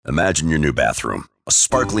Imagine your new bathroom. A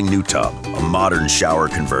sparkling new tub, a modern shower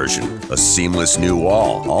conversion, a seamless new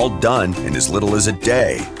wall, all done in as little as a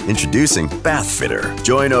day. Introducing Bath Fitter.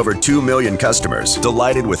 Join over 2 million customers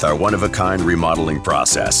delighted with our one-of-a-kind remodeling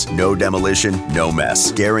process. No demolition, no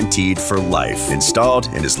mess. Guaranteed for life. Installed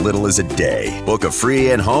in as little as a day. Book a free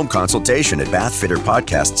in-home consultation at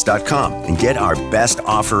bathfitterpodcasts.com and get our best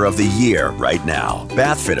offer of the year right now.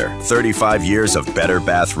 Bath Fitter, 35 years of better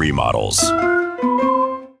bath remodels.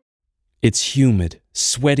 It's humid,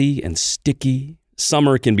 sweaty, and sticky.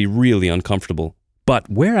 Summer can be really uncomfortable. But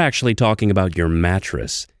we're actually talking about your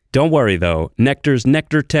mattress. Don't worry, though. Nectar's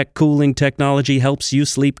Nectar Tech cooling technology helps you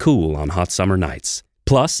sleep cool on hot summer nights.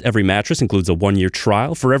 Plus, every mattress includes a 1-year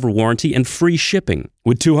trial, forever warranty, and free shipping.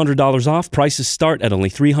 With $200 off, prices start at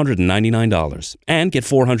only $399. And get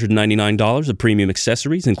 $499 of premium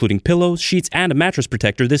accessories, including pillows, sheets, and a mattress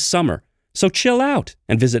protector this summer. So chill out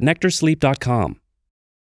and visit nectarsleep.com.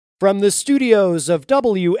 From the studios of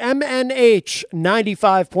WMNH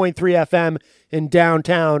 95.3 FM in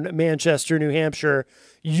downtown Manchester, New Hampshire,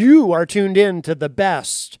 you are tuned in to the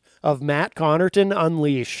best of Matt Connarton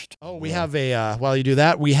Unleashed. Oh, we have a, while you do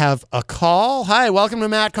that, we have a call. Hi, welcome to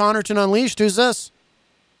Matt Connarton Unleashed. Who's this?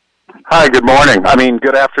 Hi, good morning.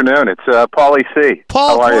 Good afternoon. It's Paulie C.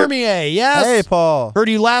 Paul How are Cormier, yes. Hey, Paul. Heard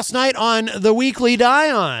you last night on the Weekly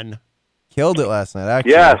Die-On. Killed it last night,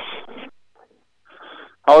 actually. Yes.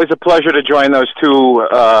 Always a pleasure to join those two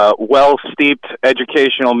well-steeped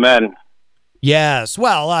educational men. Yes.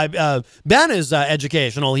 Well, Ben is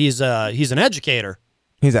educational. He's an educator.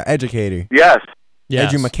 He's an educator. Yes.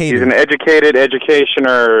 Edumacator. He's an educated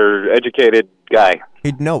guy.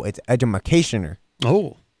 No, it's edumacationer.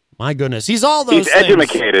 Oh, my goodness. He's all those He's things.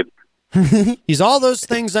 edumacated. He's all those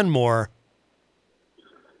things and more.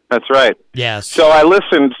 That's right. Yes. So I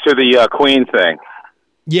listened to the Queen thing.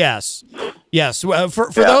 Yes.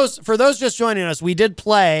 For those just joining us, we did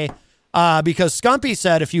play because Scumpy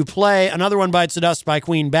said if you play Another One Bites the Dust by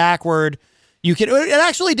Queen backward, you can. It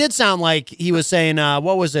actually did sound like he was saying,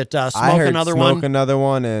 what was it? Smoke I heard Another Smoke One. Another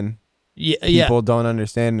One, and people don't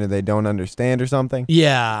understand or they don't understand or something.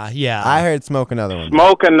 Yeah. I heard Smoke Another One.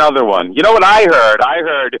 Smoke Another One. You know what I heard? I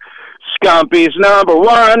heard Scumpy's number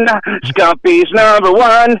one. Scumpy's number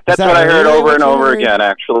one. That's what I heard over and over again,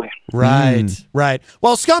 actually. Right.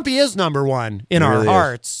 Well, Scumpy is number one in our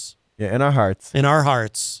hearts. Yeah, in our hearts. In our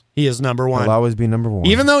hearts, he is number one. He'll always be number one.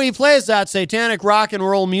 Even though he plays that satanic rock and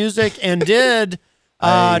roll music and did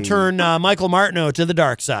turn Michael Martineau to the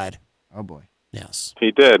dark side. Oh, boy. Yes.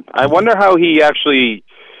 He did. I wonder how he actually...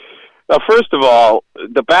 first of all,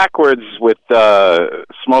 the backwards with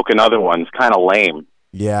Smoke Another One's kind of lame.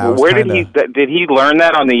 Yeah. Where did he learn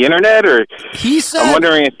that on the internet, or he said? I'm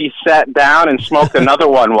wondering if he sat down and smoked another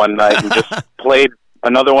one night and just played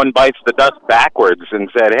Another One Bites the Dust backwards and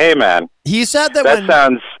said, "Hey, man." He said that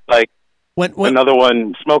sounds like when another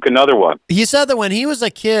one. Smoke Another One. He said that when he was a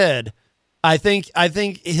kid, I think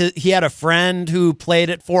he had a friend who played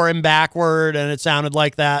it for him backward, and it sounded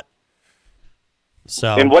like that.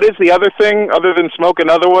 So. And what is the other thing other than Smoke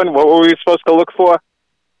Another One? What were we supposed to look for?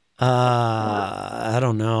 I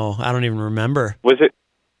don't know. I don't even remember. Was it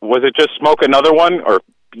just Smoke Another One, or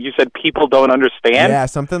you said people don't understand? Yeah,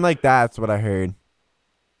 something like that's what I heard.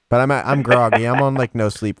 But I'm groggy. I'm on no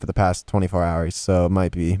sleep for the past 24 hours, so it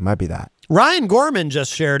might be that. Ryan Gorman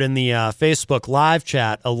just shared in the Facebook live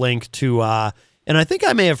chat a link to, and I think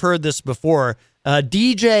I may have heard this before.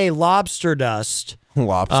 DJ Lobster Dust.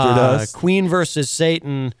 Lobster Dust. Queen versus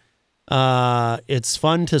Satan. It's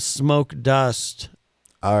fun to smoke dust.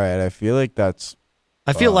 All right, I feel like that's...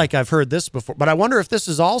 I feel like I've heard this before, but I wonder if this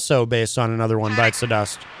is also based on Another One Bites the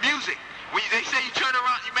Dust. Music. When they say you turn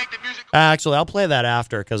around, you make the music. Actually, I'll play that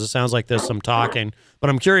after because it sounds like there's some talking,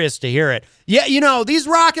 but I'm curious to hear it. Yeah, these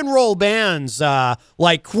rock and roll bands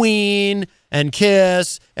like Queen and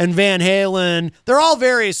Kiss and Van Halen, they're all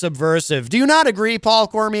very subversive. Do you not agree, Paul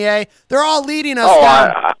Cormier? They're all leading us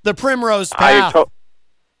down the primrose path.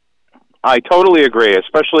 I totally agree,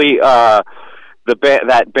 especially...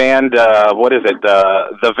 that band, what is it?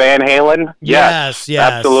 The Van Halen? Yes,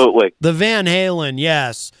 absolutely. The Van Halen,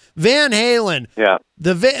 yes. Van Halen. Yeah.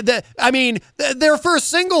 Their first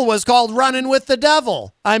single was called "Running with the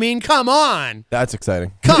Devil." I mean, come on. That's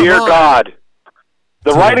exciting. Dear God,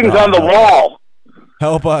 the writing's on the wall.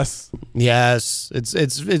 Help us. Yes,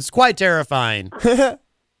 it's quite terrifying. I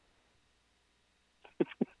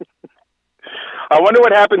wonder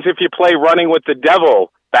what happens if you play "Running with the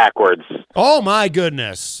Devil" backwards. Oh my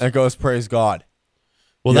goodness! It goes, praise God.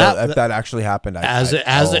 Well, if that actually happened, as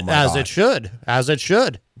it should.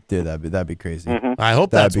 Dude, that'd be crazy. Mm-hmm. I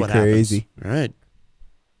hope that's what crazy. happens. Right.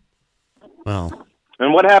 Well,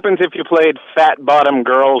 And what happens if you played Fat Bottom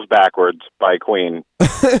Girls backwards by Queen?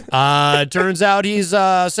 It turns out he's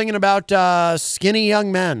singing about skinny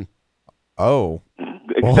young men. Oh.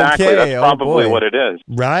 Exactly. Okay, That's probably what it is.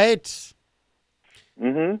 Right?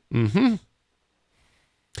 Mm-hmm. Mm-hmm.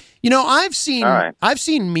 You know, I've seen All right.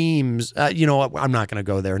 memes. You know what? I'm not going to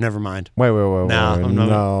go there. Never mind. Wait.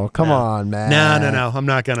 No, Come on, man. No. I'm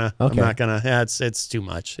not gonna. Okay. I'm not gonna. Yeah, it's too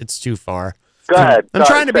much. It's too far. Go ahead. I'm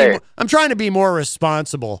trying to Say be. it. I'm trying to be more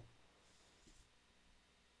responsible.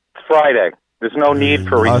 It's Friday. There's no need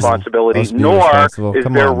for Us- responsibility, us being nor responsible. is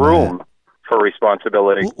Come there on, room for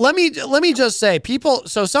responsibility. Let me just say, people.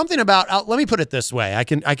 So something about. Let me put it this way. I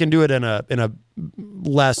can do it in a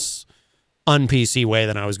less un-PC way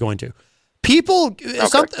than I was going to. People,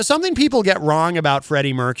 something people get wrong about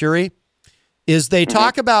Freddie Mercury is they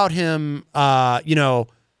talk about him. You know,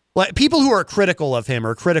 like people who are critical of him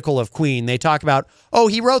or critical of Queen. They talk about, oh,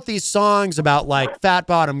 he wrote these songs about like fat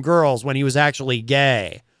bottom girls when he was actually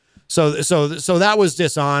gay. So that was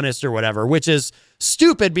dishonest or whatever, which is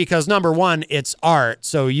stupid because number one, it's art.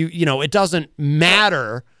 So you know, it doesn't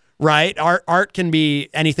matter, right? Art can be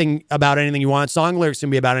anything about anything you want. Song lyrics can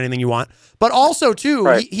be about anything you want. But also too,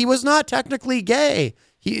 Right. he was not technically gay.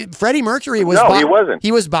 Freddie Mercury was No, he wasn't.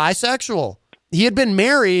 He was bisexual. He had been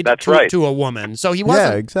married That's right. to a woman. So he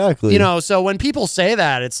wasn't. Yeah, exactly. You know, so when people say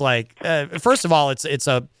that, it's like, first of all, it's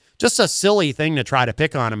just a silly thing to try to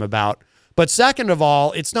pick on him about. But second of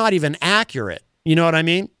all, it's not even accurate. You know what I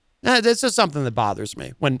mean? It's just something that bothers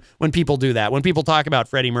me when people do that. When people talk about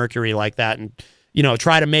Freddie Mercury like that and, you know,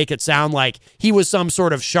 try to make it sound like he was some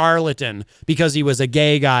sort of charlatan because he was a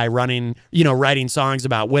gay guy writing songs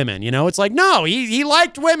about women. You know, it's like, no, he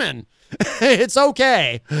liked women. It's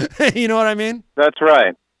okay. You know what I mean? That's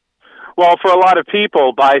right. Well, for a lot of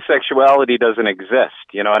people, bisexuality doesn't exist.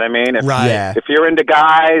 You know what I mean? Right. Yeah. If you're into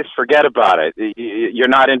guys, forget about it. You're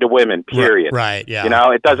not into women, period. Right, yeah. You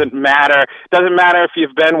know, it doesn't matter. It doesn't matter if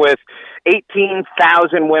you've been with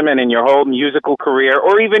 18,000 women in your whole musical career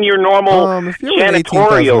or even your normal if you're with 18,000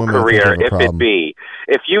 janitorial women, I think career, you have a if it problem. be.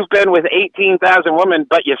 If you've been with 18,000 women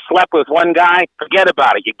but you slept with one guy, forget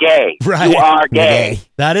about it. You're gay. Right. You are gay.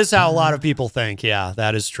 That is how a lot of people think. Yeah,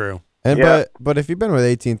 that is true. And Yeah. but if you've been with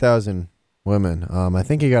 18,000 women, I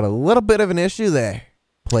think you got a little bit of an issue there,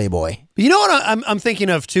 Playboy. You know what I'm thinking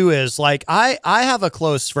of too is like I have a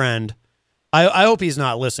close friend. I hope he's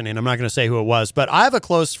not listening. I'm not going to say who it was, but I have a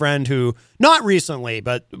close friend who, not recently,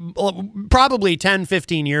 but probably 10,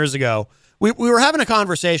 15 years ago, we were having a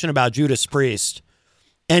conversation about Judas Priest.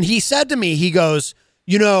 And he said to me, he goes,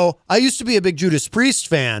 you know, I used to be a big Judas Priest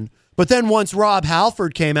fan, but then once Rob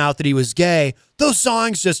Halford came out that he was gay, those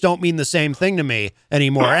songs just don't mean the same thing to me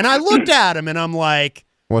anymore. And I looked at him and I'm like,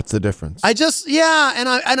 What's the difference? I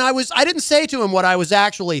didn't say to him what I was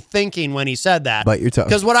actually thinking when he said that. Bite your tongue.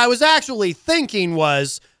 Because what I was actually thinking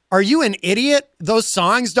was, are you an idiot? Those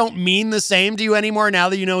songs don't mean the same to you anymore now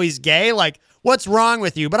that you know he's gay? Like, what's wrong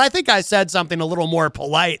with you? But I think I said something a little more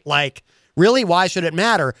polite, like, really, why should it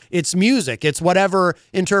matter? It's music. It's whatever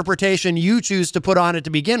interpretation you choose to put on it to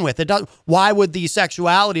begin with. Why would the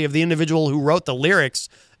sexuality of the individual who wrote the lyrics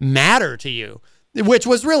matter to you? Which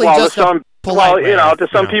was really just a polite way, to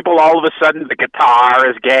some people, all of a sudden the guitar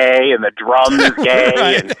is gay and the drum is gay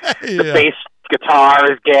Right. and the bass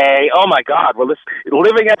guitar is gay. Oh my God! Well,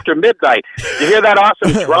 Living After Midnight. You hear that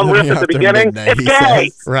awesome drum riff Living at the After beginning? Midnight, It's he gay.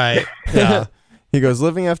 says. Right. Yeah. He goes,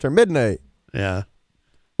 Living After Midnight. Yeah.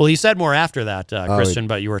 Well, he said more after that, Christian,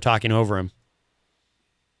 but you were talking over him.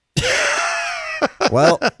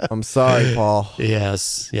 Well, I'm sorry, Paul.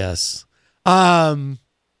 Yes.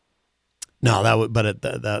 No,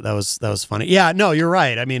 that was funny. Yeah, no, you're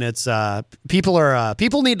right. I mean, it's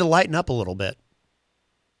people need to lighten up a little bit.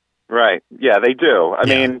 Right. Yeah, they do. I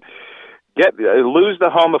mean, lose the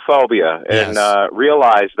homophobia and Yes.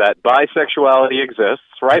 realize that bisexuality exists.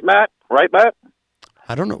 Right, Matt? Right, Matt?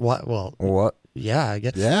 I don't know what. Well, What? yeah, I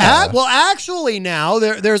guess. Yeah. Well, actually, now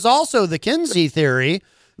there's also the Kinsey theory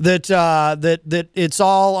that that it's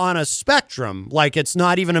all on a spectrum. Like it's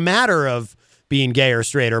not even a matter of being gay or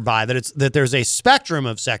straight or bi. That there's a spectrum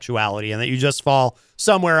of sexuality, and that you just fall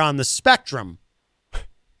somewhere on the spectrum.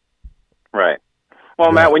 Right.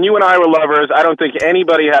 Well, Matt, when you and I were lovers, I don't think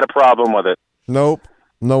anybody had a problem with it. Nope.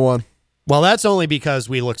 No one. Well, that's only because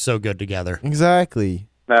we looked so good together. Exactly.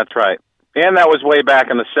 That's right. And that was way back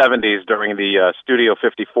in the 70s during the Studio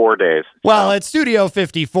 54 days. Well, at Studio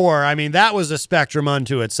 54, I mean, that was a spectrum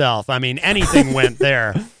unto itself. I mean, anything went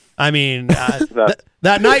there. I mean,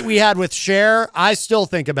 that night we had with Cher, I still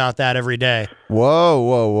think about that every day.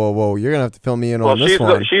 Whoa. You're going to have to fill me in on this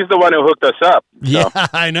one. She's the one who hooked us up. So. Yeah,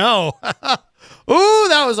 I know. Ooh,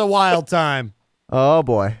 that was a wild time. Oh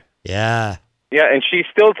boy. Yeah. Yeah, and she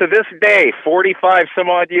still, to this day, 45 some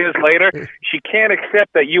odd years later, she can't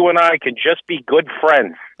accept that you and I can just be good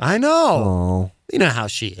friends. I know. Oh. You know how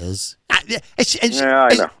she is. Yeah,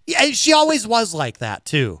 I know. She always was like that,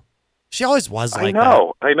 too. She always was like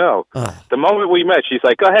that. I know. Ugh. The moment we met, she's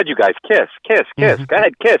like, go ahead, you guys, kiss. Go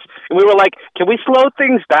ahead, kiss. And we were like, can we slow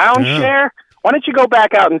things down, Cher? Why don't you go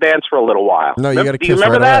back out and dance for a little while? No, you got to Do you kiss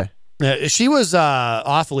remember right that? away. She was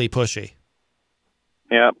awfully pushy.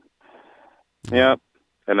 Yep.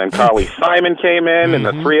 And then Carly Simon came in, and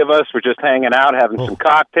the three of us were just hanging out, having some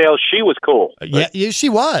cocktails. She was cool. Yeah, she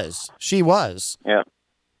was. She was. Yeah.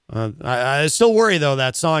 I still worry, though,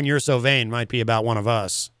 that song You're So Vain might be about one of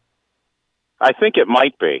us. I think it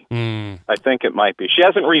might be. I think it might be. She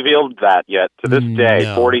hasn't revealed that yet to this day,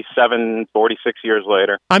 No. 47, 46 years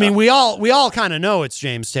later. I mean, we all kind of know it's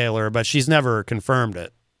James Taylor, but she's never confirmed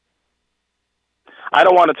it. I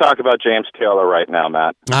don't want to talk about James Taylor right now,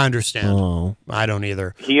 Matt. I understand. Oh. I don't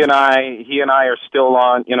either. He and I are still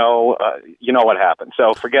on, you know what happened.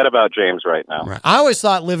 So forget about James right now. Right. I always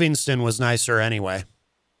thought Livingston was nicer anyway.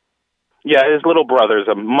 Yeah, his little brother's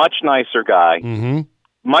a much nicer guy, Mm-hmm.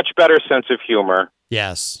 much better sense of humor,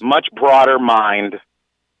 Yes. much broader mind,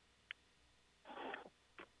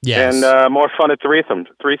 Yes. and more fun at threesomes,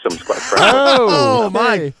 quite frankly. Oh,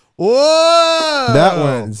 my. hey. Whoa. That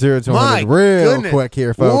went 0 to My 100 real goodness. quick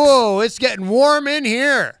here, folks. Whoa, it's getting warm in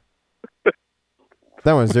here.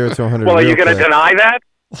 That went 0 to 100 Well, are real you going to quick. deny that?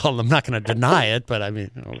 Well, I'm not going to deny it, but I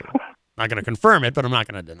mean, I'm not going to confirm it, but I'm not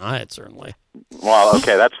going to deny it, certainly. Well,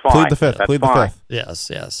 okay, that's fine. Plead the fifth. That's Plead fine. the fifth.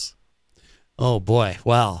 Yes. Oh, boy.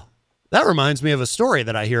 Wow. That reminds me of a story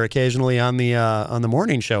that I hear occasionally on the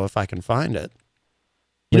morning show, if I can find it.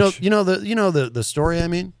 You Which- know the story I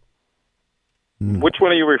mean? Which one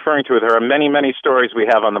are you referring to? There are many, many stories we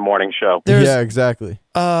have on the morning show. Yeah, exactly.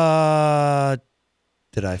 Did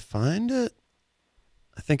I find it?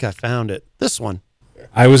 I think I found it. This one.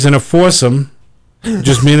 I was in a foursome,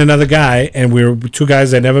 just me and another guy, and we were two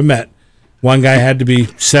guys I never met. One guy had to be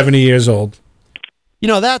 70 years old. You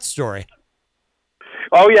know that story?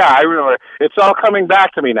 Oh, yeah, I remember. It's all coming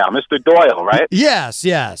back to me now. Mr. Doyle, right? Yes.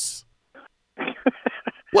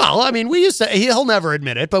 Well, I mean, we used to, he'll never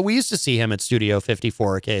admit it, but we used to see him at Studio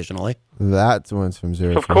 54 occasionally. That went from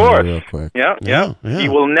 0 Of to 100 course. real quick. Yeah. Yeah. He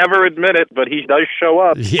will never admit it, but he does show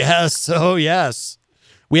up. Yes. Oh, yes.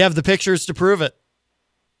 We have the pictures to prove it.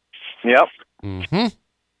 Yep. Mm-hmm.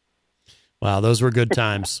 Wow, those were good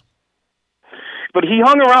times. But he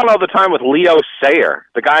hung around all the time with Leo Sayer,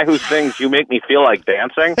 the guy who sings You Make Me Feel Like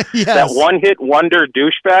Dancing. Yes. That one-hit wonder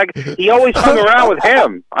douchebag. He always hung around with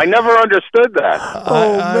him. I never understood that.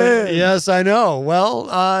 man. Yes, I know.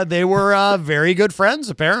 Well, they were very good friends,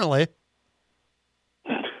 apparently.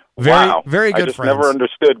 Wow. Very good I just friends. never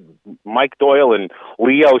understood Mike Doyle and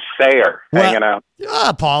Leo Sayer hanging out.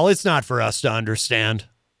 Paul, it's not for us to understand.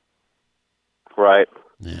 Right.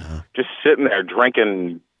 Yeah. Just sitting there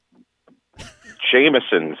drinking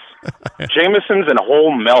Jamesons and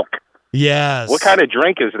whole milk. Yes. What kind of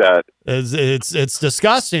drink is that? It's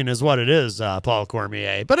disgusting, is what it is, Paul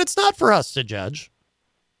Cormier. But it's not for us to judge.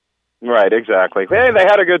 Right, exactly. Hey, they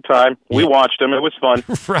had a good time. We watched them. It was fun.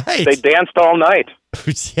 Right. They danced all night.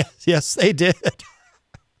 Yes, they did.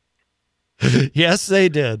 Yes, they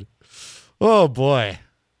did. Oh, boy.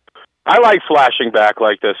 I like flashing back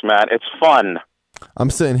like this, Matt. It's fun. I'm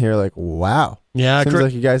sitting here like, wow. Yeah, Seems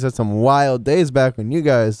like you guys had some wild days back when you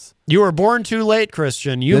guys. you were born too late,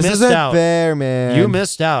 Christian. You this missed isn't out. fair, man. You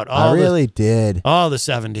missed out. I really did. The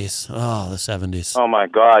 70s. Oh, the 70s. Oh, my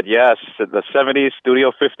God, yes. The 70s,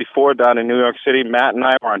 Studio 54 down in New York City. Matt and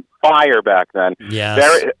I were on fire back then.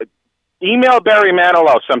 Yes. Email Barry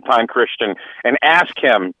Manilow sometime, Christian, and ask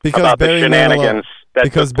him about the shenanigans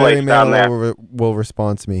that took place down there. Will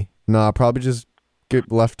respond to me. No, I'll probably just get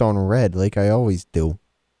left on red like I always do.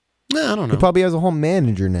 No, I don't know. He probably has a whole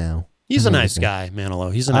manager now. He's a nice guy,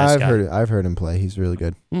 Manilow. He's a nice guy. I've heard him play. He's really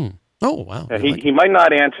good. Oh, wow. Yeah, he might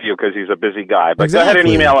not answer you because he's a busy guy, but go ahead and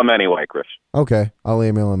Exactly. email him anyway, Chris. Okay, I'll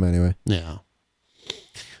email him anyway. Yeah.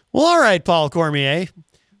 Well, all right, Paul Cormier.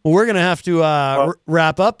 Well, we're going to have to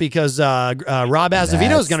wrap up because Rob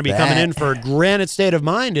Azevedo is going to be coming in for Granite State of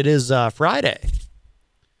Mind. It is Friday.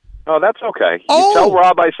 Oh, that's okay. Oh! You tell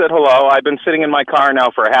Rob I said hello. I've been sitting in my car now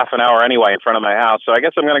for half an hour anyway in front of my house, so I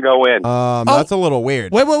guess I'm going to go in. That's a little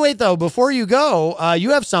weird. Wait, though. Before you go,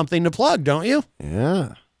 you have something to plug, don't you?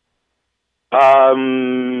 Yeah.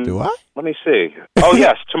 Do I? Let me see. Oh,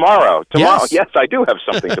 yes, tomorrow. Yes. Yes, I do have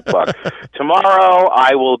something to plug. Tomorrow,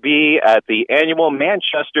 I will be at the annual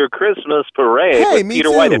Manchester Christmas Parade Hey, with me Peter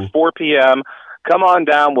too. White at 4 p.m. come on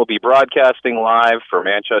down. We'll be broadcasting live for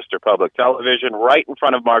Manchester Public Television right in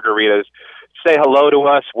front of Margaritas. Say hello to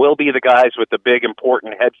us. We'll be the guys with the big,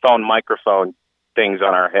 important headphone microphone things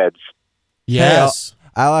on our heads. Yes.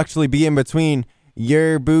 Hey, I'll actually be in between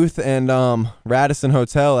your booth and Radisson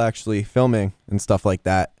Hotel, actually filming and stuff like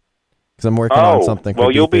that, because I'm working on something.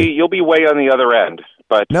 Well, you'll be way on the other end,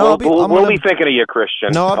 but no, we'll be thinking of you, Christian.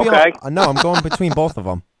 No, okay? I'm going between both of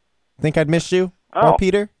them. Think I'd miss you or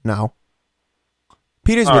Peter? No.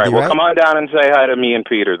 Peter's all with right, you, well, right? come on down and say hi to me and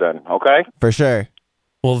Peter then, okay? For sure.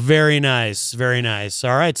 Well, very nice. Very nice.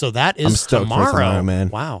 All right, so that is I'm stoked for tomorrow, man.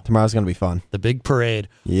 Wow. Tomorrow's going to be fun. The big parade.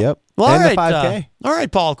 Yep. Well, and all the right, 5K. All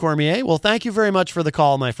right, Paul Cormier. Well, thank you very much for the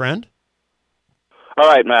call, my friend. All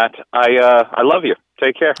right, Matt. I love you.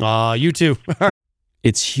 Take care. You too.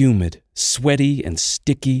 It's humid, sweaty, and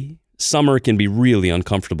sticky. Summer can be really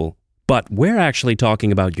uncomfortable. But we're actually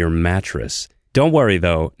talking about your mattress. Don't worry,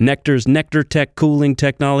 though. Nectar's Nectar Tech cooling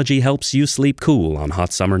technology helps you sleep cool on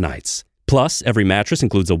hot summer nights. Plus, every mattress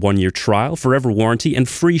includes a 1-year trial, forever warranty, and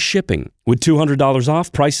free shipping. With $200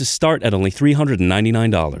 off, prices start at only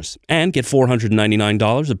 $399. And get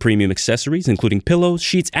 $499 of premium accessories, including pillows,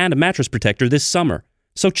 sheets, and a mattress protector this summer.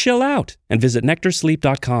 So chill out and visit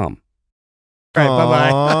nectarsleep.com. All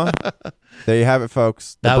right, bye-bye. There you have it,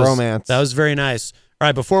 folks. The bromance. That was very nice. All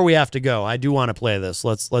right, before we have to go, I do want to play this.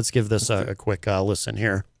 Let's give this a quick listen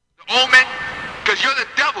here. Omen, because you're the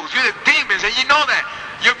devils, you're the demons, and you know that.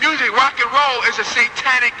 Your music, rock and roll, is a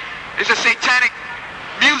satanic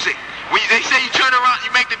music. When they say you turn around,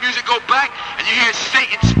 you make the music go back, and you hear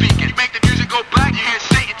Satan speaking. You make the music go back, you hear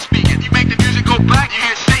Satan speaking. You make the music go back, you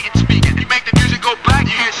hear Satan speaking. You make the music go back,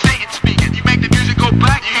 you hear Satan speaking. You make the music go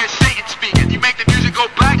back, you hear Satan speaking. You make the music go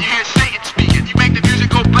back, you hear Satan speaking. You make the music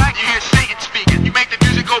go back, you hear Satan speaking. You make the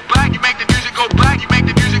music go back, you make the music go back, you make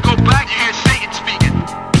the music go back, you hear Satan speaking.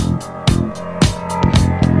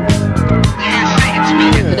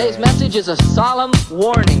 Today's message is a solemn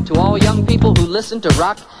warning to all young people who listen to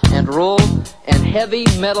rock and roll and heavy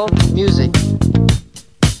metal music.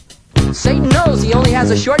 Satan knows he only has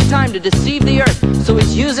a short time to deceive the earth, so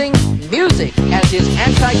he's using music as his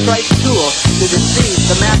antichrist tool to deceive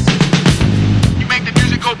the masses. You make the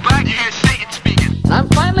music go back, you hear Satan speaking. And I'm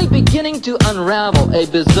finally beginning to unravel a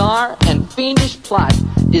bizarre and fiendish plot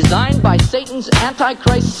designed by Satan's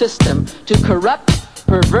antichrist system to corrupt,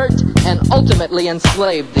 pervert, and ultimately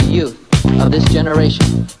enslave the youth of this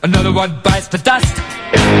generation. Another one bites the dust.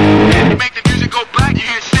 You make the music go back, you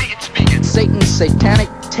hear Satan speaking. Satan's satanic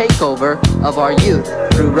takeover of our youth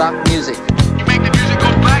through rock music. You make the music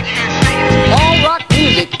go back, you hear Satan speaking. All rock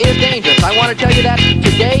music is dangerous. I want to tell you that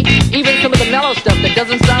today. Even some of the mellow stuff that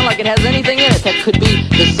doesn't sound like it has anything in it that could be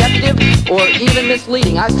deceptive or even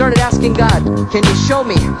misleading. I started asking God, can you show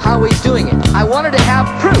me how he's doing it? I wanted to have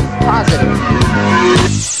proof, positive.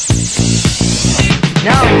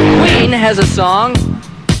 Now, Queen has a song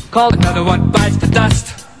called Another one bites the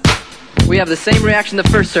dust. We have the same reaction the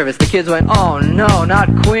first service. The kids went, oh no, not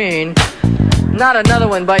Queen. Not another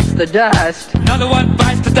one bites the dust. Another one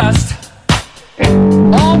bites the dust.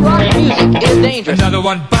 All rock music is dangerous. Another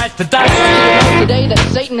one bites the dust. I want you to know today that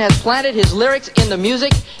Satan has planted his lyrics in the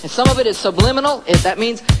music, and some of it is subliminal. That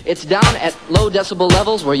means it's down at low decibel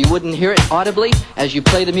levels where you wouldn't hear it audibly as you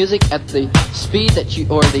play the music at the speed that you,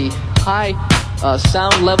 or the high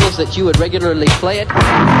sound levels that you would regularly play it.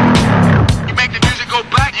 You make the music go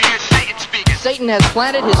back, you hear Satan speaking. Satan has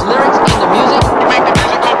planted his lyrics in the music. You make the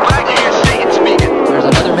music go back, you hear Satan speaking. There's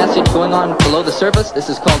another message going on below the surface. This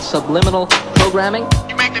is called subliminal programming.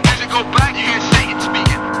 You make the music go back, you hear Satan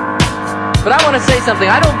speaking. But I want to say something.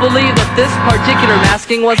 I don't believe that this particular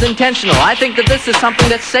masking was intentional. I think that this is something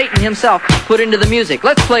that Satan himself put into the music.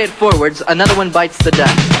 Let's play it forwards. Another one bites the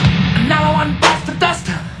dust. Another one bites the dust.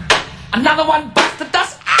 Another one bites the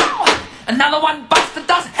dust. Ow! Another one bites the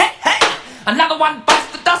dust. Hey, hey! Another one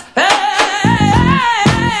bites the dust. Hey!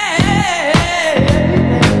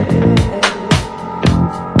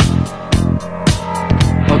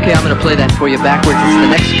 Okay, I'm going to play that for you backwards. It's the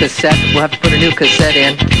next cassette. We'll have to put a new cassette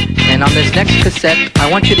in. And on this next cassette, I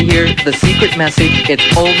want you to hear the secret message.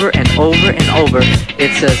 It's over and over and over.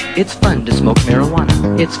 It says, it's fun to smoke marijuana.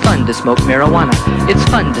 It's fun to smoke marijuana. It's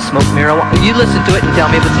fun to smoke marijuana. You listen to it and tell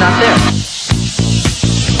me if it's not there.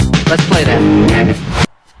 Let's play that.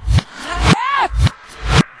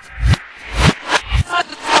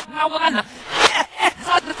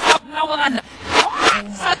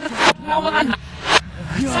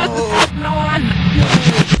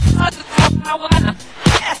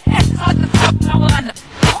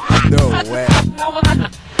 No way.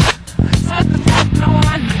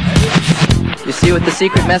 You see what the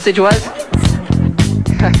secret message was?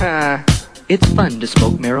 It's fun to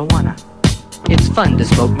smoke marijuana. It's fun to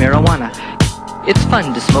smoke marijuana. It's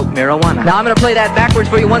fun to smoke marijuana. Now I'm going to play that backwards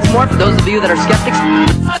for you once more for those of you that are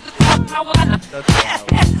skeptics.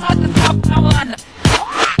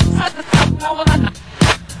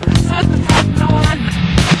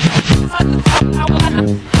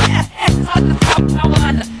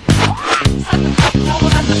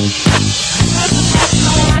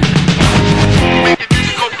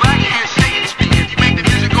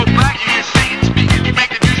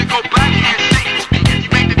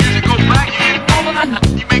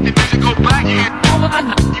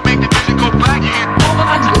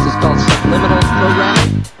 This is called subliminal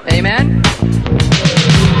programming. Amen?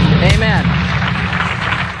 Amen.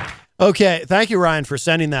 Okay, thank you, Ryan, for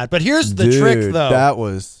sending that. But here's the Dude, trick, though. that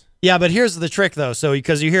was... Yeah, but here's the trick, though. So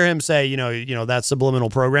because you hear him say, you know, that's subliminal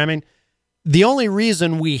programming. The only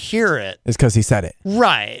reason we hear it It's because he said it.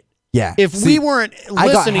 right. Yeah. If See, we weren't I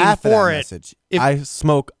got listening half of that for it, message. if-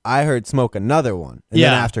 I heard smoke another one. And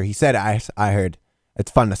then Yeah. after he said it, I heard it's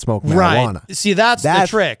fun to smoke right. marijuana. See, that's the That's-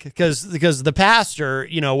 trick because the pastor,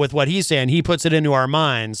 with what he's saying, he puts it into our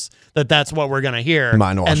minds that's what we're gonna hear.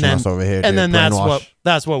 Mind washing us over here, and dude. then Brainwash.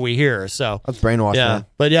 that's what we hear. So That's brainwash, yeah, man.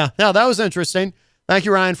 but yeah, no, that was interesting. Thank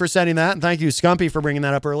you, Ryan, for sending that, and thank you, Scumpy, for bringing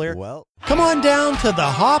that up earlier. Well, Come on down to the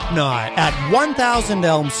Hop Knot at 1000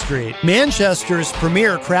 Elm Street, Manchester's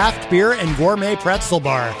premier craft beer and gourmet pretzel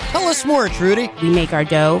bar. Tell us more, Trudy. We make our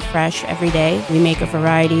dough fresh every day. We make a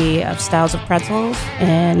variety of styles of pretzels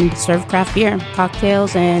and serve craft beer,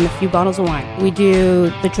 cocktails, and a few bottles of wine. We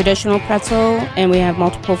do the traditional pretzel, and we have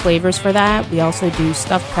multiple flavors for that. We also do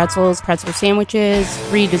stuffed pretzels, pretzel sandwiches,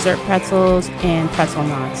 free dessert pretzels, and pretzel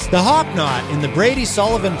knots. The Hop Knot in the Brady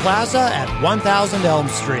Sullivan Plaza at 1000 Elm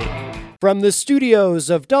Street. From the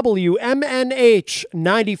studios of WMNH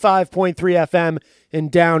 95.3 FM in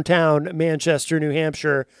downtown Manchester, New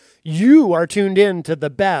Hampshire, you are tuned in to the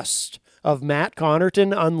best of Matt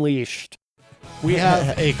Connarton Unleashed. We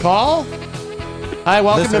have a call. Hi,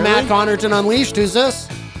 welcome This to Matt early? Connarton Unleashed. Who's this?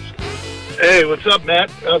 Hey, what's up, Matt?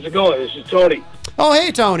 How's it going? This is Tony. Oh,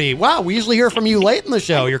 hey, Tony. Wow, we usually hear from you late in the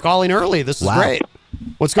show. You're calling early. This is Wow. great.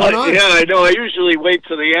 What's going on? Yeah, I know. I usually wait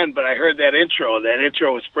to the end, but I heard that intro, and that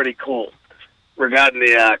intro was pretty cool regarding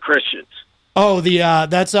the Christians. Oh,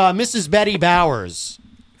 that's Mrs. Betty Bowers.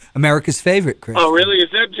 America's favorite Christian. Oh, really?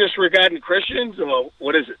 Is that just regarding Christians, or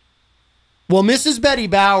what is it? Well, Mrs. Betty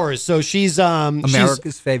Bowers, so she's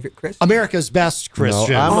America's favorite Christian. America's best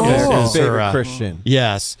Christian. No, I'm America's is her, favorite Christian.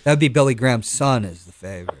 Yes. That'd be Billy Graham's son is the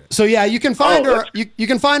favorite. So yeah, you can find her. that's- You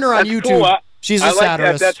can find her on That's YouTube. cool. She's a I like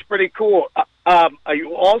satirist. that. That's pretty cool. Are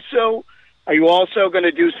you also going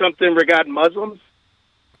to do something regarding Muslims?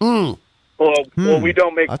 Or we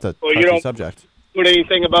don't make, That's a or you touchy don't subject. put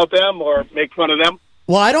anything about them or make fun of them?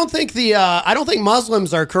 Well, I don't think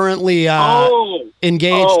Muslims are currently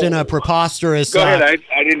engaged in a preposterous. Go ahead.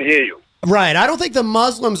 I didn't hear you. Right. I don't think the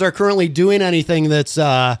Muslims are currently doing anything that's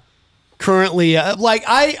currently like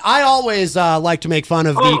I always like to make fun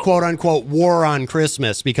of the quote unquote war on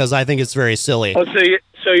Christmas because I think it's very silly. Oh,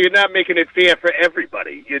 so you're not making it fair for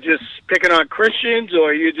everybody. You're just picking on Christians,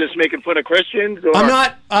 or you're just making fun of Christians, or I'm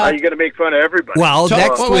not. are you going to make fun of everybody? Well,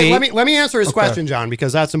 next wait, week. let me answer his question, John,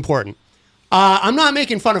 because that's important. I'm not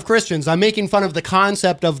making fun of Christians. I'm making fun of the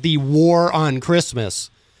concept of the war on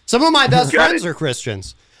Christmas. Some of my best Got friends it. are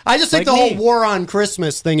Christians. I just think Like the me. whole war on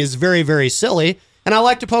Christmas thing is very, very silly, and I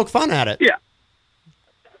like to poke fun at it. Yeah.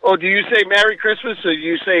 Oh, do you say Merry Christmas or do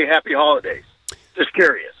you say Happy Holidays? Just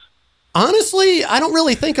curious. Honestly, I don't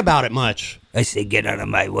really think about it much. I say get out of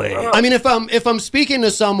my way. I mean, if I'm speaking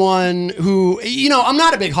to someone who, I'm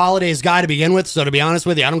not a big holidays guy to begin with, so to be honest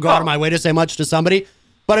with you, I don't go out of my way to say much to somebody.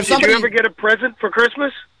 But if Did somebody, you ever get a present for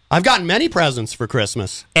Christmas? I've gotten many presents for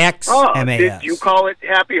Christmas. Did you call it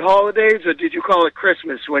Happy Holidays or did you call it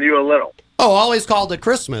Christmas when you were little? Oh, always called it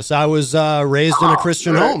Christmas. I was raised in a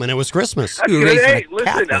Christian home, and it was Christmas. That's good. Hey,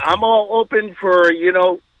 listen, I'm all open for,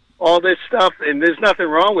 all this stuff, and there's nothing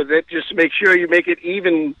wrong with it. Just make sure you make it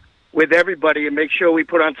even with everybody and make sure we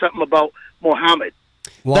put on something about Muhammad.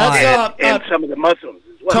 Why? And some of the Muslims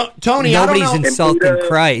as well. Tony, Nobody's I don't know. insulting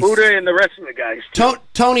Christ. Buddha and the rest of the guys. Too.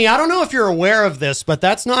 Tony, I don't know if you're aware of this, but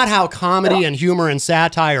that's not how comedy and humor and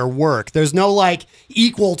satire work. There's no,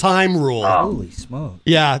 equal time rule. Holy smoke.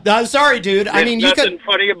 Yeah. I'm sorry, dude. I There's mean, you nothing could...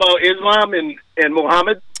 funny about Islam and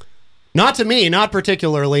Muhammad? Not to me, not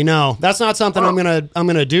particularly, no. That's not something I'm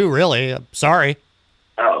gonna do, really. Sorry.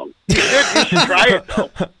 Oh. You should try it,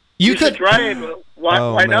 though. You should could try it.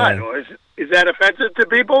 Why not? Or is that offensive to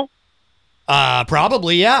people?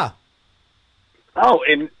 Probably, yeah. Oh,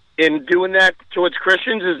 and doing that towards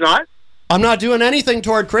Christians is not? I'm not doing anything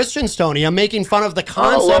toward Christians, Tony. I'm making fun of the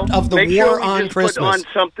concept of the war on Christmas. Put on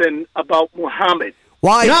something about Muhammad.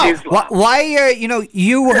 Why? No. Why?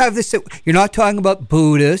 You have this. You're not talking about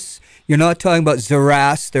Buddhists. You're not talking about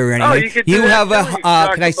Zoroaster or anything. You have a.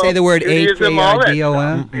 Can I say the word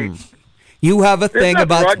H-A-I-D-O-M? You have a thing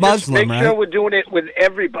about Muslim, make right? sure we're doing it with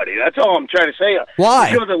everybody. That's all I'm trying to say. Why?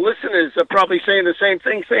 I'm sure the listeners are probably saying the same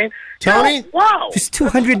thing, saying, Tony, wow. There's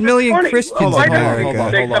 200 million Christians in America.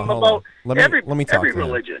 Say something about Let me talk every to him.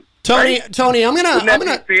 religion. Tony, I'm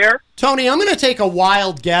gonna fair? Tony, I'm gonna take a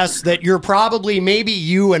wild guess that you're probably, maybe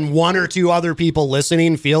you and one or two other people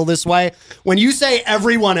listening feel this way. When you say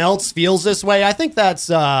everyone else feels this way, I think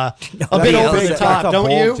that's a bit over the top, That's a don't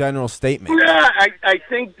bold you? general statement. Yeah, I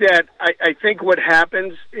think that I think what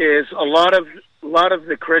happens is a lot of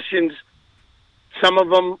the Christians, some of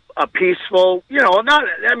them are peaceful.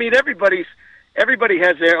 Everybody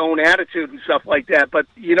has their own attitude and stuff like that. But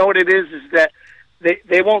you know what it is that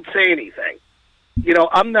they won't say anything.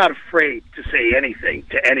 I'm not afraid to say anything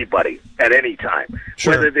to anybody at any time,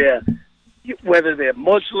 Sure. whether they're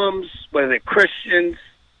Muslims, whether they're Christians.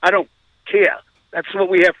 I don't care. That's what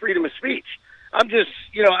we have, freedom of speech. I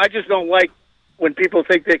just don't like when people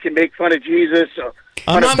think they can make fun of Jesus.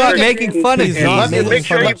 I'm not making fun of Jesus. Make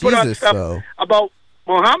sure you put on stuff about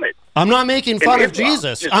Muhammad. I'm not making fun of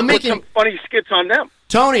Jesus. Just I'm put making some funny skits on them.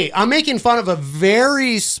 Tony, I'm making fun of a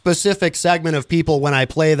very specific segment of people when I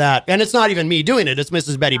play that, and it's not even me doing it; it's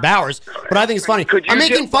Mrs. Betty Bowers. But I think it's funny. I'm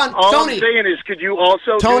making fun. All Tony, I'm saying is, could you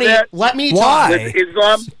also Tony, do that? let me Why? talk. With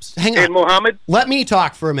Islam Hang on. and Muhammad? Let me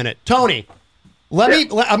talk for a minute, Tony. I'm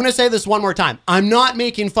going to say this one more time. I'm not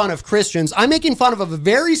making fun of Christians. I'm making fun of a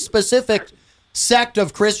very specific sect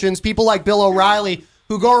of Christians, people like Bill O'Reilly,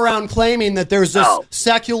 who go around claiming that there's this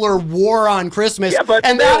secular war on Christmas,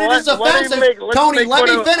 and that it is offensive. Tony, let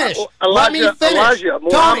me finish. Let me finish.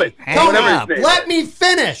 Tony, let me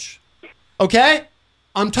finish. Okay?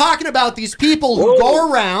 I'm talking about these people who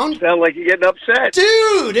go around. Sound like you're getting upset.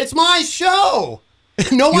 Dude, it's my show.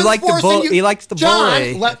 No one's forcing you. He likes to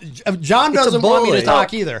bully. John doesn't want me to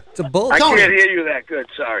talk either. It's a bully. I can't hear you that good.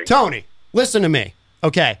 Sorry. Tony, listen to me.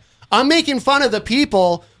 Okay. I'm making fun of the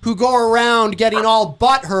people who go around getting all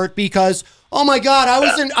butthurt because, oh my God,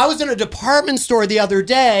 I was in a department store the other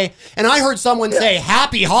day and I heard someone say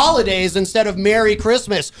Happy Holidays instead of Merry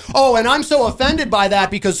Christmas. Oh, and I'm so offended by that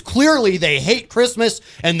because clearly they hate Christmas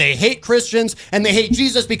and they hate Christians and they hate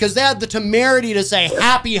Jesus because they had the temerity to say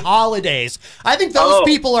Happy Holidays. I think those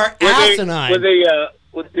people are asinine.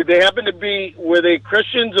 Did they happen to be, were they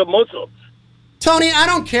Christians or Muslims? Tony, I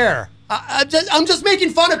don't care. I'm just making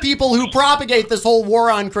fun of people who propagate this whole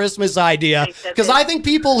war on Christmas idea because I think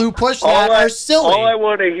people who push that are silly. All I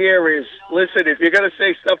want to hear is, listen, if you're going to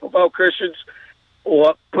say stuff about Christians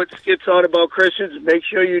or put skits on about Christians, make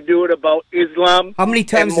sure you do it about Islam. How many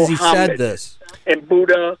times has he said this? And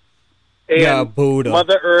Buddha and Buddha.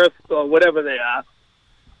 Mother Earth or whatever they are.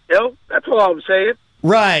 That's all I'm saying.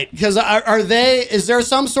 Right, because is there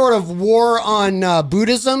some sort of war on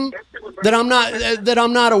Buddhism that I'm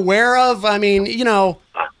not aware of? I mean,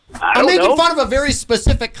 I'm making fun of a very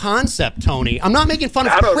specific concept, Tony. I'm not making fun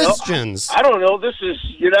of Christians. I don't know. This is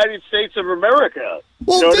United States of America.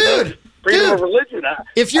 Well, dude, freedom of religion. I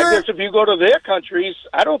guess if you go to their countries,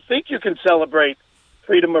 I don't think you can celebrate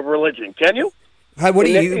freedom of religion. Can you? What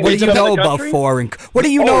do you know about foreign? What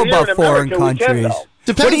do you know about foreign countries?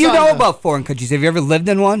 What do you know about foreign countries? Have you ever lived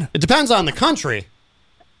in one? It depends on the country.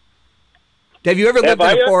 Have you ever lived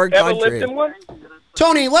in a foreign country? Lived in one?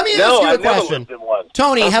 Tony, let me ask you a question.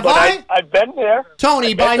 Tony, have I? I've been there.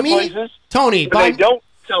 Tony, by me. Tony, they don't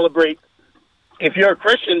celebrate. If you're a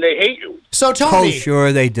Christian, they hate you. So, Tony. Oh,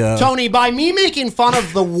 sure they do. Tony, by me making fun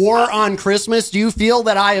of the war on Christmas, do you feel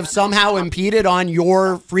that I have somehow impeded on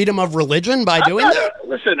your freedom of religion by doing that?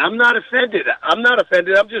 Listen, I'm not offended.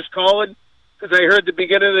 I'm just calling because I heard the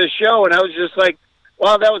beginning of the show, and I was just like,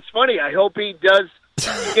 wow, that was funny. I hope he does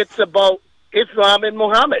skits about Islam and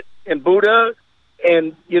Muhammad and Buddha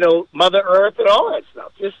and, Mother Earth and all that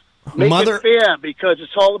stuff. Just make it fair because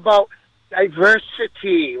it's all about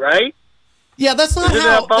diversity, right? Yeah, that's not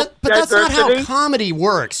that's not how comedy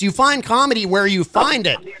works. You find comedy where you find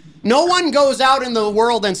it. No one goes out in the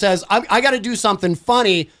world and says, I got to do something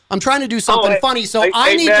funny. I'm trying to do something funny, so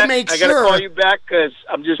I need to make sure. I got to call you back because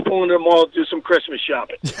I'm just pulling them all to do some Christmas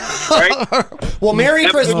shopping. Right? Well, Merry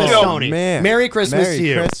Christmas, Tony. Man. Merry Christmas to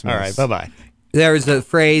you. Christmas. All right, bye-bye. There's a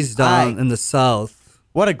phrase down in the South.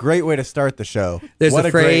 What a great way to start the show. There's what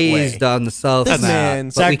a phrase down in the South,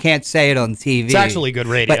 but we can't say it on TV. It's actually good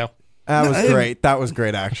radio. That was great. That was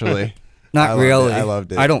great, actually. Not really. I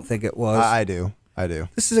loved it. I don't think it was. I do.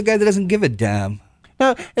 This is a guy that doesn't give a damn.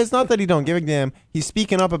 No, it's not that he don't give a damn. He's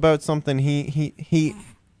speaking up about something he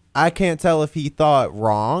I can't tell if he thought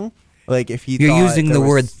wrong. Like if he You're thought using the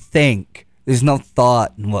word think. There's no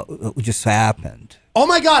thought in what just happened. Oh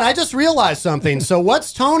my God, I just realized something. So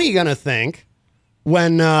what's Tony going to think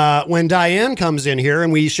when Diane comes in here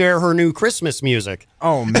and we share her new Christmas music?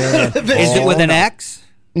 Oh man. Is it with an X?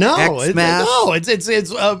 No, Xmas? it's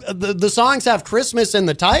the songs have Christmas in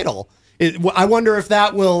the title. I wonder if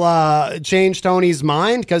that will change Tony's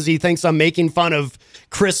mind because he thinks I'm making fun of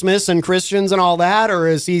Christmas and Christians and all that, or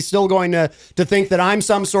is he still going to think that I'm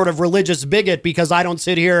some sort of religious bigot because I don't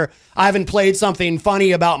sit here, I haven't played something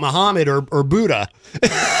funny about Muhammad or Buddha?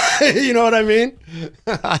 You know what I mean?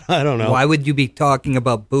 I don't know. Why would you be talking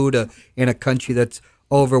about Buddha in a country that's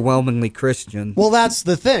overwhelmingly Christian? Well, that's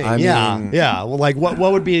the thing. I mean, yeah. Well, like what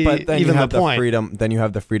would be but then even you have the point? Then you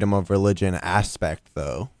have the freedom of religion aspect,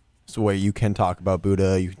 though. So where you can talk about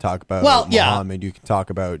Buddha, you can talk about Muhammad, you can talk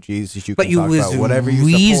about Jesus, you can talk about whatever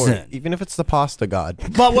you support, even if it's the pasta god.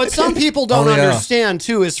 But what some people don't understand,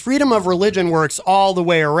 too, is freedom of religion works all the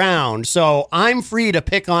way around. So I'm free to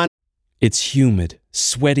pick on... It's humid,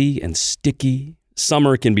 sweaty, and sticky.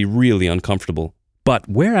 Summer can be really uncomfortable. But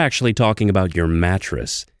we're actually talking about your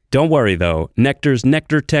mattress. Don't worry, though. Nectar's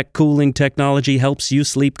Nectar Tech cooling technology helps you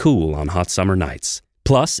sleep cool on hot summer nights.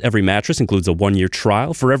 Plus, every mattress includes a 1-year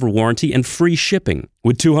trial, forever warranty, and free shipping.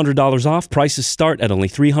 With $200 off, prices start at only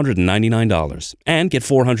 $399. And get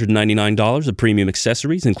 $499 of premium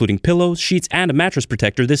accessories, including pillows, sheets, and a mattress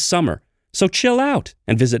protector this summer. So chill out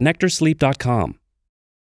and visit nectarsleep.com.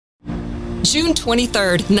 June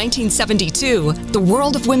 23rd, 1972, the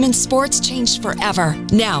world of women's sports changed forever.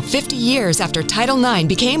 Now, 50 years after Title IX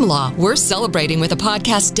became law, we're celebrating with a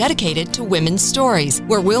podcast dedicated to women's stories,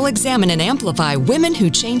 where we'll examine and amplify women who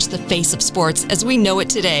changed the face of sports as we know it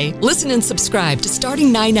today. Listen and subscribe to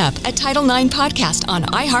Starting 9 Up at Title IX Podcast on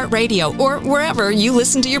iHeartRadio or wherever you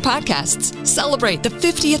listen to your podcasts. Celebrate the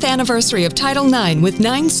 50th anniversary of Title IX with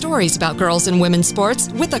 9 stories about girls and women's sports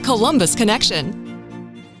with a Columbus connection.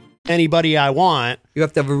 Anybody I want. You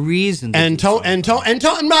have to have a reason. And by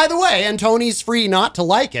the way, and Tony's free not to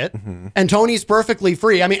like it. Mm-hmm. And Tony's perfectly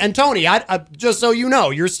free. I mean, and Tony, I just so you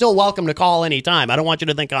know, you're still welcome to call anytime. I don't want you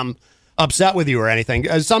to think I'm upset with you or anything.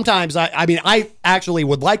 Sometimes I actually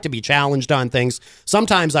would like to be challenged on things.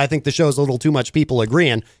 Sometimes I think the show's a little too much people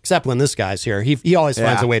agreeing, except when this guy's here. He always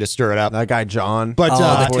finds a way to stir it up. That guy John. But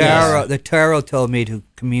the tarot told me to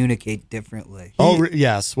communicate differently. Oh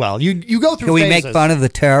yes. Well, you go through. Can we phases. make fun of the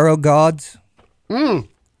tarot gods?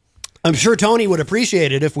 I'm sure Tony would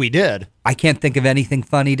appreciate it if we did. I can't think of anything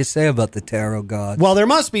funny to say about the tarot gods. Well, there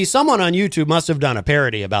must be someone on YouTube must have done a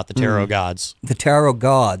parody about the tarot gods. The tarot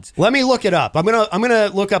gods. Let me look it up. I'm gonna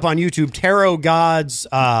look up on YouTube tarot gods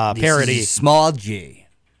parody. Small G.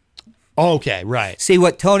 Okay, right. See,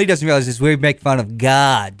 what Tony doesn't realize is we make fun of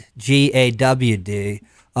God, Gawd,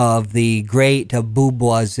 of the great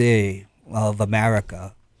bourgeoisie of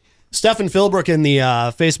America. Stephen Philbrook in the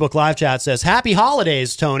Facebook live chat says, "Happy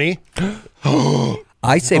holidays, Tony."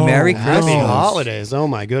 I say Merry Christmas. Happy holidays. Oh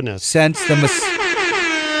my goodness. Since the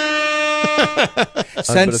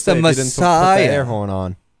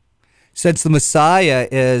Messiah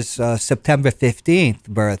is September 15th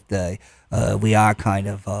birthday, we are kind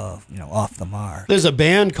of off the mark. There's a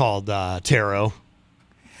band called Tarot.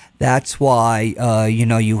 That's why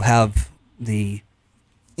you have the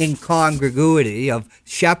incongruity of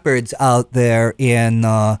shepherds out there in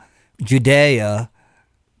Judea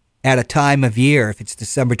at a time of year, if it's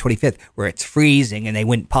December 25th, where it's freezing and they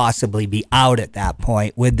wouldn't possibly be out at that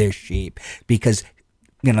point with their sheep because,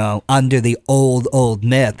 under the old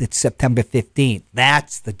myth, it's September 15th.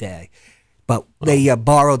 That's the day. But they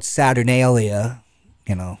borrowed Saturnalia,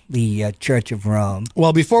 the Church of Rome.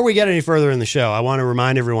 Well, before we get any further in the show, I want to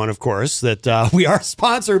remind everyone, of course, that we are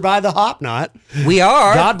sponsored by the Hop Knot. We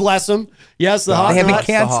are. God bless them. Yes, the Hop Knot. They haven't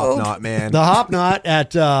canceled. The Hop Knot, man. The Hop Knot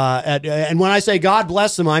at and when I say God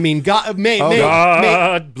bless them, I mean God.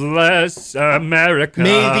 God bless America.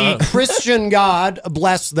 May the Christian God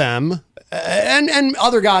bless them. And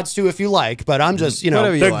other gods too, if you like. But I'm just, the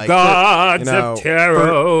gods of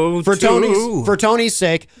tarot for Tony's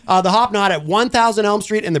sake. The Hop Knot at 1000 Elm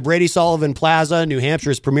Street in the Brady Sullivan Plaza, New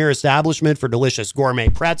Hampshire's premier establishment for delicious gourmet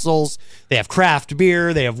pretzels. They have craft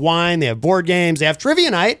beer, they have wine, they have board games, they have trivia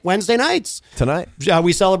night Wednesday nights. Tonight,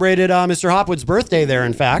 we celebrated Mr. Hopwood's birthday there.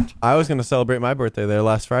 In fact, I was going to celebrate my birthday there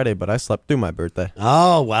last Friday, but I slept through my birthday.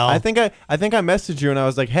 Oh well. I think I messaged you and I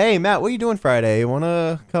was like, "Hey Matt, what are you doing Friday? You want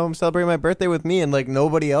to come celebrate my birthday with me and like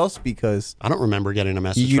nobody else because I don't remember getting a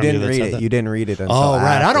message. You from didn't that read said it. that. You didn't read it. Until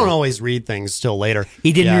right. after. I don't always read things till later.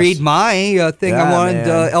 He didn't read my thing. Yeah, I wanted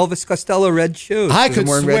man. Elvis Costello red shoes. I 'cause could I'm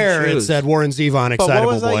wearing swear red it shoes. said Warren Zevon, But excitable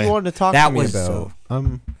what was boy. that you wanted to talk That to me was about?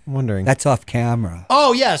 I'm wondering. That's off camera.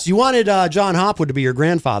 Oh yes, you wanted John Hopwood to be your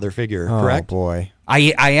grandfather figure, correct? Oh boy, I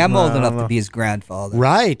am old I don't enough know. to be his grandfather.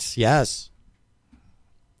 Right. Yes.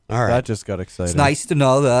 All right. That just got excited. It's nice to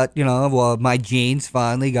know that well, my genes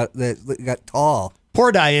finally got tall.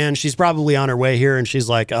 Poor Diane. She's probably on her way here, and she's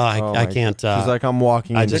like, I can't. She's like, I'm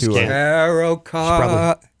walking I into just it. can't. Tarot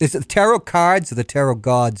cards. Is it the tarot cards or the tarot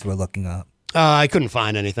gods we're looking up? I couldn't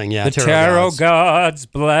find anything. Yeah, The tarot gods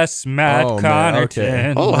bless Matt Oh, man, Connarton.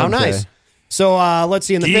 okay. Oh, how Okay. nice. So let's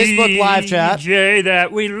see in the Facebook live chat. DJ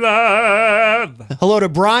that we love. Hello to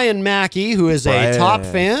Brian Mackey, who is a Brian. top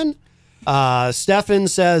fan. Stefan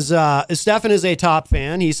says, Stefan is a top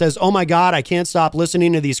fan. He says, oh my God, I can't stop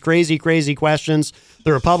listening to these crazy, crazy questions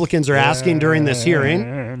the Republicans are asking during this hearing.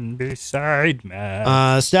 And beside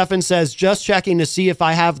Matt. Stefan says, just checking to see if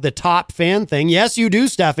I have the top fan thing. Yes, you do,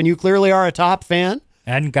 Stefan. You clearly are a top fan.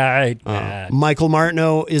 And guide Matt. Michael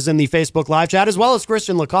Martineau is in the Facebook live chat, as well as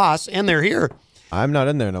Christian Lacoste, and they're here. I'm not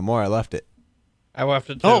in there no more. I left it. I left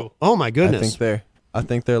it too. Oh my goodness. I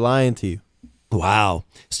think they're lying to you. Wow.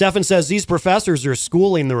 Stefan says these professors are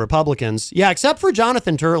schooling the Republicans. Yeah, except for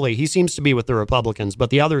Jonathan Turley. He seems to be with the Republicans, but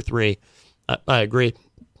the other three, I agree.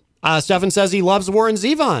 Stefan says he loves Warren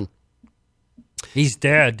Zevon. He's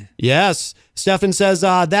dead. Yes. Stefan says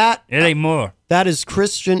that. It ain't more. That is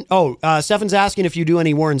Christian. Oh, Stefan's asking if you do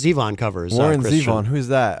any Warren Zevon covers. Warren Christian. Zevon, who's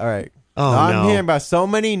that? All right. Oh, I'm no. hearing about so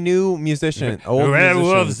many new musicians. Old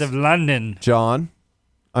Werewolves musicians. of London. John,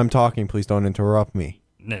 I'm talking. Please don't interrupt me.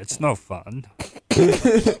 It's no fun.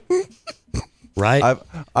 Right.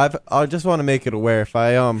 I just want to make it aware. If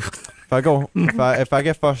I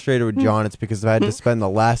get frustrated with John, it's because I had to spend the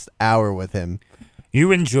last hour with him.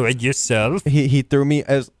 You enjoyed yourself. He threw me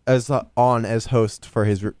as on as host for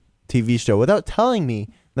his TV show without telling me.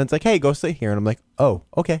 Then it's like, hey, go sit here, and I'm like, oh,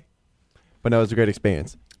 okay. But no, it was a great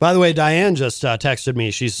experience. By the way, Diane just texted me.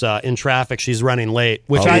 She's in traffic. She's running late,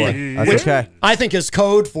 which okay. I think is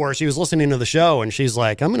code for she was listening to the show and she's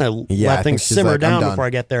like, I'm going to let things simmer down before I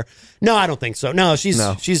get there. No, I don't think so. No, she's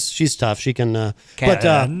tough. She can. But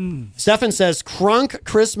Stefan says Crunk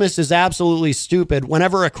Christmas is absolutely stupid.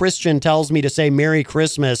 Whenever a Christian tells me to say Merry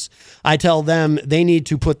Christmas, I tell them they need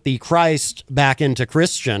to put the Christ back into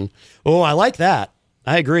Christian. Oh, I like that.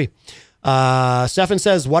 I agree. Stefan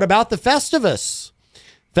says, what about the Festivus?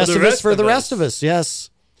 Festivus for the rest of us, yes.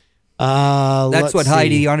 That's what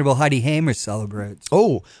Honorable Heidi Hamer celebrates.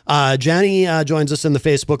 Oh, Jenny joins us in the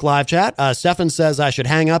Facebook live chat. Stefan says I should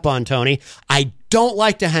hang up on Tony. I don't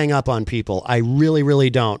like to hang up on people. I really, really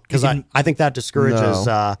don't, because I think that discourages.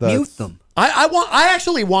 Mute them. I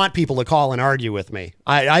actually want people to call and argue with me.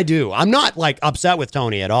 I do. I'm not like upset with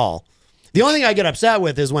Tony at all. The only thing I get upset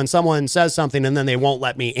with is when someone says something and then they won't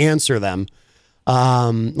let me answer them.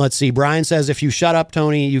 Let's see. Brian says, if you shut up,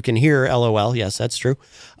 Tony, you can hear. LOL. Yes, that's true.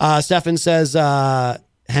 Stefan says,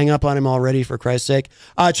 hang up on him already, for Christ's sake.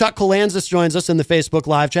 Chuck Colanzis joins us in the Facebook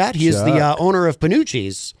live chat. He is the owner of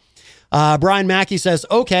Panucci's. Brian Mackey says,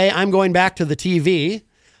 okay, I'm going back to the TV.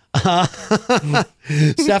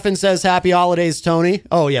 Stefan says, happy holidays, Tony.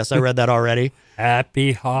 Oh, yes, I read that already.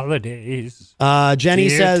 Happy holidays. Jenny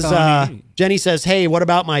Dear says, Tony. Jenny says, hey, what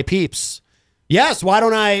about my peeps? Yes, why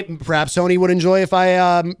don't I? Perhaps Tony would enjoy if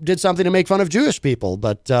I did something to make fun of Jewish people.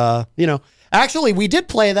 But, actually, we did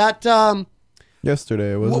play that.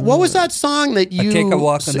 Yesterday. What was that song that you... Take a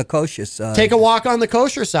walk on the kosher side. Take a walk on the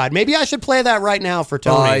kosher side. Maybe I should play that right now for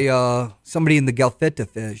Tony. By somebody in the Gelfita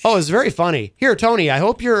fish. Oh, it's very funny. Here, Tony, I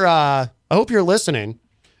hope you're listening.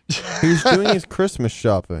 He's doing his Christmas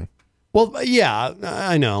shopping. Well, yeah,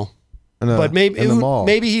 I know. But maybe in the mall.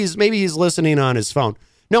 maybe he's listening on his phone.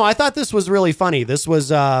 No, I thought this was really funny. This was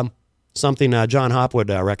something John Hopwood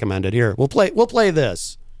recommended. Here, we'll play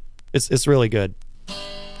this. It's really good.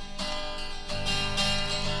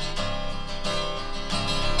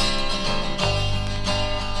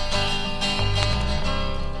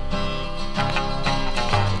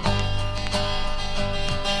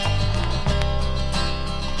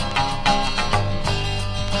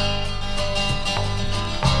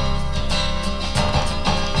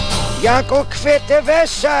 Yankel quit the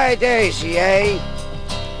west side days, yay.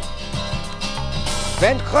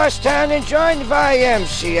 Went cross town and joined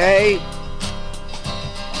YMCA.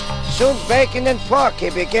 Soon bacon and pork he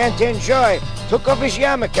began to enjoy. Took off his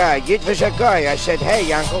yarmulke, it was a guy. I said, hey,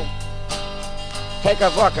 Yankel, take a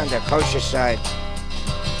walk on the kosher side.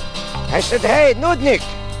 I said, hey, Nudnik,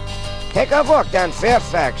 take a walk down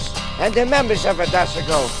Fairfax. and the members of Hadassah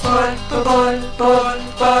go.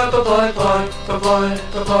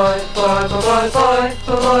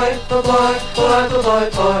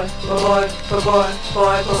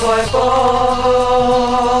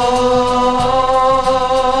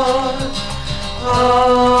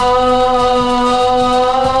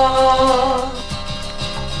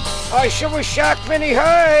 I sure was shocked when he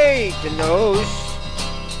heard the news.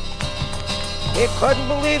 He couldn't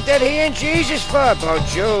believe that he and Jesus were about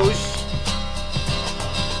Jews.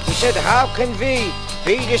 He said, how can we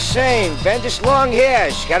be the same? Bendis long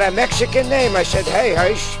hairs, got a Mexican name. I said, hey,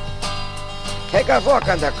 Hirsch, take a walk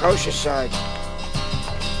on the kosher side.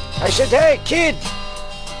 I said, hey, kid,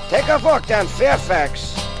 take a walk down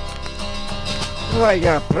Fairfax. Oh,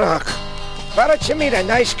 yeah, Brock. Why don't you meet a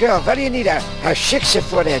nice girl? Why do you need a shiksa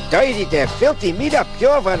for that dirty, that filthy? Meet a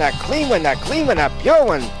pure one, a clean one, a pure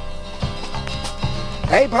one.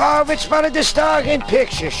 Abe Horowitz wanted to star in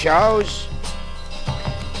picture shows.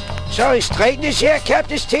 So he straightened his hair, kept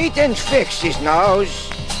his teeth, and fixed his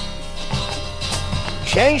nose.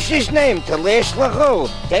 Changed his name to Les LaRue,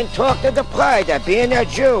 then talked to the pride of being a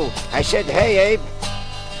Jew. I said, hey, Abe,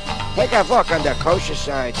 take a walk on the kosher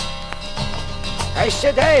side. I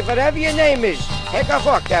said, hey, whatever your name is, take a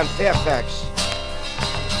walk down Fairfax.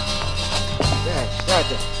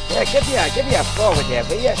 Yeah, give me a forward there,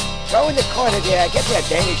 will you? Go in the corner there, get me a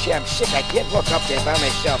Danish here. I'm sick, I can't walk up there by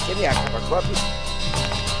myself. Give me a cup of coffee.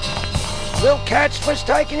 Will Katz was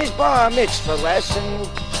taking his bar mitzvah lesson.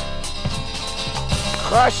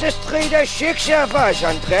 Across the street, a shiksha was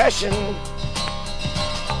undressing.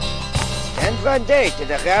 And one day, to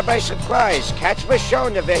the rabbi's surprise, Katz was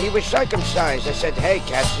shown where he was circumcised. I said, hey,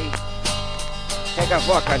 Katzy, take a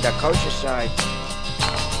walk on the kosher side.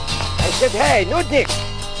 I said, hey, Nudnik,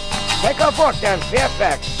 take a walk down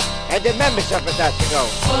Fairfax. And the members of it have to go.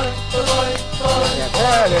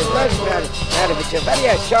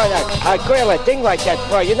 A girl, a thing like that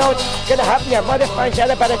for you know what's gonna happen? Your mother finds out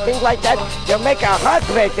about a thing like that. You'll make a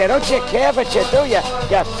heartbreak there. Don't you care what you do? You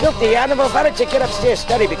filthy animal. Why don't you get upstairs,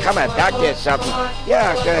 study, become a doctor or something?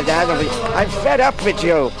 Yeah, good animal. I'm fed up with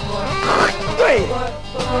you.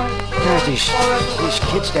 God, these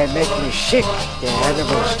kids, they're making me sick. They're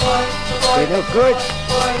animals. They're no good.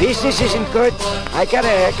 Business isn't good. I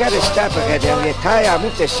gotta stop already. I'm retired. I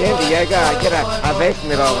moved to San Diego. I gotta away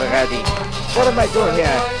from it all already. What am I doing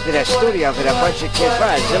here in a studio with a bunch of kids?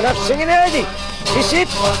 There's enough singing already. Is it?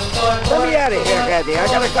 Let me out of here, Eddie. I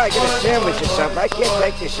gotta go get a sandwich or something. I can't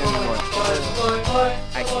take this anymore.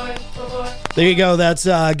 There you go. That's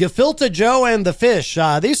Gefilte Joe and the Fish.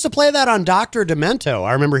 They used to play that on Dr. Demento.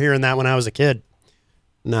 I remember hearing that when I was a kid.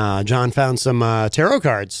 John found some tarot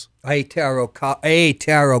cards. A tarot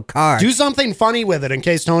card. Do something funny with it in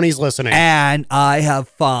case Tony's listening. And I have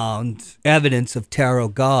found evidence of tarot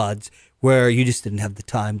gods where you just didn't have the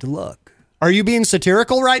time to look. Are you being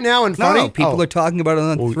satirical right now and funny? No, people are talking about it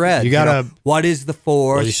on thread. You gotta. What is the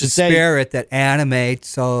force, the spirit that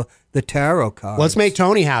animates the tarot cards? Let's make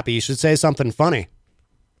Tony happy. You should say something funny.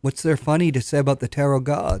 What's there funny to say about the tarot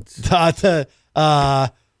gods? I'm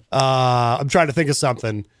trying to think of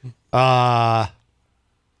something. I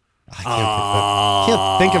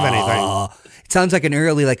can't think of anything. It sounds like a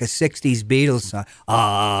 60s Beatles song.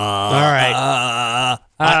 All right.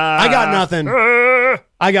 I got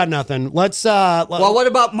nothing. Let's. Well, what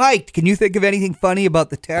about Mike? Can you think of anything funny about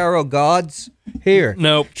the tarot gods? Here.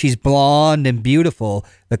 Nope. She's blonde and beautiful.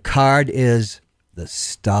 The card is the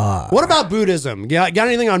star. What about Buddhism? Got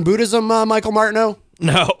anything on Buddhism, Michael Martineau?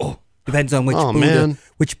 No. Depends on which Buddha. Man.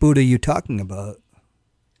 Which Buddha you're talking about.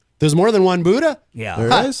 There's more than one Buddha? Yeah.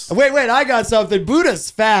 There is? Wait, I got something.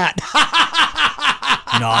 Buddha's fat.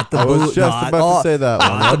 Not the I Buddha. was just about to say that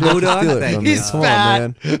one. Not the Buddha. He's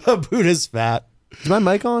fat. Buddha's fat. Is my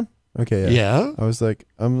mic on? Okay, Yeah.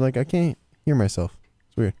 I'm like, I can't hear myself.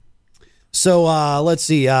 It's weird. So let's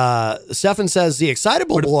see. Stefan says the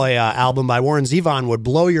Excitable Boy album by Warren Zevon would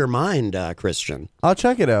blow your mind, Christian. I'll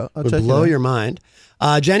check it out. Would blow your mind.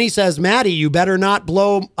 Jenny says, Maddie, you better not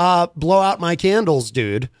blow out my candles,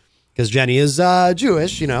 dude. Because Jenny is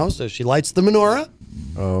Jewish, so she lights the menorah.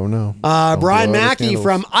 Oh, no. Brian Mackey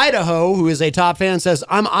from Idaho, who is a top fan, says,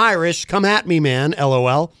 I'm Irish. Come at me, man.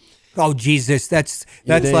 LOL. Oh, Jesus. That's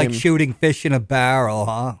like shooting fish in a barrel,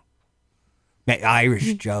 huh?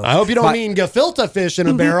 Irish joke. I hope you don't mean gefilte fish in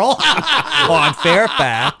a barrel. On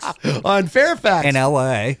Fairfax. On Fairfax. In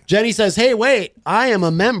L.A. Jenny says, hey, wait. I am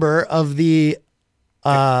a member of the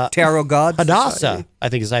Tarot Gods Hadassah, Society. I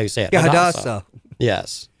think is how you say it. Yeah, Hadassah.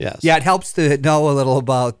 Yes. Yeah, it helps to know a little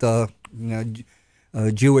about the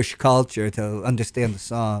Jewish culture to understand the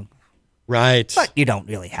song. Right. But you don't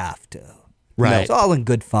really have to. Right. It's all in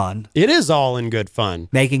good fun. It is all in good fun.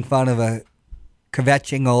 Making fun of a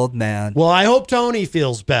kvetching old man. Well, I hope Tony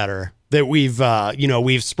feels better that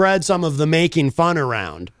we've spread some of the making fun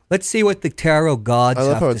around. Let's see what the tarot gods I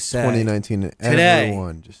love have how to it's say. 2019 and Today.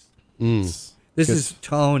 everyone just This is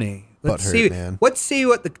Tony. Let's butthurt, see. man. Let's see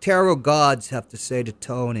what the tarot gods have to say to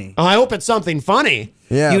Tony. Oh, I hope it's something funny.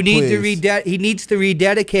 Yeah, you need please. to he needs to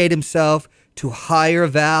rededicate himself to higher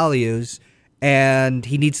values, and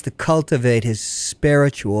he needs to cultivate his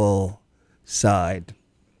spiritual side.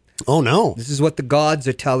 Oh no! This is what the gods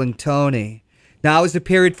are telling Tony. Now is the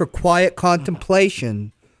period for quiet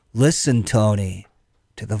contemplation. Listen, Tony,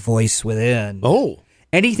 to the voice within. Oh.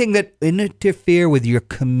 Anything that interfere with your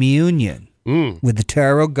communion with the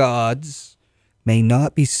tarot gods may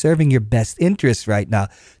not be serving your best interests right now.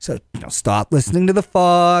 So, stop listening to the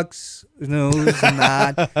Fox News and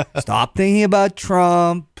that. Stop thinking about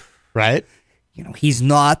Trump. Right. He's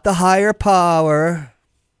not the higher power.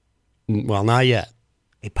 Well, not yet.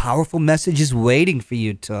 A powerful message is waiting for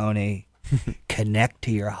you, Tony. Connect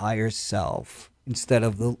to your higher self instead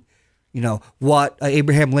of the, what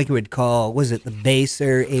Abraham Lincoln would call, was it the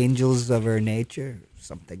baser angels of our nature?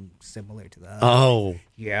 Something similar to that. Oh.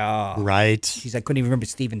 Yeah. Right. Jeez, I couldn't even remember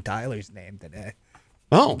Steven Tyler's name today.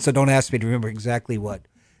 Oh. So don't ask me to remember exactly what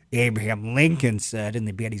Abraham Lincoln said in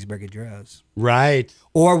the Gettysburg Address. Right.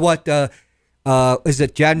 Or what, is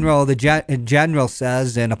it General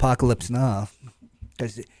says in Apocalypse Now.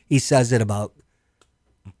 Because he says it about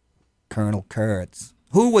Colonel Kurtz,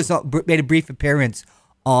 who made a brief appearance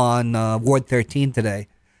on Ward 13 today.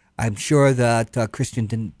 I'm sure that Christian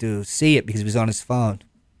didn't see it because he was on his phone.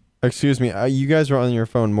 Excuse me, you guys are on your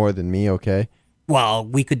phone more than me, okay?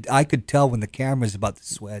 Well, I could tell when the camera's about to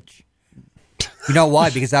switch. You know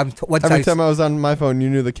why? Because every time I was on my phone, you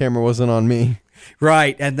knew the camera wasn't on me.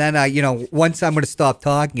 Right, and then once I'm going to stop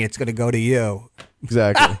talking, it's going to go to you.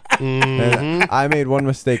 Exactly. And I made one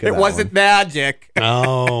mistake. It wasn't magic.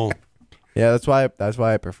 Oh. Yeah, that's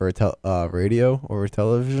why I prefer radio over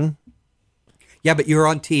television. Yeah, but you're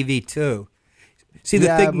on TV too. See, the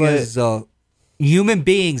thing is, human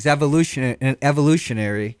beings,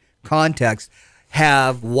 evolutionary context,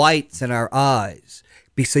 have whites in our eyes,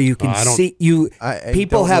 so you can see.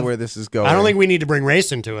 People don't know where this is going. I don't think we need to bring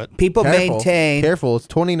race into it. People maintain. Careful, it's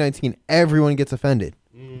 2019. Everyone gets offended.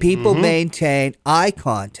 People maintain eye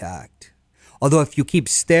contact. Although if you keep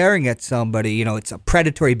staring at somebody, it's a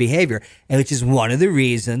predatory behavior, and which is one of the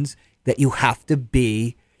reasons that you have to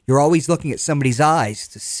be. You're always looking at somebody's eyes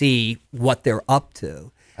to see what they're up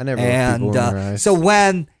to. I never look people in their eyes. So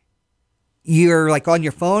when you're like on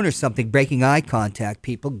your phone or something, breaking eye contact,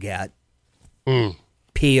 people get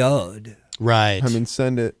PO'd. Right. I mean,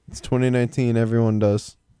 send it. It's 2019. Everyone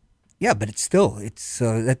does. Yeah, but it's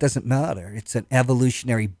that doesn't matter. It's an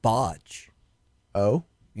evolutionary botch. Oh?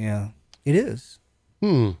 Yeah, it is.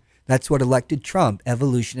 That's what elected Trump,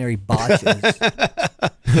 evolutionary botches.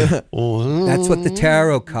 That's what the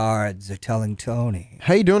tarot cards are telling Tony.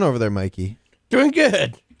 How you doing over there, Mikey? Doing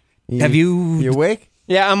good. You awake?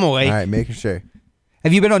 Yeah, I'm awake. All right, making sure.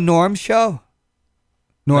 Have you been on Norm's show?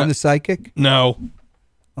 Norm the Psychic? No.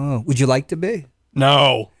 Oh, would you like to be?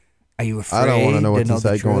 No. Are you afraid? I don't want to know what's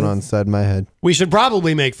the going on inside my head. We should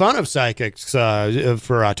probably make fun of psychics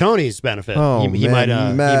for Tony's benefit. Oh, he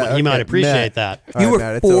might appreciate that. You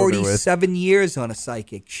right, were 47 years on a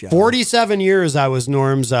psychic show. 47 years I was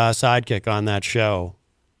Norm's sidekick on that show.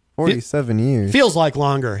 47 years. Feels like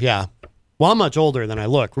longer, yeah. Well, I'm much older than I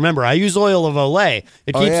look. Remember, I use oil of Olay.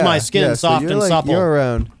 It keeps my skin soft and supple. You're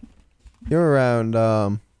around.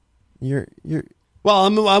 Well,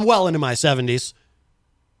 I'm well into my 70s.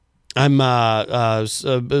 I'm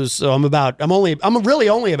really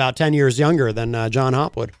only about 10 years younger than John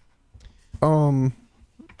Hopwood. John,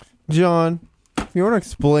 you want to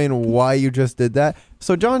explain why you just did that?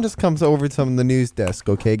 So John just comes over to the news desk,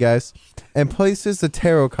 okay, guys, and places the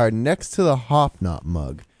tarot card next to the Hopknot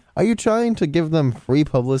mug. Are you trying to give them free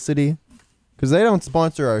publicity? Because they don't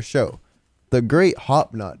sponsor our show. The great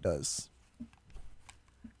Hopknot does.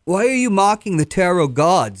 Why are you mocking the tarot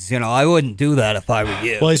gods? I wouldn't do that if I were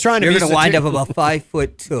you. Well, he's trying to. You're going to wind up about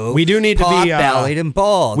 5'2". We do need to be bellied and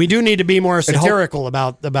bald. We do need to be more satirical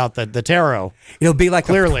about the tarot. It'll be like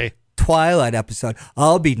clearly a Twilight episode.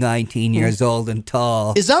 I'll be 19 years old and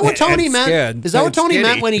tall. Is that what Tony meant? Is that what Tony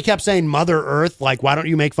meant when he kept saying Mother Earth? Like, why don't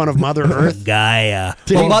you make fun of Mother Earth? Gaia.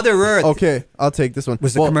 Well, Mother Earth. Okay, I'll take this one.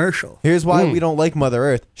 Was a commercial. Here's why we don't like Mother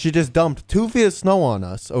Earth. She just dumped 2 feet of snow on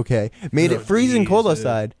us. Okay, made it freezing cold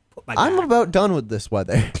outside. I'm about done with this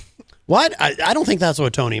weather. What? I don't think that's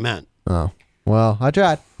what Tony meant. Oh, well, I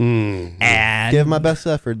tried. And give my best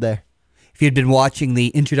effort there. if you'd been watching the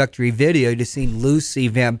introductory video, you'd have seen Lucy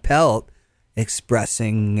Van Pelt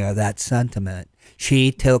expressing that sentiment.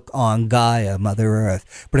 She took on Gaia, Mother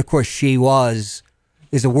Earth. But of course, there's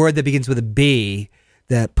a word that begins with a B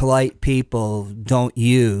that polite people don't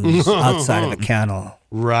use outside of a kennel.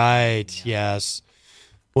 Right, yes.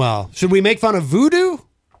 Well, should we make fun of voodoo?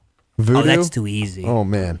 Voodoo? Oh, that's too easy. Oh,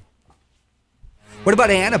 man. What about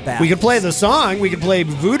Anabaptist? We could play the song. We could play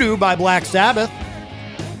Voodoo by Black Sabbath.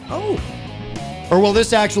 Oh. Or will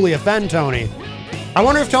this actually offend Tony? I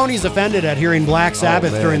wonder if Tony's offended at hearing Black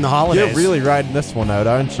Sabbath during the holidays. You're really riding this one out,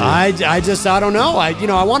 aren't you? I don't know. I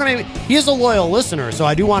want to make. He is a loyal listener, so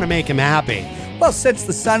I do want to make him happy. Well, since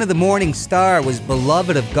the son of the morning star was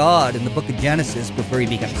beloved of God in the book of Genesis before he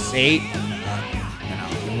became Satan,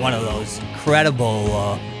 in one of those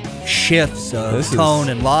incredible shifts of tone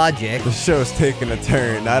and logic. The show's taking a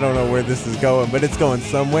turn. I don't know where this is going, but it's going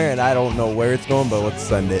somewhere, and I don't know where it's going, but let's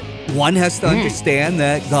send it. One has to understand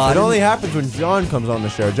that God... It only happens when John comes on the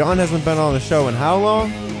show. John hasn't been on the show in how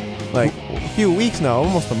long? Like a few weeks now,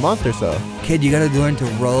 almost a month or so. Kid, you gotta learn to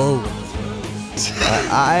roll.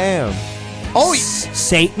 I am. Oh,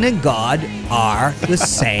 Satan and God are the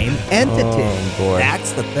same entity. Oh, boy.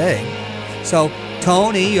 That's the thing. So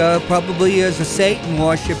Tony probably is a Satan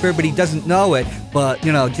worshiper, but he doesn't know it. But,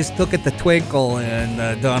 just look at the twinkle in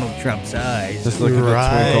Donald Trump's eyes. Just look at the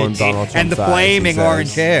twinkle in Donald Trump's eyes. And the flaming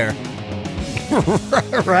orange hair.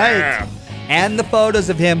 Right. And the photos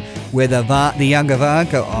of him with the young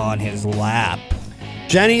Ivanka on his lap.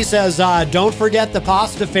 Jenny says, don't forget the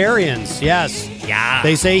Pastafarians. Yes. Yeah.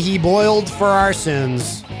 They say he boiled for our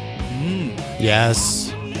sins.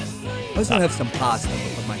 Yes. I also have some pasta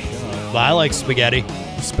for my show. I like spaghetti.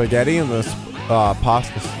 Spaghetti and the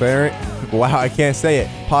Pastafarians. Wow, I can't say it.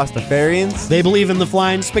 Pastafarians? They believe in the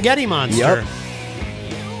flying spaghetti monster.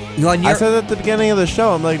 Yep. I said at the beginning of the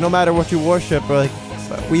show, I'm like, no matter what you worship, or like,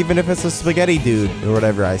 even if it's a spaghetti dude or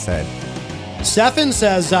whatever I said. Stefan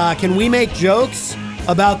says, can we make jokes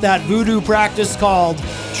about that voodoo practice called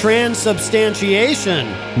transubstantiation?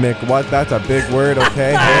 Mick, what? That's a big word,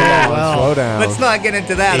 okay? Hold on, slow down. Let's not get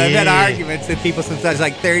into that. I've had arguments with people since I was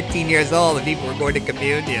like 13 years old and people were going to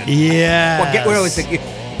communion. Yeah. What was it?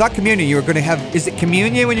 Not communion. You were going to have, is it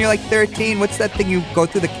communion when you're like 13? What's that thing you go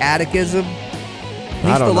through the catechism? They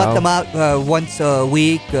used to let them out once a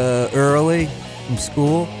week early from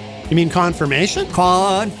school. You mean confirmation?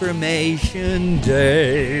 Confirmation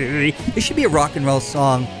Day. There should be a rock and roll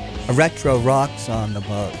song, a retro rock song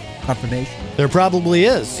about confirmation. There probably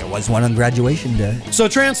is. There was one on graduation day. So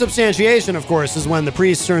transubstantiation, of course, is when the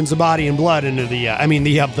priest turns the body and blood into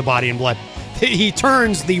the body and blood. He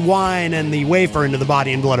turns the wine and the wafer into the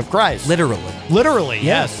body and blood of Christ. Literally,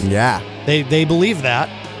 yes. Yeah. They believe that.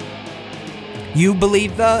 You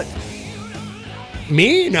believe that?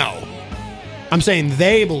 Me? No. I'm saying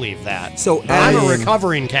they believe that. So I'm a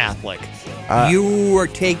recovering Catholic. You are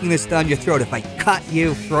taking this down your throat. If I cut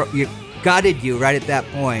you, gutted you right at that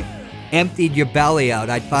point, emptied your belly out,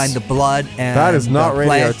 I'd find the blood and that is not the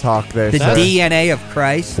radio flesh, talk. There, the DNA of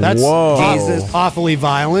Christ. That's Jesus. Awfully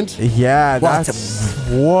violent. Yeah, that's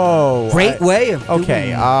whoa. Great way of doing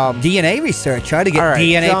okay. DNA research. Try to get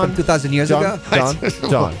DNA John, from 2,000 years ago.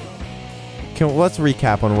 John. Let's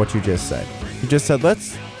recap on what you just said. You just said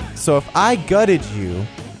So if I gutted you,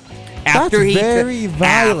 that's very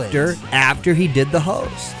violent. After he did the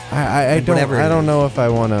host. I don't know if I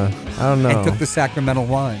want to. I don't know. And took the sacramental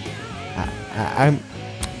wine.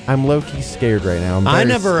 I'm low-key scared right now. I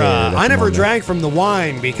never drank from the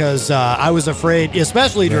wine because I was afraid,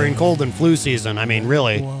 especially during cold and flu season. I mean,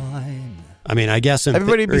 really. I mean, I guess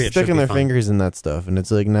everybody be sticking their fingers in that stuff, and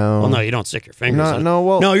it's like, no. Well, no, you don't stick your fingers in it.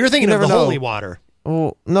 No, you're thinking of the holy water.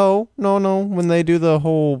 Oh, no. When they do the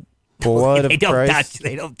whole blood of Christ.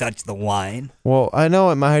 They don't touch the wine. Well, I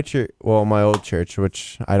know at my church, my old church,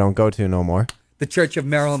 which I don't go to no more. The Church of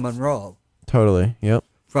Marilyn Monroe. Totally, yep.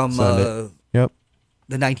 From yep.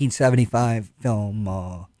 The 1975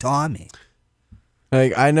 film Tommy.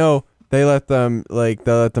 Like, I know they let them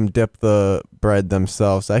dip the bread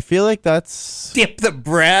themselves. I feel like that's dip the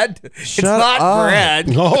bread. It's not up.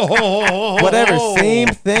 bread. Whatever, same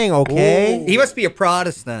thing. Okay. He must be a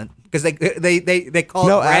Protestant because they call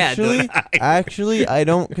it bread. Actually, I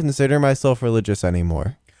don't consider myself religious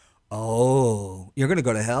anymore. Oh, you're gonna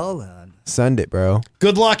go to hell then. Send it, bro.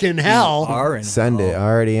 Good luck in hell. Send it. I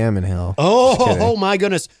already am in hell. Oh my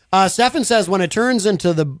goodness. Stefan says when it turns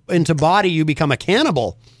into body, you become a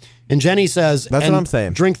cannibal. And Jenny says, that's what I'm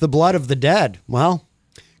saying. Drink the blood of the dead. Well,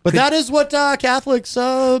 but that is what Catholics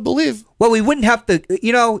believe. Well, we wouldn't have to,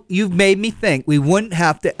 you've made me think. We wouldn't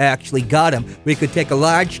have to actually gut him. We could take a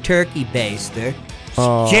large turkey baster,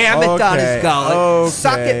 Jam it down his gullet,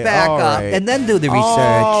 suck it back up, and then do the research.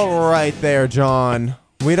 All right there, John.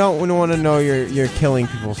 We don't want to know you're killing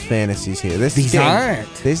people's fantasies here. These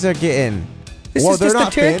aren't. These are getting. This is just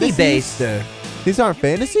a turkey baster. These aren't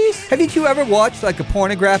fantasies? Haven't you ever watched like a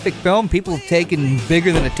pornographic film? People taking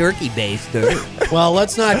bigger than a turkey baster. Well,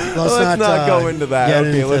 let's not go into that. Get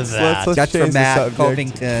Okay, into let's That's change for the Matt subject.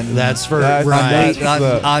 Covington. That's for That's right. for the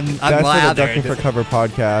Ducking for Unlathered. Cover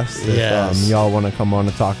podcast. Yes. If y'all want to come on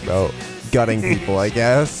and talk about gutting people, I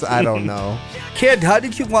guess. I don't know. Kid, how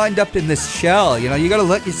did you wind up in this shell? You know, you're gonna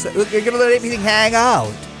let everything hang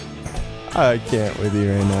out. I can't with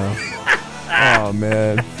you right now. Oh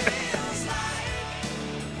man.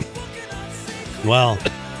 Well,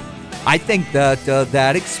 I think that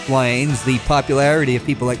that explains the popularity of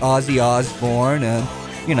people like Ozzy Osbourne and,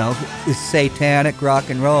 you know, the satanic rock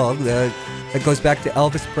and roll that goes back to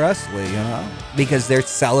Elvis Presley, you know, because they're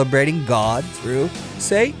celebrating God through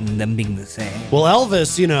Satan, them being the same. Well,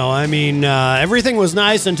 Elvis, you know, I mean, everything was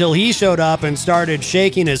nice until he showed up and started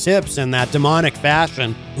shaking his hips in that demonic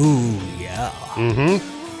fashion. Ooh, yeah.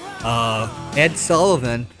 Mm-hmm. Ed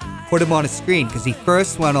Sullivan put him on a screen because he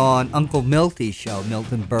first went on Uncle Milty's show,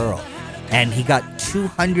 Milton Berle, and he got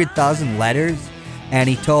 200,000 letters, and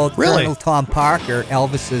he told Colonel Tom Parker,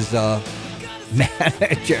 Elvis's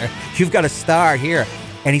manager, "You've got a star here."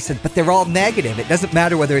 And he said, "But they're all negative. It doesn't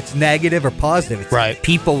matter whether it's negative or positive. It's right.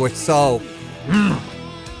 People were so..."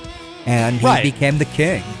 And he became the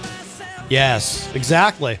king. Yes,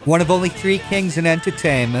 exactly. One of only 3 kings in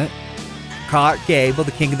entertainment. Clark Gable,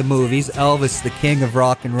 the king of the movies. Elvis, the king of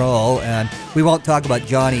rock and roll. And we won't talk about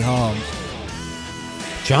Johnny Holmes.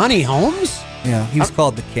 Johnny Holmes? Yeah, he was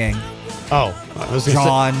called the king. Oh. I was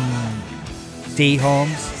John D.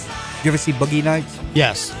 Holmes. Did you ever see Boogie Nights?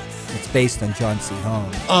 Yes. It's based on John C.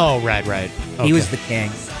 Holmes. Oh, right. Okay. He was the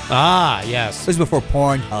king. Ah, yes. It was before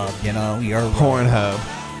Pornhub, you know. Pornhub.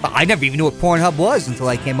 I never even knew what Pornhub was until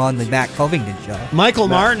I came on the Matt Covington show. Michael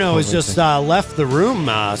Martineau has just left the room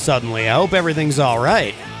suddenly. I hope everything's all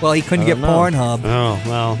right. Well, he couldn't get Pornhub. Oh,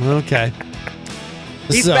 well, okay.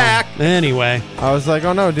 He's back. Anyway. I was like,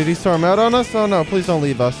 oh no, did he storm out on us? Oh no, please don't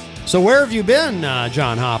leave us. So where have you been,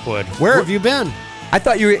 John Hopwood? Where have you been? I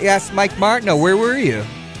thought you asked Mike Martineau, where were you?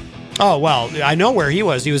 Oh, well, I know where he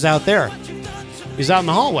was. He was out there. He's out in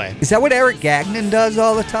the hallway. Is that what Eric Gagnon does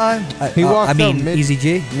all the time? He walked out Easy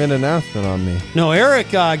G. mid-announcement on me. No, Eric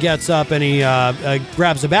gets up and he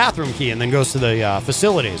grabs a bathroom key and then goes to the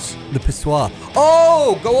facilities. The pissoir.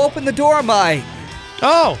 Oh, go open the door, Mike.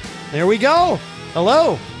 Oh, there we go.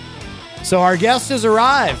 Hello. So our guest has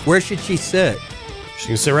arrived. Where should she sit? She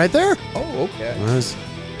can sit right there. Oh, okay.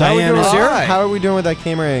 Diane is here. How are we doing with that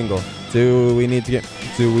camera angle? Do we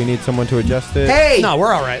need someone to adjust it? Hey! No,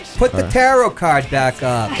 we're all right. Put the tarot card back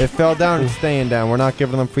up. It fell down. It's staying down. We're not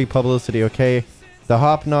giving them free publicity, okay? The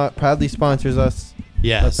Hop Knot proudly sponsors us.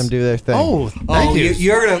 Yes. Let them do their thing. Oh, thank you.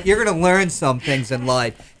 You're gonna learn some things in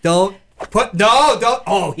life. Don't.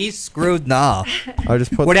 Oh, he's screwed now. I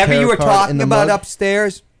just put whatever the you were tarot card in talking the about mug.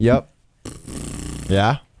 upstairs. Yep.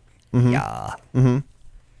 Yeah. Mm-hmm. Yeah. Mm-hmm.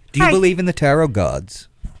 Do you believe in the tarot gods?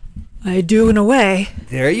 I do in a way.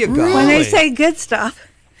 There you go. When they say good stuff.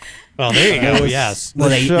 Well, there you go. Yes.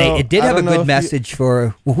 Well, it did have a good message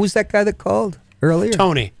for. Well, who's that guy that called earlier?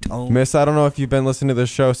 Tony. Miss, I don't know if you've been listening to the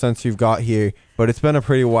show since you've got here, but it's been a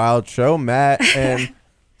pretty wild show. Matt and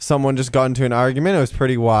someone just got into an argument. It was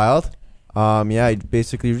pretty wild. Yeah,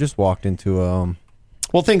 basically you just walked into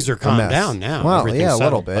well, things are calmed down now. Well, Everything's yeah, a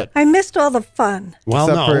little settled, bit. I missed all the fun.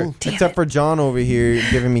 Well, except for John over here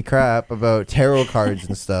giving me crap about tarot cards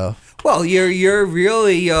and stuff. Well, you're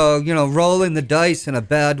really rolling the dice in a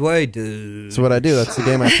bad way, dude. That's what I do. That's the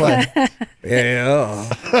game I play.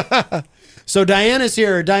 Yeah. So Diane is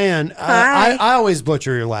here. Diane, I always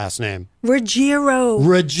butcher your last name. Ruggiero.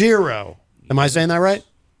 Am I saying that right?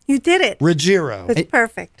 You did it. Ruggiero. It's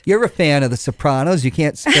perfect. You're a fan of The Sopranos. You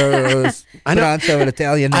can't pronounce an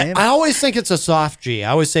Italian name. I always think it's a soft G. I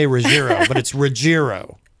always say Ruggiero, but it's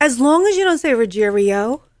Ruggiero. As long as you don't say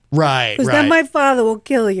Ruggiero. Right, Because then my father will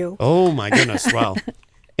kill you. Oh, my goodness. Well,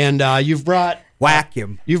 and you've brought... Whack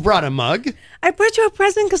him. You've brought a mug. I brought you a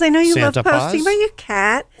present because I know you Santa love posting Paws? about your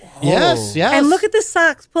cat. Yes, yes. And look at the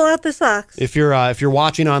socks. Pull out the socks. If you're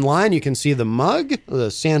watching online, you can see the mug, the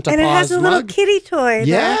Santa And Paws it has a little mug. kitty toy. there.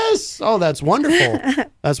 Yes. Oh, that's wonderful.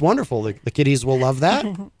 That's wonderful. The kiddies will love that.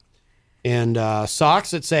 And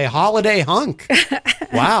socks that say "Holiday Hunk."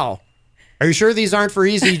 Wow. Are you sure these aren't for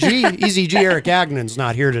Easy G? Easy G. Eric Agnon's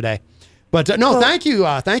not here today. But no, thank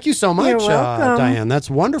you so much, You're welcome. Diane. That's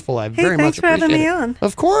wonderful. I very much thanks for having appreciate me it. on.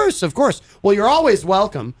 Of course. Well, you're always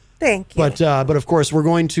welcome. Thank you. But of course, we're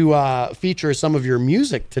going to feature some of your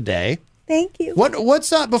music today. Thank you.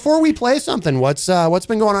 What's before we play something? What's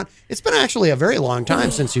been going on? It's been actually a very long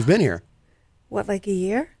time since you've been here. What, like a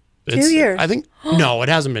year? It's, 2 years? I think no, it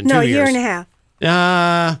hasn't been 2 No, years. a year and a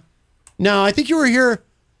half. No, I think you were here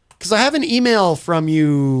because I have an email from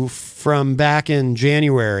you from back in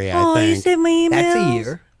January. I Oh, think you sent my email. That's a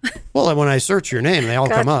year. Well, when I search your name, they all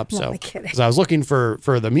come up. No, So I'm kidding. because I was looking for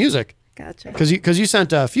the music. Gotcha. Because you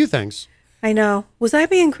sent a few things. I know. Was I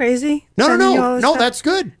being crazy? No, Sending you all this stuff? that's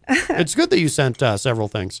good. It's good that you sent several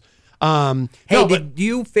things. Hey, no, did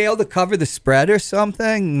you fail to cover the spread or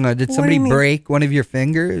something? Did What do somebody you mean? break one of your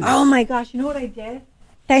fingers? Oh my gosh! You know what I did?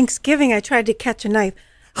 Thanksgiving, I tried to catch a knife.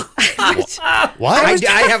 What?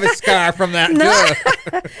 I have a scar from that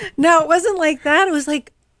too. No, it wasn't like that. It was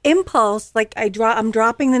like impulse. Like I'm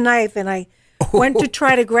dropping the knife, and I went to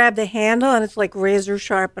try to grab the handle, and it's like razor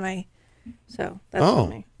sharp, and so that's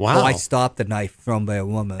funny. Wow! Oh, I stopped the knife thrown by a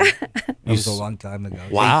woman. That was a long time ago.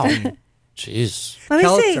 Wow! 18. Jeez. Let me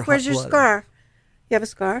Pellets see. are Where's your hot-blooded. scar? You have a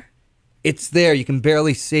scar? It's there. You can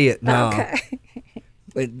barely see it now. Okay.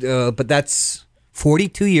 But that's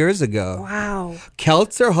 42 years ago. Wow.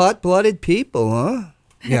 Celts are hot-blooded people, huh?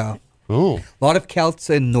 Yeah. Oh. A lot of Celts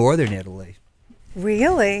in northern Italy.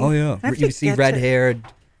 Really? Oh, yeah. I have You to see get to- red-haired,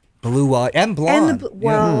 blue-eyed, and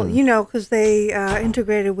blonde. you know, because they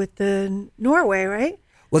integrated with the Norway, right?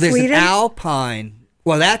 Well, there's Sweden? an alpine.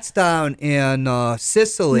 Well, that's down in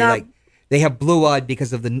Sicily. No. Like they have blue-eyed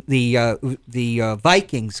because of the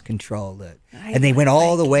Vikings controlled it, and they went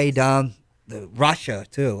all the way down Russia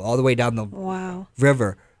too, all the way down the Wow.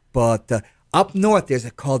 river. But up north, there's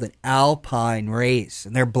called an alpine race,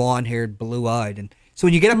 and they're blonde-haired, blue-eyed, and so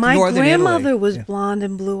when you get up My to northern grandmother Italy, was blonde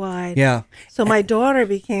and blue-eyed. Yeah. So my daughter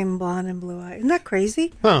became blonde and blue-eyed. Isn't that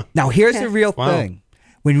crazy? Huh. Now here's Okay. the real Wow. thing: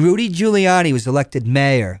 when Rudy Giuliani was elected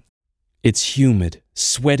mayor. It's humid,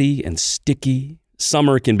 sweaty, and sticky.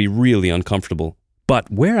 Summer can be really uncomfortable.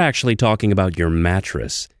 But we're actually talking about your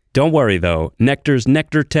mattress. Don't worry though, Nectar's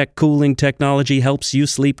Nectar Tech cooling technology helps you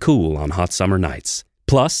sleep cool on hot summer nights.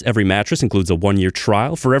 Plus, every mattress includes a 1-year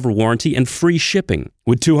trial, forever warranty, and free shipping.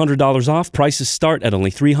 With $200 off, prices start at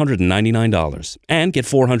only $399. And get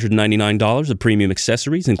 $499 of premium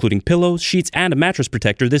accessories, including pillows, sheets, and a mattress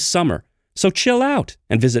protector this summer. So chill out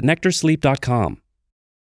and visit nectarsleep.com.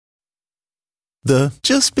 The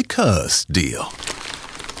just because deal.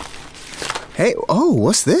 Hey, oh,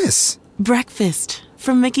 what's this? Breakfast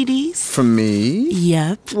from Mickey D's. From me?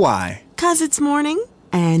 Yep. Why? 'Cause it's morning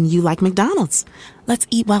and you like McDonald's. Let's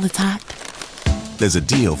eat while it's hot. There's a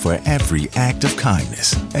deal for every act of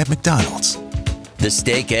kindness at McDonald's. The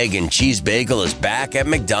steak, egg, and cheese bagel is back at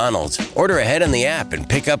McDonald's. Order ahead on the app and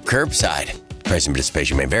pick up curbside. Price and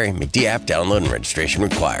participation may vary. McD app download and registration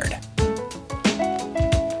required.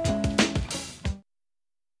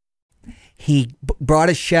 He brought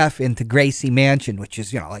a chef into Gracie Mansion, which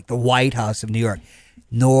is, like the White House of New York.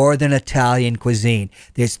 Northern Italian cuisine.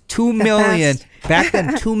 There's 2 million, back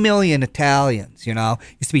then, 2 million Italians, Used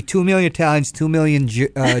to be 2 million Italians, 2 million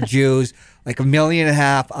Jews, like 1.5 million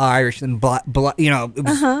Irish, and, it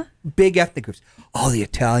was big ethnic groups. All the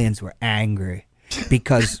Italians were angry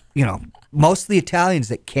because, most of the Italians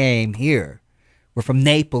that came here were from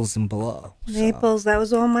Naples and below. Naples, that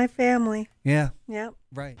was all my family. Yeah. Yep.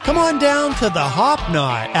 Right. Come on down to the Hop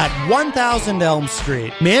Knot at 1000 Elm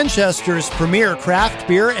Street, Manchester's premier craft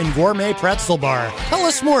beer and gourmet pretzel bar. Tell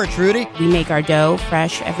us more, Trudy. We make our dough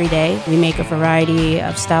fresh every day. We make a variety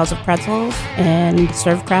of styles of pretzels and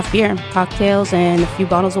serve craft beer, cocktails, and a few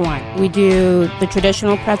bottles of wine. We do the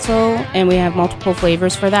traditional pretzel, and we have multiple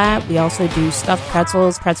flavors for that. We also do stuffed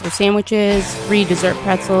pretzels, pretzel sandwiches, free dessert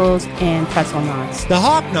pretzels, and pretzel knots. The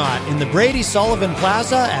Hop Knot in the Brady Sullivan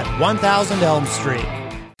Plaza at 1000 Elm Street.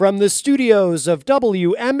 From the studios of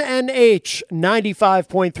WMNH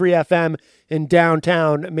 95.3 FM in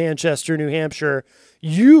downtown Manchester, New Hampshire,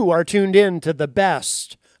 you are tuned in to the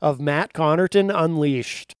best of Matt Connarton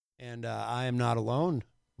Unleashed. And I am not alone.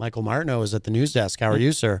 Michael Martineau is at the news desk. How are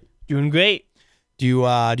you, sir? Doing great. Do you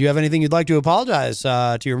have anything you'd like to apologize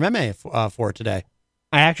to your meme for today?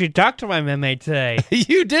 I actually talked to my meme today.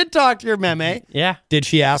 You did talk to your meme? Yeah. Did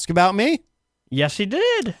she ask about me? Yes, she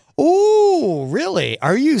did. Ooh, really?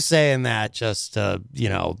 Are you saying that just to,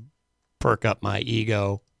 perk up my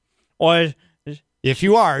ego? Or if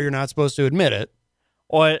you are, you're not supposed to admit it.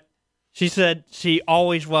 Or she said she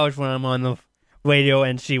always loves when I'm on the radio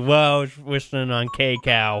and she loves listening on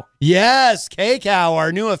K-Cow. Yes, K-Cow,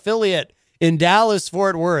 our new affiliate in Dallas,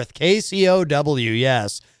 Fort Worth. KCOW,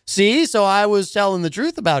 yes. See, so I was telling the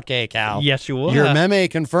truth about K-Cow. Yes, you were. Your meme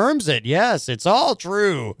confirms it. Yes, it's all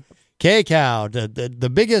true. KCOW, the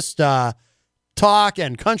biggest talk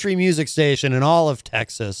and country music station in all of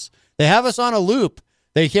Texas. They have us on a loop.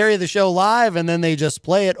 They carry the show live, and then they just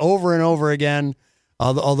play it over and over again,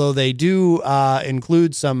 although they do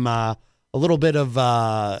include some a little bit of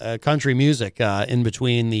country music in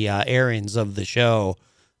between the airings of the show.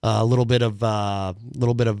 A little bit of I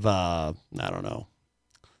don't know,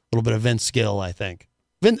 a little bit of Vince Gill, I think.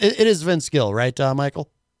 It is Vince Gill, right, Michael?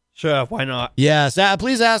 Sure, why not? Yes.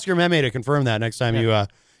 Please ask your meme to confirm that next time you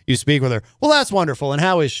speak with her. Well, that's wonderful. And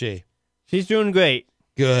how is she? She's doing great.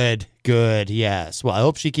 Good. Yes. Well, I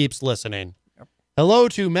hope she keeps listening. Yep. Hello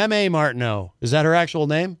to Meme Martineau. Is that her actual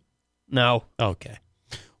name? No. Okay.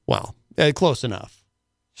 Well, close enough.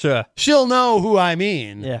 Sure. She'll know who I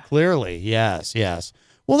mean. Yeah. Clearly. Yes.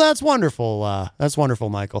 Well, that's wonderful. That's wonderful,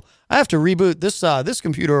 Michael. I have to reboot this. This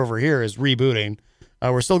computer over here is rebooting.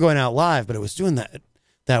 We're still going out live, but it was doing that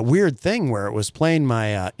weird thing where it was playing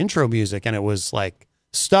my intro music and it was like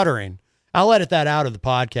stuttering. I'll edit that out of the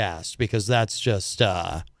podcast because that's just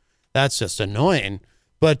annoying.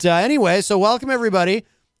 But anyway, so welcome everybody.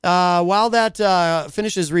 While that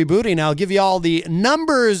finishes rebooting, I'll give you all the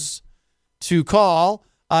numbers to call.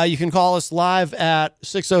 You can call us live at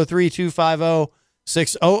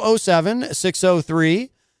 603-250-6007,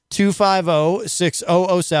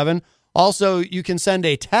 603-250-6007. Also, you can send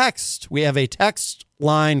a text. We have a text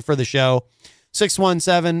line for the show,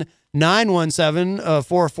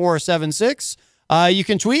 617-917-4476. You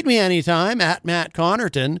can tweet me anytime at Matt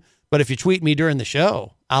Connarton, but if you tweet me during the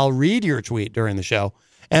show, I'll read your tweet during the show.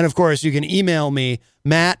 And of course, you can email me,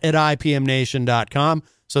 matt@ipmnation.com.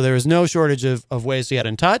 So there is no shortage of ways to get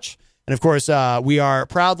in touch. And of course, we are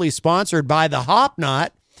proudly sponsored by the Hop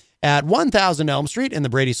Knot at 1000 Elm Street in the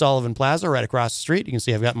Brady Sullivan Plaza, right across the street. You can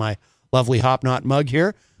see I've got my lovely Hop Knot mug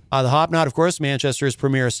here. The Hop Knot, of course, Manchester's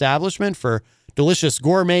premier establishment for delicious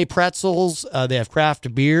gourmet pretzels. They have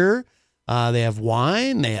craft beer. They have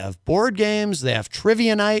wine. They have board games. They have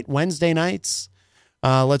trivia night Wednesday nights.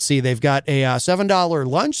 Let's see. They've got a $7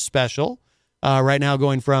 lunch special right now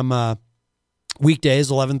going from weekdays,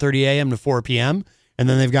 11:30 a.m. to 4 p.m. And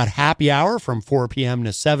then they've got happy hour from 4 p.m.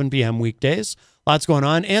 to 7 p.m. weekdays. Lots going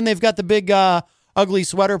on. And they've got the big ugly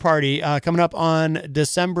sweater party coming up on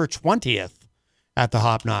December 20th at the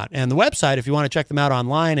Hop Knot. And the website, if you want to check them out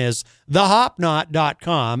online, is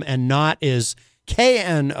thehopknot.com. And knot is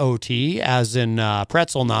KNOT, as in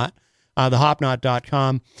pretzel knot,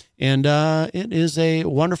 thehopknot.com. And it is a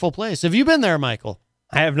wonderful place. Have you been there, Michael?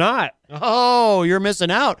 I have not. Oh, you're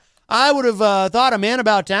missing out. I would have thought a man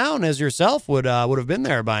about town as yourself would have been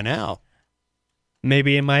there by now.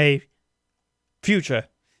 Maybe in my future.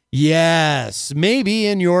 Yes, maybe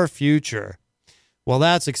in your future. Well,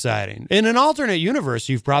 that's exciting. In an alternate universe,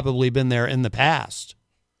 you've probably been there in the past.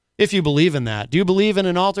 If you believe in that. Do you believe in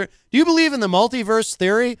do you believe in the multiverse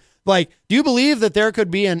theory? Like, do you believe that there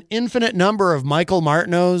could be an infinite number of Michael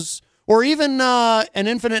Martineaus or even an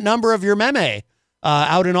infinite number of your meme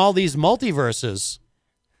out in all these multiverses?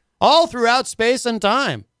 All throughout space and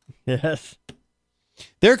time. Yes.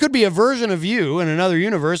 There could be a version of you in another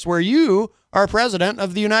universe where you are president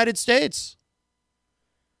of the United States.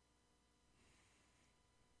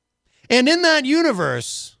 And in that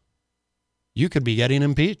universe, you could be getting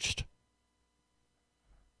impeached.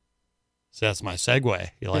 So that's my segue.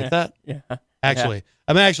 You like that? Yeah. Actually,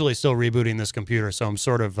 I'm actually still rebooting this computer, so I'm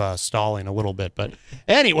sort of stalling a little bit. But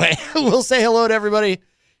anyway, we'll say hello to everybody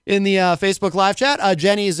in the Facebook live chat.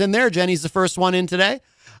 Jenny is in there. Jenny's the first one in today.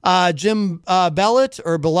 Jim Bellet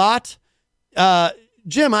or Bellat.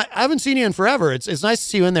 Jim, I haven't seen you in forever. It's nice to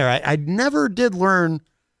see you in there. I never did learn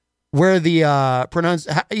where the how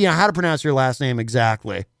to pronounce your last name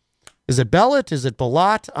exactly. Is it Bellet? Is it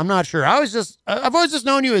Bellat? I'm not sure. I've always just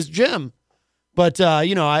known you as Jim. But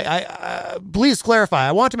I please clarify.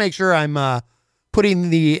 I want to make sure I'm putting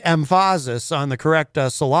the emphasis on the correct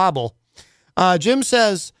syllable. Jim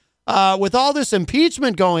says, with all this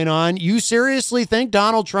impeachment going on, you seriously think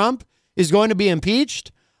Donald Trump is going to be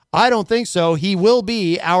impeached? I don't think so. He will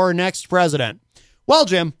be our next president. Well,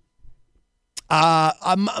 Jim,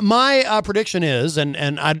 my prediction is,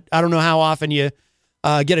 and I don't know how often you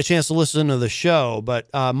get a chance to listen to the show, but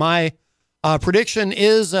my prediction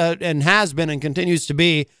is and has been and continues to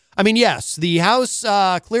be, I mean, yes, the House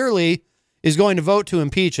clearly is going to vote to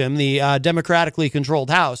impeach him, the democratically controlled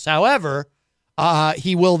House. However,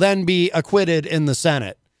 he will then be acquitted in the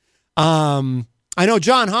Senate. I know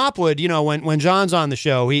John Hopwood, when John's on the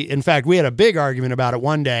show, in fact, we had a big argument about it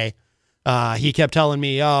one day. He kept telling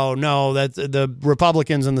me, oh, no, that the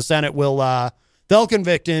Republicans in the Senate they'll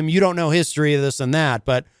convict him. You don't know history of this and that.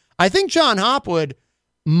 But I think John Hopwood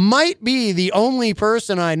might be the only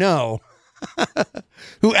person I know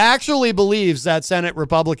who actually believes that Senate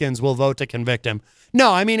Republicans will vote to convict him.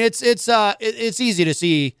 No, I mean, it's easy to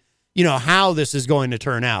see, how this is going to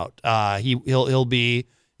turn out. He'll be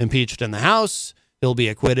impeached in the House. He'll be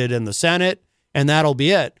acquitted in the Senate, and that'll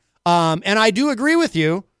be it. And I do agree with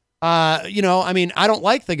you. I don't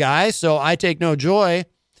like the guy, so I take no joy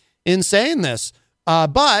in saying this.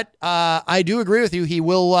 But I do agree with you. He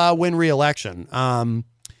will win re-election.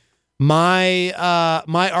 My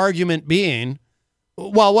argument being,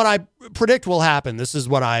 well, what I predict will happen, this is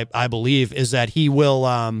what I believe, is that he will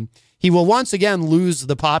once again lose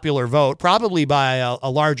the popular vote, probably by a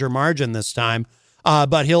larger margin this time.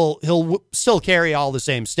 But he'll still carry all the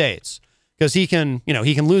same states, because he can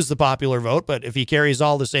lose the popular vote, but if he carries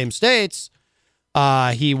all the same states,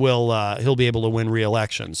 he'll be able to win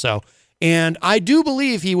re-election. So, and I do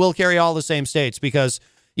believe he will carry all the same states because,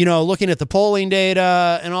 looking at the polling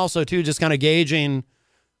data and also too, just kind of gauging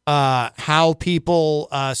how people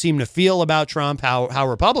seem to feel about Trump, how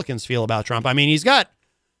Republicans feel about Trump. I mean, he's got,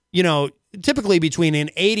 typically between an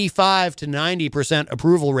 85 to 90%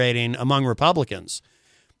 approval rating among Republicans.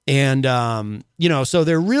 And, so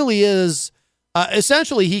there really is,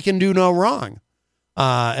 essentially he can do no wrong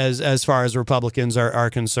as far as Republicans are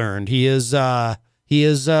concerned. He is your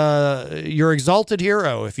exalted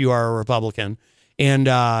hero if you are a Republican. And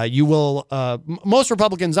you will, most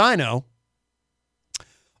Republicans I know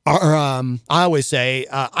are, I always say,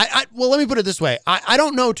 well, let me put it this way. I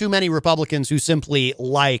don't know too many Republicans who simply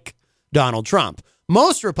like Donald Trump.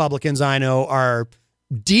 Most Republicans I know are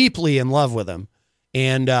deeply in love with him,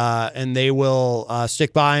 and they will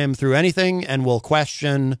stick by him through anything and will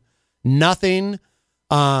question nothing.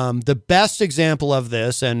 The best example of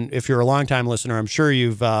this, and if you're a longtime listener, I'm sure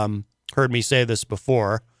you've heard me say this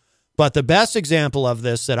before, but the best example of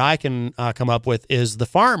this that I can come up with is the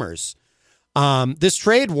farmers. This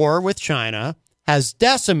trade war with China has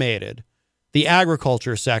decimated the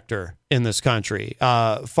agriculture sector in this country.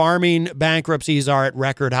 Farming bankruptcies are at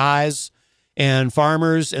record highs, and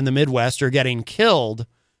farmers in the Midwest are getting killed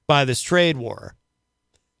by this trade war.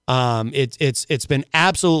 It's been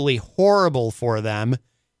absolutely horrible for them,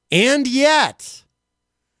 and yet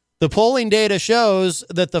the polling data shows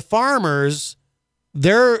that the farmers,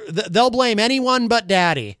 they'll blame anyone but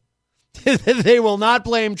Daddy. They will not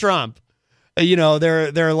blame Trump.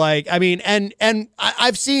 They're like, I mean, and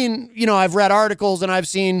I've seen, I've read articles and I've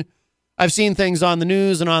seen things on the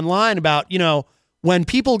news and online about, when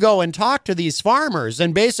people go and talk to these farmers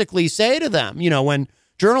and basically say to them, when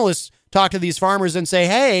journalists talk to these farmers and say,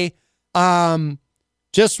 hey,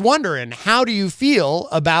 just wondering, how do you feel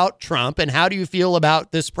about Trump and how do you feel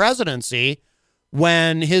about this presidency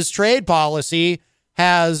when his trade policy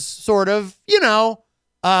has sort of,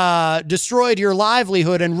 destroyed your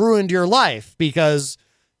livelihood and ruined your life because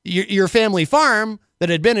your family farm that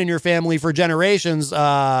had been in your family for generations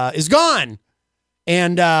is gone.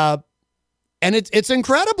 And it's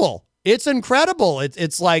incredible. It's incredible.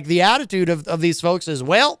 It's like the attitude of these folks is,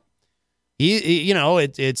 well,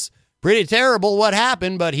 it's pretty terrible what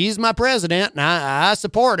happened, but he's my president and I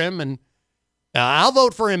support him and I'll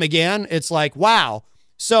vote for him again. It's like, wow.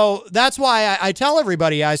 So that's why I tell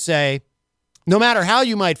everybody, I say, no matter how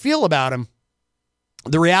you might feel about him,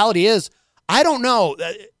 the reality is, I don't know.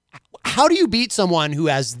 How do you beat someone who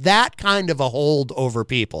has that kind of a hold over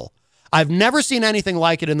people? I've never seen anything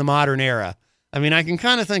like it in the modern era. I mean, I can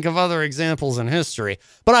kind of think of other examples in history,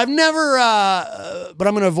 but I've never, but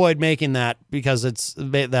I'm going to avoid making that because it's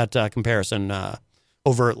that comparison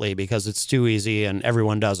overtly because it's too easy and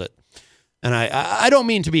everyone does it. And I don't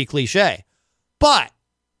mean to be cliche, but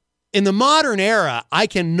in the modern era, I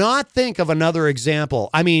cannot think of another example.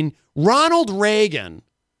 I mean, Ronald Reagan,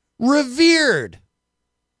 revered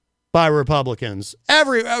by Republicans.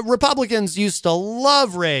 Republicans used to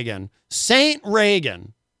love Reagan. Saint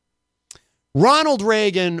Reagan. Ronald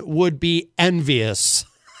Reagan would be envious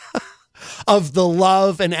of the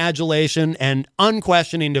love and adulation and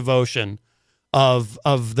unquestioning devotion of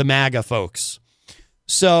the MAGA folks.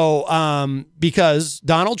 So, because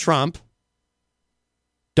Donald Trump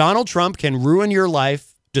can ruin your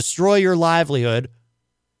life, destroy your livelihood,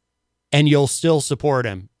 and you'll still support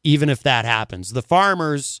him, even if that happens. The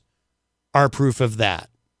farmers are proof of that.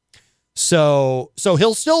 So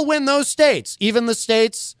he'll still win those states, even the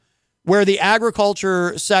states where the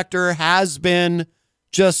agriculture sector has been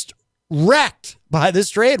just wrecked by this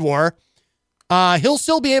trade war. He'll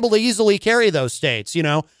still be able to easily carry those states,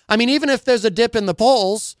 I mean, even if there's a dip in the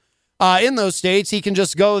polls, in those states, he can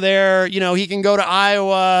just go there. He can go to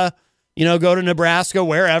Iowa, go to Nebraska,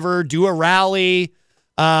 wherever, do a rally,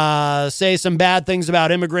 say some bad things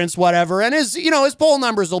about immigrants, whatever. And his poll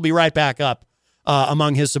numbers will be right back up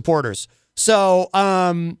among his supporters. So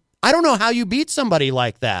I don't know how you beat somebody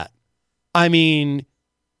like that. I mean,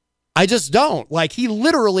 I just don't. Like, he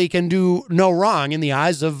literally can do no wrong in the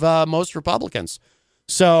eyes of most Republicans.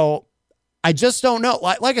 So I just don't know.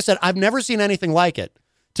 Like I said, I've never seen anything like it.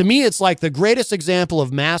 To me, it's like the greatest example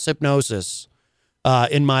of mass hypnosis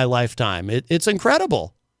in my lifetime. It's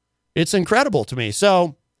incredible. It's incredible to me.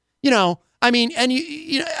 So, I mean, and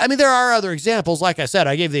there are other examples. Like I said,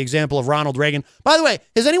 I gave the example of Ronald Reagan. By the way,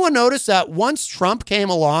 has anyone noticed that once Trump came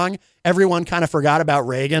along, everyone kind of forgot about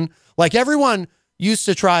Reagan? Like, everyone used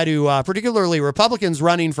to try to, particularly Republicans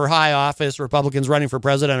running for high office, Republicans running for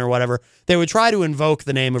president or whatever, they would try to invoke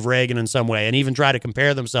the name of Reagan in some way and even try to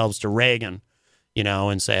compare themselves to Reagan,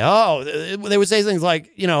 and say, oh, they would say things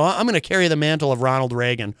like, I'm going to carry the mantle of Ronald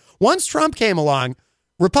Reagan. Once Trump came along,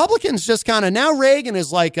 Republicans just kind of, now Reagan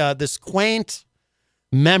is like this quaint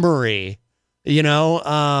memory,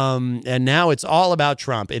 and now it's all about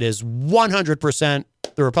Trump. It is 100%,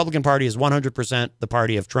 the Republican Party is 100% the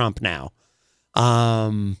party of Trump now.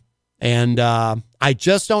 I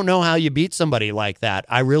just don't know how you beat somebody like that.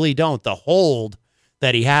 I really don't. The hold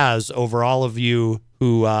that he has over all of you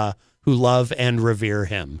who love and revere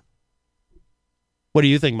him. What do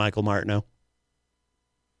you think, Michael Martineau?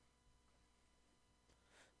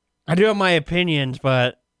 I do have my opinions,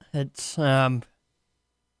 but it's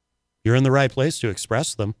You're in the right place to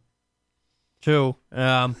express them. True.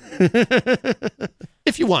 If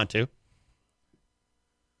you want to.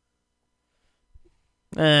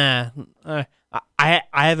 I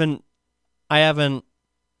haven't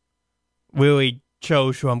really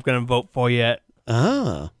chose who I'm going to vote for yet.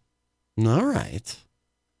 Ah, all right.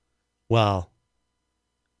 Well,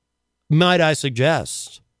 might I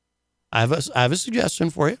suggest? I have a suggestion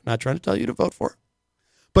for you. I'm not trying to tell you to vote for it,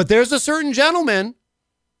 but there's a certain gentleman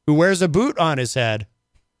who wears a boot on his head,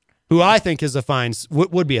 who I think is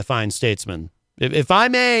would be a fine statesman. If I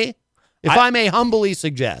may humbly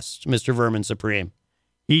suggest, Mr. Vermin Supreme.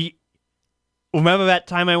 Remember that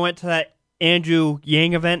time I went to that Andrew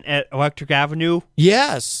Yang event at Electric Avenue?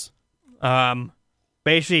 Yes.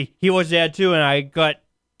 Basically, he was there too, and I got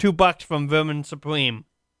 $2 from Vermin Supreme.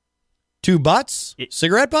 2 butts?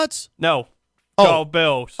 Cigarette butts? No. $2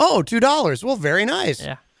 bills. Oh, $2. Well, very nice.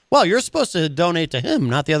 Yeah. Well, you're supposed to donate to him,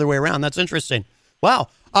 not the other way around. That's interesting. Wow.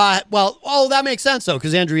 That makes sense, though,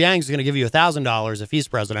 because Andrew Yang's going to give you $1,000 if he's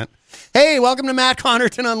president. Hey, welcome to Matt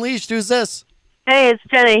Connarton Unleashed. Who's this? Hey, it's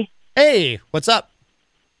Jenny. Hey, what's up?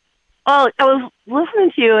 Oh, I was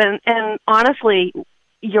listening to you, and honestly,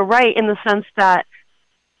 you're right in the sense that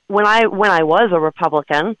when I was a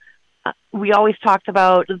Republican, we always talked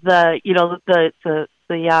about the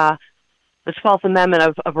 12th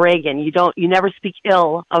Amendment of Reagan. You never speak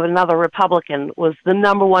ill of another Republican was the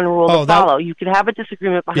number one rule to follow. You could have a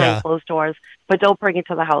disagreement behind closed doors, but don't bring it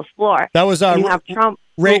to the House floor. That was you have Trump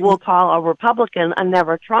who will call a Republican a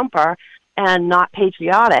never Trumper and not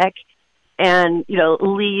patriotic, and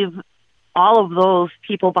leave all of those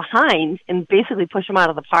people behind and basically push them out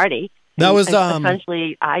of the party. That was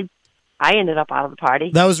essentially I ended up out of the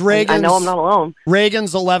party. That was Reagan's. I know I'm not alone.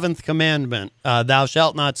 Reagan's 11th commandment: "Thou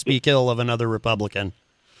shalt not speak ill of another Republican."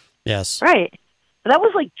 Yes. Right. That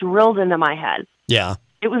was like drilled into my head. Yeah.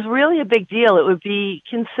 It was really a big deal. It would be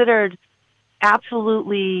considered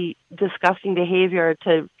absolutely disgusting behavior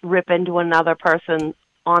to rip into another person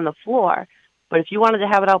on the floor. But if you wanted to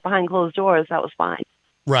have it out behind closed doors, that was fine.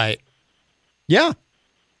 Right. Yeah.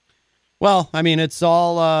 Well, I mean, it's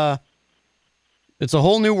all, it's a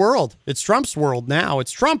whole new world. It's Trump's world now.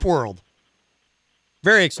 It's Trump world.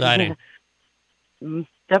 Very exciting.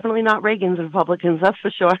 Definitely not Reagan's Republicans, that's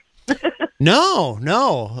for sure.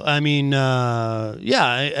 No. I mean, I'm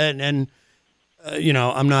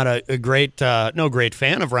not a great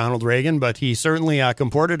fan of Ronald Reagan, but he certainly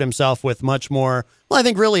comported himself with much more. Well, I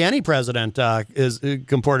think really any president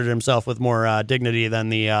comported himself with more dignity than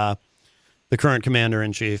the current commander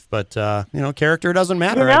in chief. But character doesn't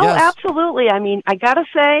matter. I guess. Absolutely. I mean, I gotta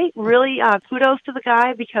say, really, kudos to the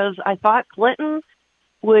guy, because I thought Clinton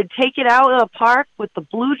would take it out of the park with the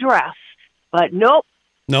blue dress, but nope.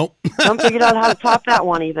 Don't figure out how to top that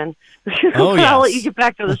one even. Oh, yes. I'll let you get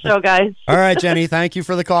back to the show, guys. All right, Jenny. Thank you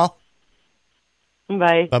for the call.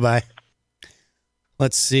 Bye. Bye-bye.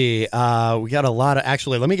 Let's see. We got a lot of...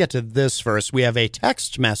 Actually, let me get to this first. We have a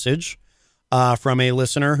text message from a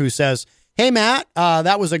listener who says, "Hey, Matt,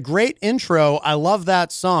 that was a great intro. I love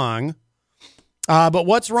that song. But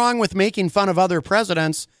what's wrong with making fun of other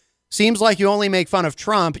presidents? Seems like you only make fun of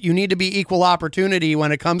Trump. You need to be equal opportunity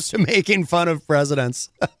when it comes to making fun of presidents."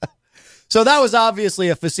 So that was obviously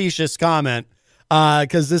a facetious comment,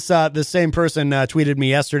 because this same person tweeted me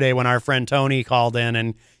yesterday when our friend Tony called in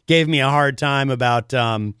and gave me a hard time about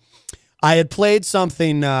I had played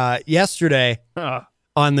something yesterday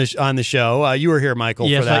on the show. You were here, Michael,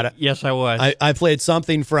 Yes, for that. yes, I was. I played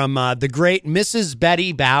something from the great Mrs.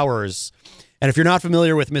 Betty Bowers. And if you're not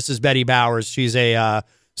familiar with Mrs. Betty Bowers, she's a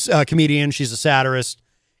comedian. She's a satirist.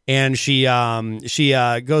 And she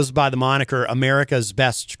goes by the moniker America's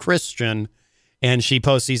Best Christian. And she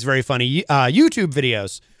posts these very funny YouTube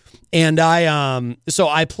videos. And so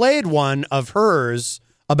I played one of hers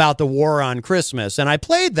about the war on Christmas. And I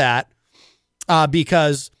played that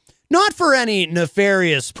because, not for any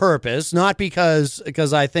nefarious purpose, not because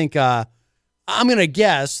I think, I'm going to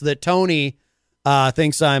guess that Tony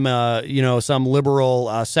thinks I'm some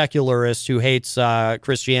liberal secularist who hates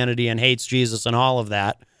Christianity and hates Jesus and all of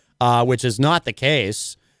that, which is not the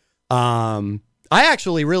case. I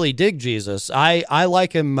actually really dig Jesus. I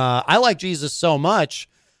like him. I like Jesus so much.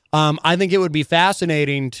 I think it would be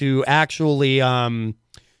fascinating to actually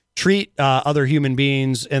treat other human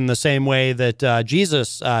beings in the same way that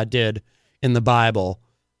Jesus did in the Bible.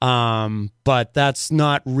 But that's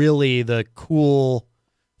not really the cool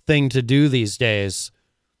thing to do these days.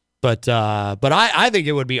 But I think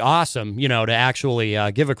it would be awesome, to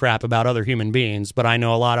actually give a crap about other human beings. But I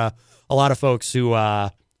know a lot of folks who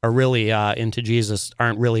are really into Jesus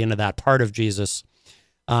aren't really into that part of Jesus.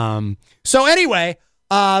 So anyway,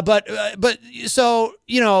 and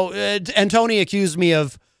Tony accused me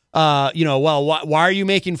of, why are you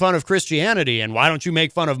making fun of Christianity, and why don't you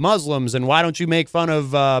make fun of Muslims, and why don't you make fun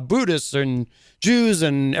of Buddhists and Jews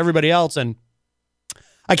and everybody else? And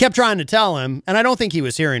I kept trying to tell him, and I don't think he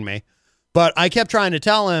was hearing me, but I kept trying to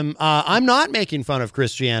tell him, I'm not making fun of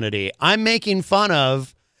Christianity. I'm making fun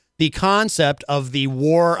of the concept of the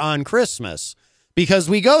war on Christmas, because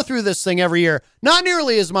we go through this thing every year, not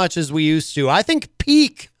nearly as much as we used to. I think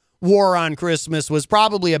peak war on Christmas was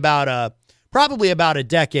probably about a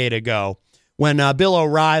decade ago, when Bill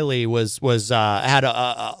O'Reilly had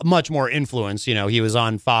a much more influence. He was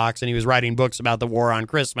on Fox and he was writing books about the war on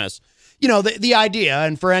Christmas. The idea,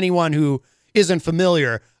 and for anyone who isn't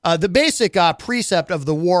familiar, the basic precept of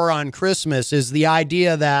the war on Christmas is the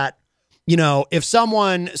idea that, if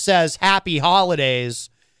someone says Happy Holidays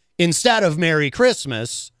instead of Merry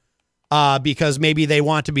Christmas, because maybe they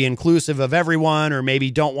want to be inclusive of everyone, or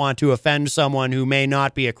maybe don't want to offend someone who may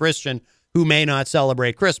not be a Christian, who may not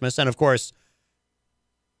celebrate Christmas. And of course,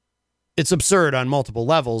 it's absurd on multiple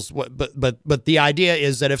levels. But the idea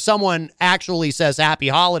is that if someone actually says Happy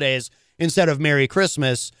Holidays instead of Merry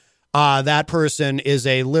Christmas, that person is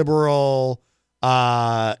a liberal,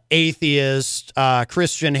 atheist,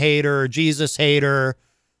 Christian hater, Jesus hater,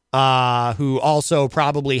 who also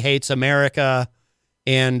probably hates America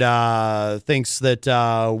and thinks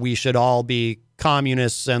that we should all be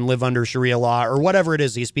communists and live under Sharia law, or whatever it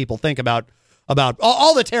is these people think about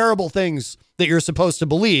all the terrible things that you're supposed to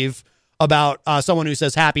believe about someone who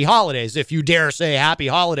says Happy Holidays, if you dare say Happy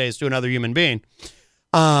Holidays to another human being.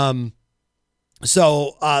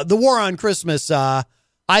 So the war on Christmas, I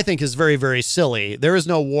think, is very, very silly. There is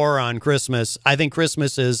no war on Christmas. I think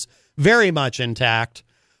Christmas is very much intact.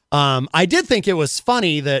 I did think it was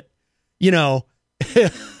funny that,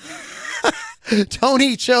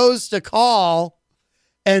 Tony chose to call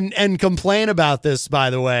and complain about this,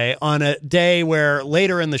 by the way, on a day where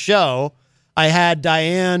later in the show, I had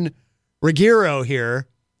Diane Ruggiero here,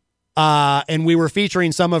 and we were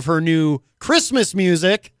featuring some of her new Christmas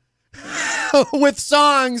music with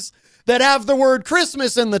songs that have the word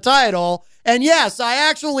Christmas in the title. And yes, I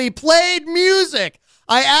actually played music.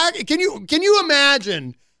 Can you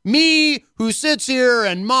imagine me, who sits here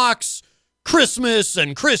and mocks Christmas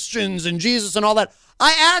and Christians and Jesus and all that?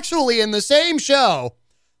 I actually, in the same show,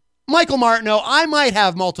 Michael Martineau, I might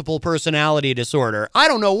have multiple personality disorder. I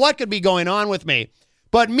don't know what could be going on with me.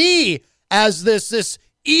 But me, as this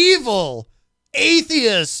evil,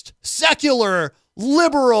 atheist, secular,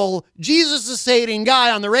 liberal, Jesus-hating guy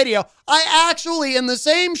on the radio, I actually, in the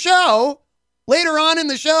same show, later on in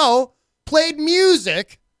the show, played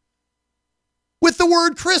music with the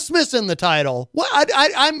word Christmas in the title. What?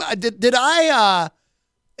 Did I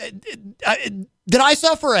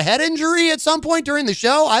suffer a head injury at some point during the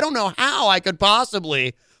show? I don't know how I could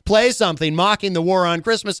possibly play something mocking the war on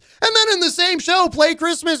Christmas and then in the same show play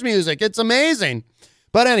Christmas music. It's amazing.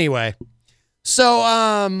 But anyway,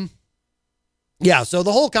 so so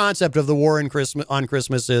the whole concept of the war on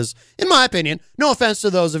Christmas is, in my opinion, no offense to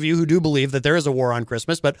those of you who do believe that there is a war on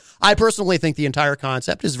Christmas, but I personally think the entire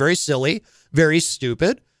concept is very silly, very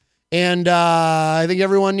stupid, And I think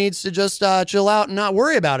everyone needs to just chill out and not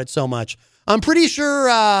worry about it so much. I'm pretty sure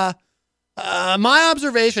my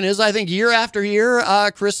observation is I think year after year,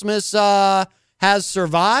 Christmas has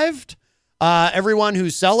survived. Everyone who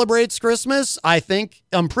celebrates Christmas,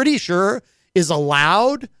 I'm pretty sure, is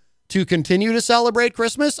allowed to continue to celebrate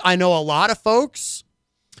Christmas. I know a lot of folks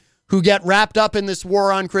who get wrapped up in this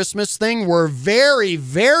war on Christmas thing were very,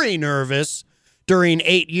 very nervous during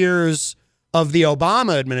 8 years of the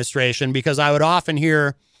Obama administration, because I would often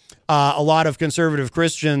hear a lot of conservative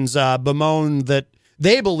Christians bemoan that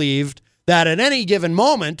they believed that at any given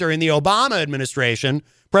moment during the Obama administration,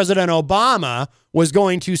 President Obama was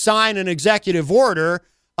going to sign an executive order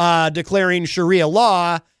declaring Sharia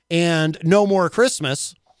law and no more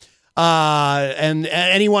Christmas. And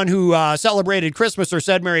anyone who celebrated Christmas or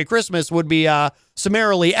said Merry Christmas would be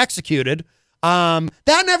summarily executed.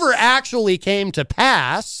 That never actually came to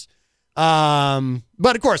pass.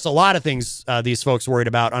 But of course, a lot of things these folks worried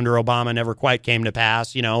about under Obama never quite came to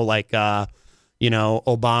pass. Like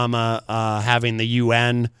Obama having the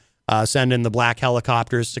UN send in the black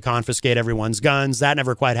helicopters to confiscate everyone's guns. That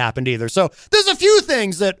never quite happened either. So there's a few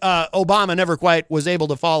things that Obama never quite was able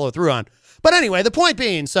to follow through on. But anyway, the point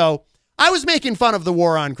being, so I was making fun of the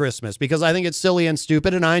war on Christmas because I think it's silly and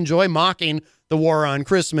stupid, and I enjoy mocking the war on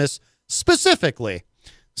Christmas specifically.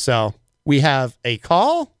 So we have a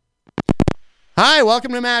call. Hi,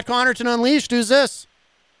 welcome to Matt Connarton Unleashed. Who's this?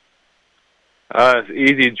 It's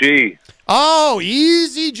Easy G. Oh,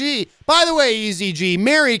 Easy G. By the way, Easy G,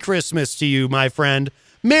 Merry Christmas to you, my friend.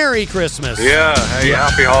 Merry Christmas. Yeah, hey,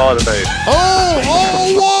 happy holidays. Oh,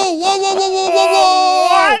 whoa, whoa, whoa, whoa, whoa, whoa, whoa.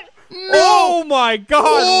 What? Oh, my God.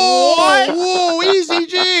 Whoa, What? whoa, Easy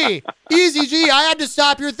G. Easy G, I had to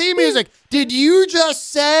stop your theme music. Did you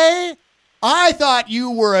just say, I thought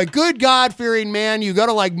you were a good God-fearing man. You go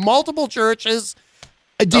to like multiple churches.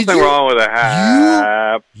 Nothing wrong with a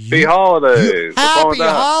happy holidays. Happy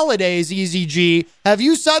holidays, Easy G. Have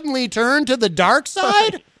you suddenly turned to the dark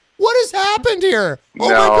side? What has happened here? Oh,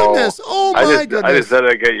 no, my goodness. Oh, my goodness. I just said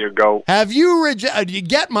I'd get your goat. Have you you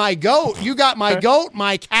get my goat? You got my goat,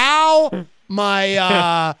 my cow,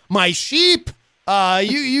 my my sheep.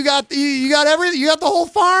 You got everything. You got the whole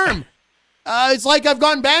farm. It's like I've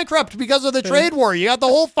gone bankrupt because of the trade war. You got the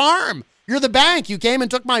whole farm. You're the bank. You came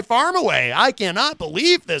and took my farm away. I cannot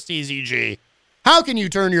believe this, Easy G. How can you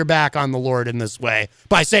turn your back on the Lord in this way?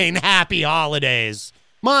 By saying happy holidays.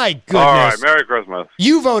 My goodness. All right, Merry Christmas.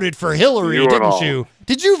 You voted for Hillary, didn't all. you?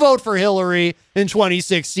 Did you vote for Hillary in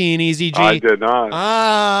 2016, Easy G? I did not.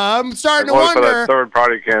 I'm starting to I voted wonder. for that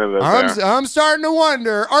third-party candidate there. I'm starting to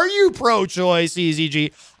wonder. Are you pro-choice, Easy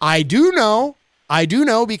G? I do know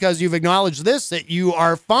because you've acknowledged this, that you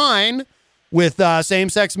are fine with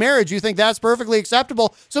same-sex marriage. You think that's perfectly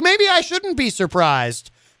acceptable. So maybe I shouldn't be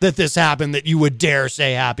surprised that this happened, that you would dare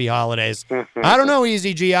say happy holidays. I don't know,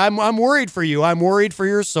 Easy G. I'm worried for you. I'm worried for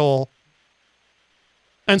your soul.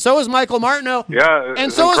 And so is Michael Martineau. Yeah.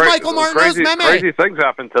 And so is Michael Martineau's meme. Crazy things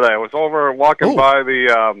happened today. I was over walking by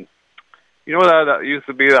the, you know that used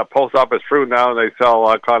to be that post office fruit. Now they sell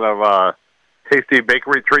kind of tasty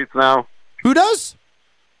bakery treats now. Who does?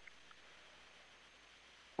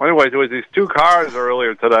 Well, anyways, there was these two cars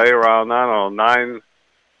earlier today around, I don't know, 9, a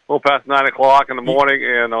little past 9 o'clock in the morning,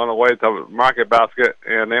 and on the way to Market Basket,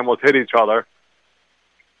 and they almost hit each other.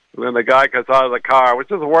 And then the guy gets out of the car, which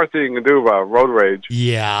is the worst thing you can do about road rage.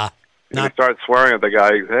 Yeah. And he starts swearing at the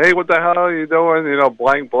guy. He says, hey, what the hell are you doing? You know,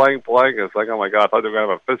 blank, blank, blank. It's like, oh, my God, I thought they were going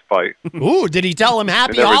to have a fist fight. Ooh, did he tell him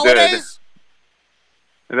happy He never holidays? did.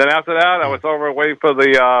 And then after that, I was over waiting for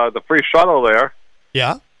the free shuttle there.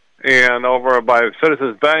 Yeah. And over by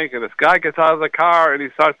Citizens Bank, and this guy gets out of the car, and he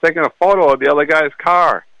starts taking a photo of the other guy's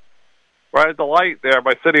car right at the light there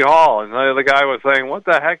by City Hall. And the other guy was saying, what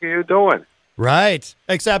the heck are you doing? Right.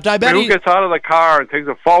 Except I bet who gets out of the car and takes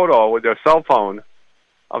a photo with their cell phone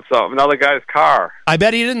of another guy's car? I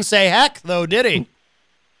bet he didn't say heck, though, did he?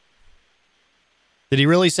 Did he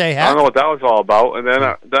really say heck? I don't know what that was all about. And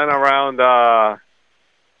then around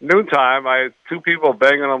noontime, I had two people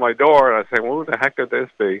banging on my door, and I said, well, who the heck could this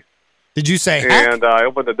be? Did you say heck? And I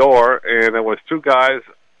opened the door, and it was two guys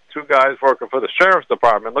working for the sheriff's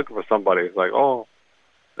department looking for somebody. It's like, oh.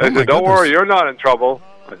 They said, don't worry, you're not in trouble.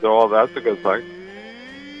 I said, oh, that's a good thing.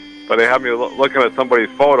 But they had me looking at somebody's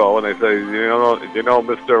photo, and they say, you know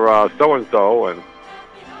Mr. So-and-so, and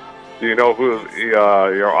do you know who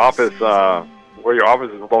your office, where your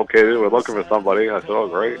office is located? We're looking for somebody. I said, oh,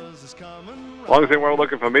 great. As long as they weren't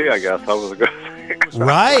looking for me, I guess that was a good thing.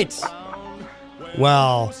 Right.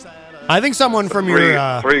 Well, I think someone from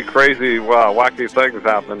your three crazy, wacky things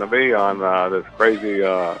happened to me on this crazy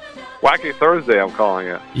Wacky Thursday, I'm calling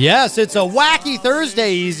it. Yes, it's a Wacky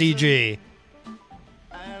Thursday, Easy G.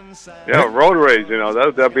 Yeah, road rage,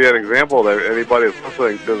 that'd be an example that anybody that's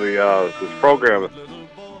listening to this program,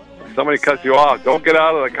 if somebody cuts you off, don't get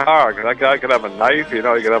out of the car, because that guy could have a knife, he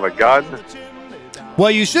could have a gun.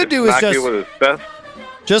 What you should do is smack you with his fist.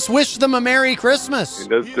 Just wish them a Merry Christmas.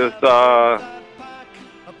 Just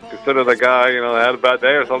consider the guy, that had a bad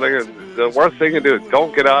day or something. And the worst thing you do is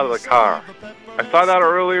don't get out of the car. I saw that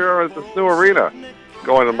earlier at this new arena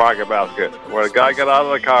going to Market Basket, where the guy got out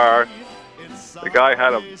of the car. The guy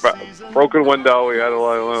had a broken window. He had a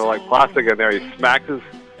little like plastic in there. He smacked his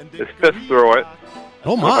fist through it.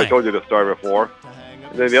 Oh, my. I told you the story before.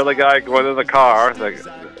 And then the other guy went in the car, and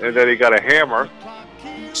then he got a hammer.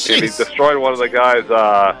 Jeez. And he destroyed one of the guy's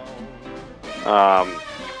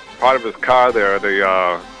part of his car there.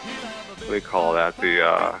 The what do you call that?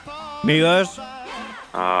 The mirrors.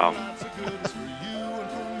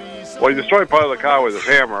 Well, he destroyed part of the car with his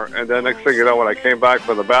hammer, and then next thing you know, when I came back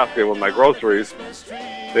from the basket with my groceries,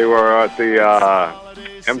 they were at the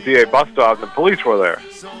MTA bus stop, and the police were there.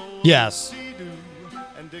 Yes.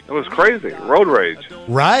 It was crazy. Road rage.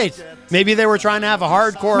 Right. Maybe they were trying to have a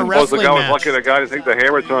hardcore wrestling the guy match. was lucky the guy to take the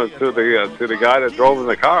hammer to the guy that drove in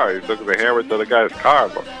the car. He took the hammer to the guy's car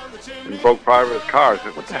and broke part of his car. I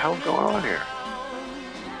said, what the hell's going on here?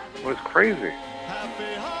 It was crazy.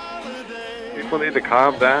 People need to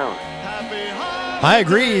calm down. I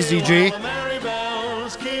agree, Easy G.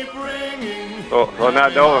 So on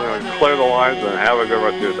that note, I'm going to clear the lines and have a good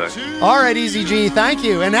rest of your day. All right, Easy G. Thank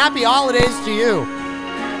you. And happy holidays to you.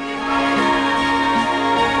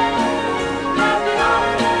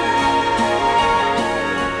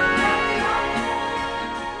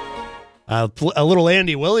 A little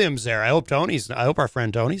Andy Williams there. I hope our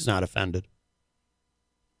friend Tony's not offended.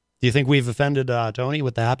 Do you think we've offended Tony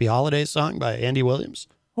with the Happy Holidays song by Andy Williams?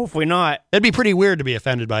 Hopefully not. It'd be pretty weird to be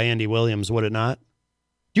offended by Andy Williams, would it not?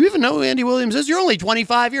 Do you even know who Andy Williams is? You're only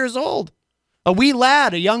 25 years old. A wee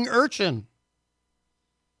lad, a young urchin.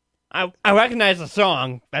 I recognize the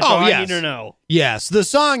song. That's all I need to know. Yes, the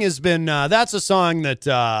song has been, that's a song that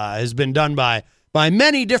has been done by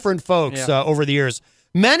many different folks over the years.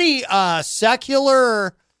 Many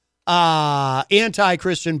secular,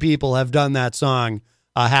 anti-Christian people have done that song,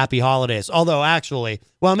 Happy Holidays. Although, actually,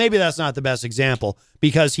 well, maybe that's not the best example,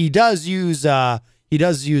 because he does use the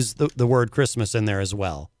word Christmas in there as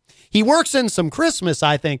well. He works in some Christmas,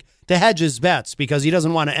 I think, to hedge his bets, because he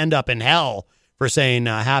doesn't want to end up in hell for saying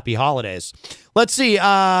Happy Holidays. Let's see. In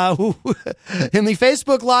the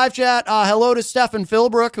Facebook live chat, hello to Stephen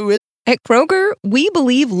Philbrook, who is... At Kroger, we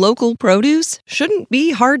believe local produce shouldn't be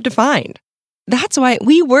hard to find. That's why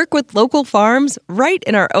we work with local farms right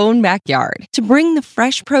in our own backyard to bring the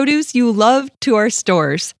fresh produce you love to our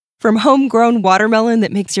stores. From homegrown watermelon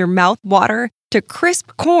that makes your mouth water to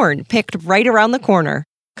crisp corn picked right around the corner.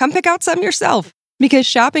 Come pick out some yourself, because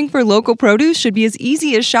shopping for local produce should be as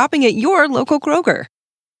easy as shopping at your local Kroger.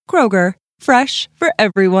 Kroger, fresh for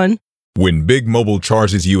everyone. When Big Mobile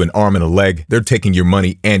charges you an arm and a leg, they're taking your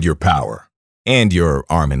money and your power. And your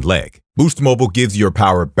arm and leg. Boost Mobile gives your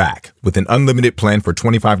power back with an unlimited plan for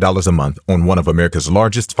 $25 a month on one of America's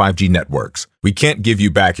largest 5G networks. We can't give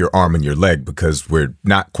you back your arm and your leg because we're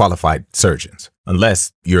not qualified surgeons.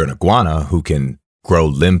 Unless you're an iguana who can grow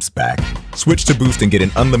limbs back. Switch to Boost and get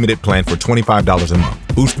an unlimited plan for $25 a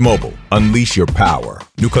month. Boost Mobile. Unleash your power.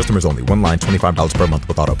 New customers only. One line, $25 per month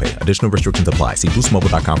with autopay. Additional restrictions apply. See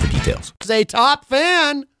boostmobile.com for details. A top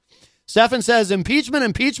fan. Stefan says, impeachment,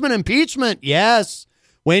 impeachment, impeachment. Yes.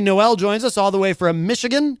 Wayne Noel joins us all the way from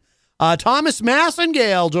Michigan. Thomas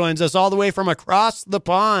Massengale joins us all the way from across the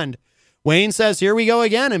pond. Wayne says, here we go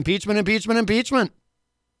again. Impeachment, impeachment, impeachment.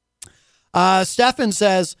 Stefan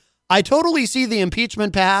says, I totally see the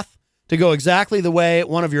impeachment path to go exactly the way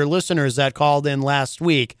one of your listeners that called in last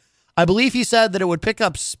week. I believe he said that it would pick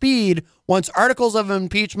up speed once articles of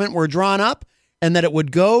impeachment were drawn up and that it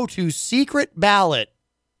would go to secret ballot.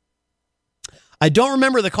 I don't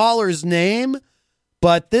remember the caller's name,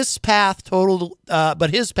 but his path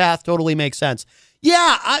totally makes sense.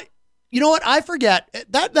 Yeah, you know what? I forget.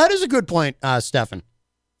 That is a good point, Stefan.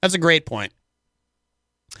 That's a great point.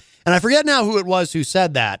 And I forget now who it was who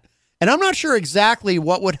said that. And I'm not sure exactly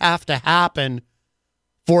what would have to happen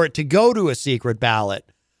for it to go to a secret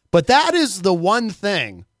ballot. But that is the one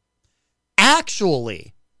thing.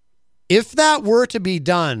 Actually, if that were to be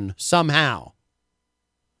done somehow,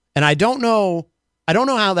 and I don't know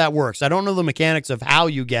how that works. I don't know the mechanics of how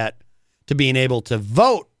you get to being able to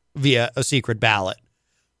vote via a secret ballot.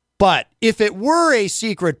 But if it were a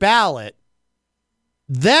secret ballot,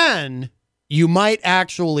 then you might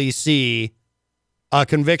actually see a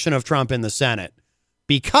conviction of Trump in the Senate.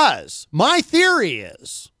 Because my theory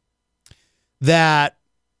is that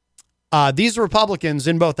these Republicans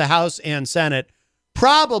in both the House and Senate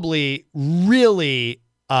probably really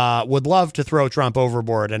would love to throw Trump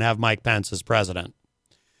overboard and have Mike Pence as president.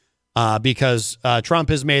 Because Trump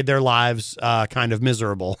has made their lives kind of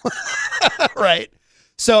miserable. Right?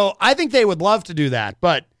 So I think they would love to do that,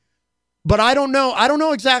 but I don't know. I don't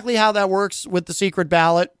know exactly how that works with the secret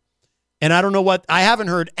ballot. And I don't know I haven't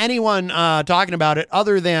heard anyone talking about it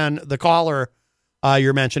other than the caller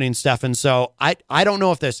you're mentioning, Stefan. So I don't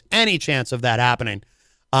know if there's any chance of that happening.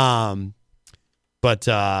 But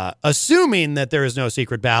assuming that there is no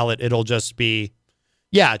secret ballot, it'll just be,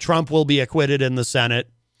 Trump will be acquitted in the Senate.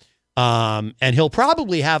 And he'll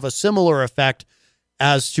probably have a similar effect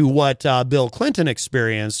as to what Bill Clinton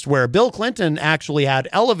experienced, where Bill Clinton actually had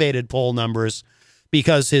elevated poll numbers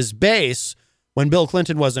because his base, when Bill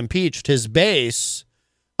Clinton was impeached, his base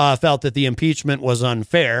felt that the impeachment was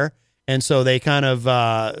unfair. And so they kind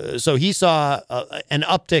of, so he saw an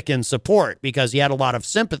uptick in support because he had a lot of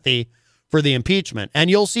sympathy for the impeachment. And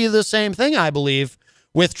you'll see the same thing, I believe,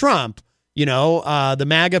 with Trump. You know, the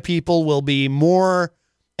MAGA people will be more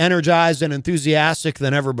energized and enthusiastic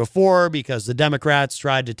than ever before because the Democrats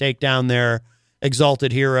tried to take down their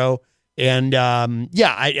exalted hero. And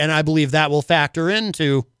I believe that will factor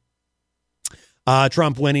into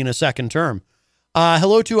Trump winning a second term.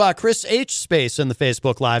 Hello to Chris H. Space in the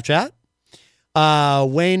Facebook live chat.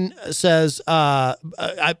 Wayne says, by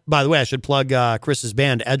the way, I should plug Chris's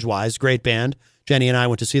band, Edgewise. Great band. Jenny and I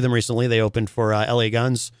went to see them recently. They opened for LA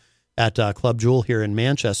Guns at Club Jewel here in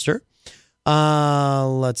Manchester.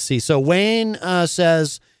 Let's see. So Wayne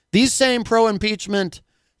says, these same pro-impeachment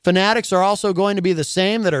fanatics are also going to be the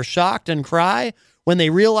same that are shocked and cry when they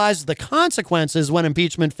realize the consequences when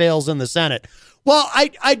impeachment fails in the Senate. Well,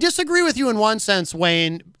 I disagree with you in one sense,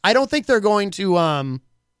 Wayne. I don't think they're going to...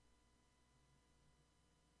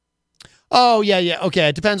 Oh, yeah. Okay,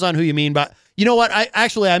 it depends on who you mean. But you know what?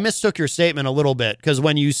 I mistook your statement a little bit because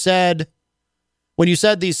when you said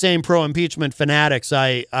these same pro-impeachment fanatics,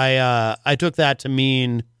 I took that to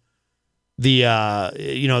mean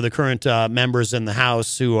the current members in the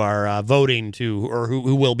House who are voting to, or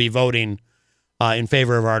who will be voting in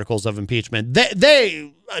favor of articles of impeachment.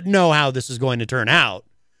 They know how this is going to turn out.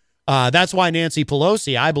 That's why Nancy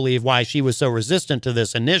Pelosi, I believe, why she was so resistant to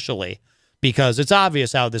this initially, because it's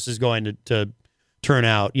obvious how this is going to turn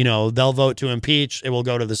out. You know, they'll vote to impeach. It will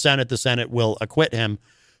go to the Senate. The Senate will acquit him.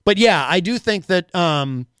 But yeah, I do think that,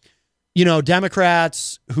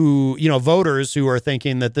 Democrats who, voters who are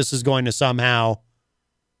thinking that this is going to somehow,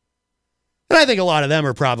 and I think a lot of them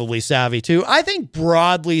are probably savvy too. I think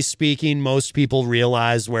broadly speaking, most people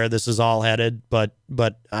realize where this is all headed, but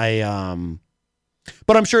I'm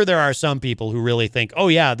sure there are some people who really think, oh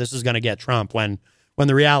yeah, this is going to get Trump when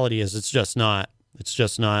the reality is it's just not. It's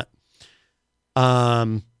just not.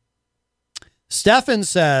 Stefan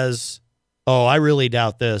says, oh, I really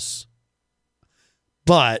doubt this.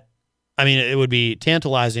 But, I mean, it would be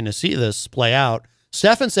tantalizing to see this play out.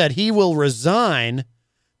 Stefan said he will resign.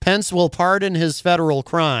 Pence will pardon his federal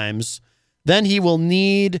crimes. Then he will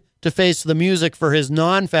need to face the music for his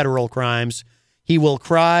non-federal crimes. He will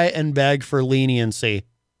cry and beg for leniency.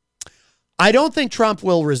 I don't think Trump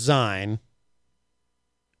will resign,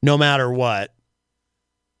 no matter what.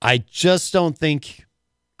 I just don't think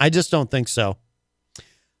so.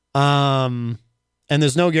 And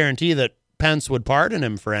there's no guarantee that Pence would pardon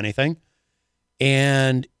him for anything.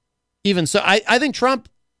 And even so, I think Trump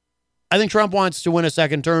wants to win a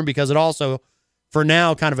second term because it also, for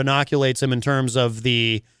now, kind of inoculates him in terms of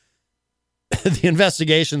the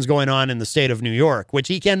investigations going on in the state of New York, which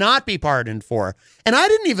he cannot be pardoned for. And I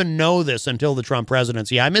didn't even know this until the Trump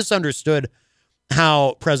presidency. I misunderstood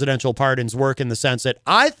how presidential pardons work in the sense that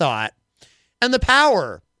I thought, and the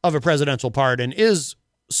power of a presidential pardon is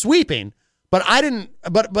sweeping, but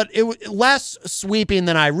it was less sweeping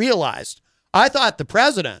than I realized. I thought the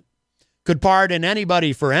president could pardon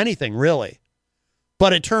anybody for anything, really.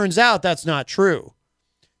 But it turns out that's not true.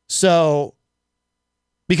 So,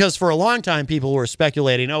 because for a long time, people were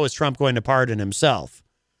speculating, oh, is Trump going to pardon himself?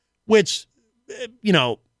 Which,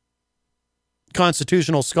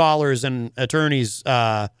 constitutional scholars and attorneys'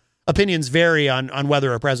 opinions vary on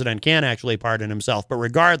whether a president can actually pardon himself. But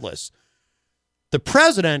regardless, the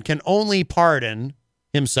president can only pardon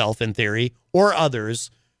himself, in theory, or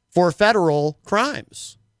others for federal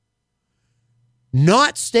crimes,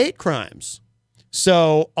 not state crimes.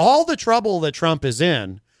 So all the trouble that Trump is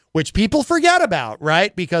in, which people forget about,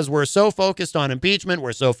 right? Because we're so focused on impeachment,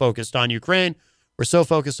 we're so focused on Ukraine, we're so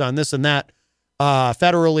focused on this and that.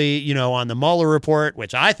 Federally, on the Mueller report,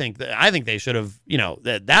 which I think they should have,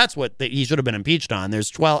 that's what he should have been impeached on. There's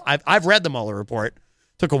 12. I've read the Mueller report.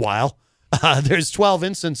 Took a while. There's 12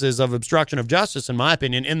 instances of obstruction of justice, in my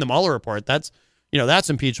opinion, in the Mueller report. That's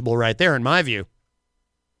impeachable right there, in my view.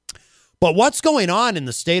 But what's going on in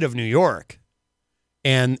the state of New York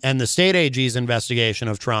and the state AG's investigation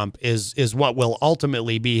of Trump is what will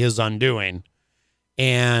ultimately be his undoing.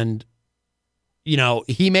 And,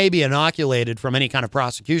 he may be inoculated from any kind of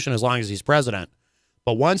prosecution as long as he's president.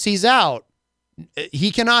 But once he's out, he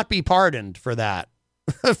cannot be pardoned for that,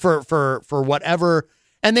 for whatever.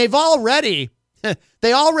 And they already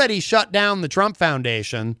shut down the Trump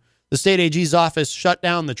Foundation. The state AG's office shut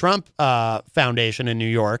down the Trump Foundation in New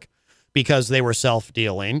York because they were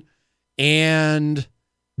self-dealing. And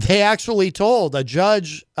they actually told, a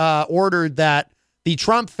judge ordered that the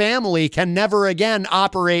Trump family can never again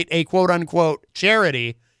operate a quote-unquote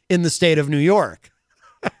charity in the state of New York.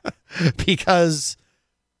 Because,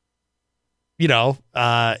 if you're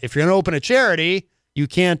going to open a charity, you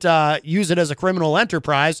can't use it as a criminal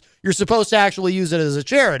enterprise. You're supposed to actually use it as a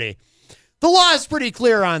charity. The law is pretty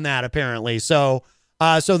clear on that, apparently. So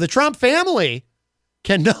the Trump family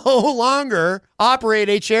can no longer operate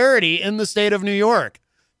a charity in the state of New York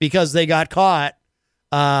because they got caught,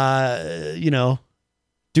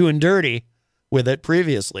 doing dirty with it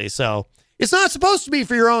previously. So it's not supposed to be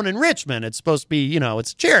for your own enrichment. It's supposed to be,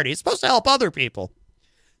 it's a charity. It's supposed to help other people.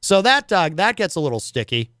 So that gets a little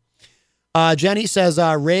sticky. Jenny says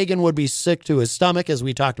Reagan would be sick to his stomach, as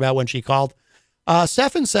we talked about when she called.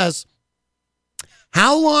 Stefan says,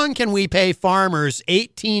 how long can we pay farmers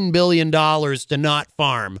 $18 billion to not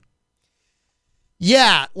farm?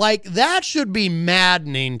 Yeah, that should be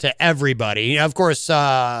maddening to everybody. Of course,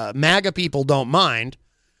 MAGA people don't mind,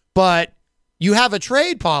 but you have a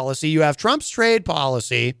trade policy. You have Trump's trade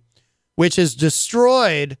policy, which has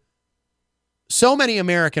destroyed so many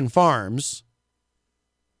American farms.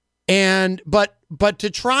 But to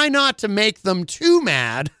try not to make them too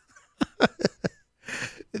mad,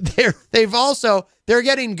 they're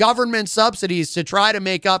getting government subsidies to try to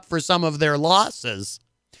make up for some of their losses.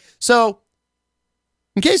 So,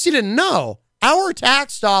 in case you didn't know, our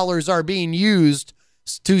tax dollars are being used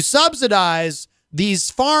to subsidize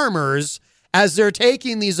these farmers as they're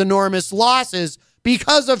taking these enormous losses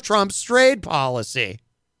because of Trump's trade policy.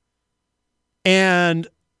 And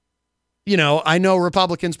I know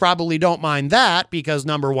Republicans probably don't mind that because,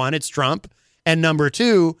 number one, it's Trump. And number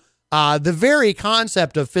two, the very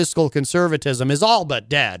concept of fiscal conservatism is all but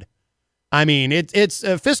dead. I mean, it's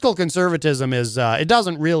fiscal conservatism is, it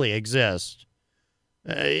doesn't really exist.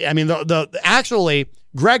 Actually,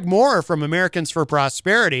 Greg Moore from Americans for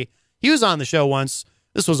Prosperity, he was on the show once.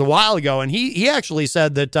 This was a while ago. And he actually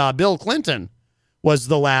said that Bill Clinton was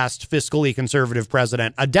the last fiscally conservative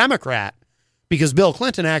president, a Democrat, because Bill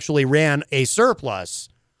Clinton actually ran a surplus.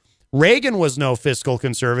 Reagan was no fiscal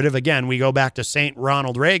conservative. Again, we go back to St.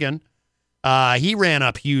 Ronald Reagan. He ran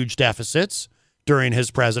up huge deficits during his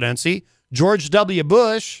presidency. George W.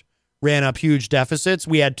 Bush ran up huge deficits.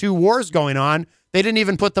 We had 2 wars going on. They didn't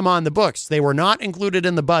even put them on the books. They were not included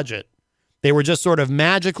in the budget. They were just sort of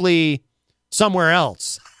magically somewhere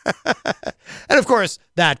else. And of course,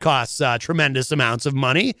 that costs tremendous amounts of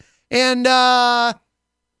money. And, and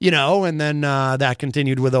then that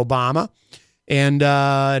continued with Obama. And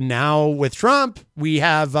now with Trump, we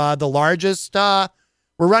have the largest, we're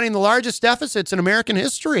running the largest deficits in American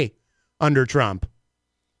history under Trump.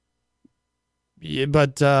 Yeah,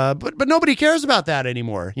 but nobody cares about that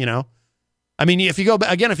anymore, I mean, if you go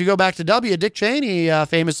back to Dick Cheney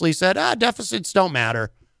famously said, deficits don't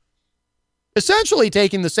matter. Essentially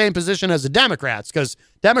taking the same position as the Democrats, because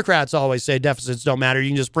Democrats always say deficits don't matter. You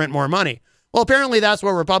can just print more money. Well, apparently that's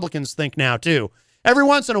what Republicans think now, too. Every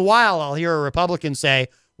once in a while, I'll hear a Republican say,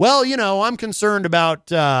 well, I'm concerned about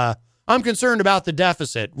the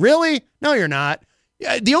deficit. Really? No, you're not.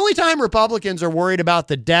 The only time Republicans are worried about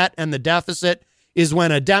the debt and the deficit is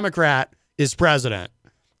when a Democrat is president,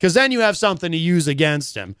 because then you have something to use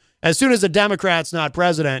against him. As soon as a Democrat's not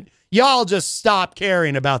president, y'all just stop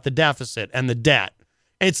caring about the deficit and the debt.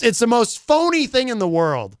 It's the most phony thing in the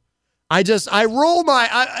world. At this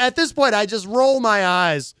point, I just roll my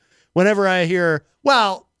eyes whenever I hear,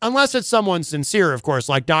 well, unless it's someone sincere, of course,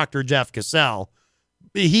 like Dr. Jeff Cassell.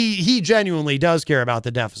 He genuinely does care about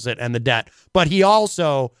the deficit and the debt, but he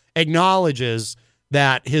also acknowledges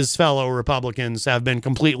that his fellow Republicans have been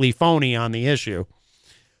completely phony on the issue.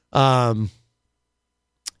 Ed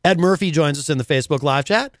Murphy joins us in the Facebook live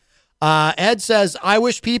chat. Ed says, I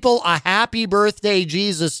wish people a happy birthday,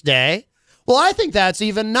 Jesus Day. Well, I think that's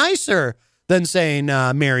even nicer than saying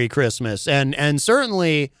Merry Christmas, and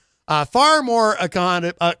certainly far more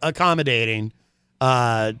accommodating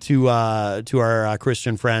to our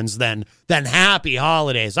Christian friends than Happy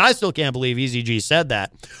Holidays. I still can't believe Easy G said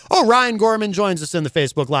that. Oh, Ryan Gorman joins us in the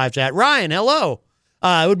Facebook live chat. Ryan, hello.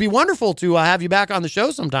 It would be wonderful to have you back on the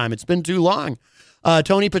show sometime. It's been too long.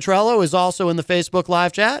 Tony Petrello is also in the Facebook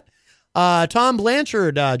live chat. Tom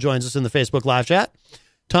Blanchard joins us in the Facebook live chat.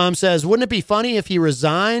 Tom says, wouldn't it be funny if he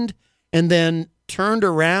resigned and then turned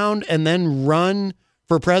around and then run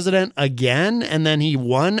for president again and then he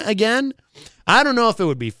won again? I don't know if it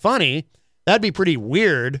would be funny. That'd be pretty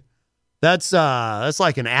weird. That's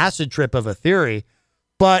like an acid trip of a theory.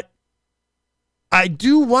 But I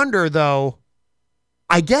do wonder, though,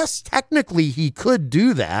 I guess technically he could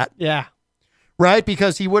do that. Yeah. Right?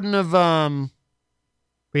 Because he wouldn't have...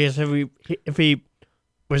 Because if he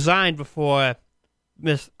resigned before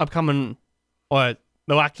this upcoming or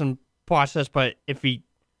the election process, but if he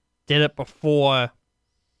did it before...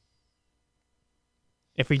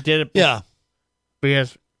 Yeah.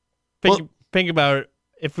 Because think about it.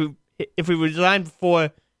 If we resigned before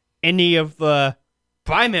any of the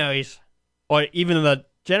primaries or even the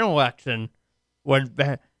general election,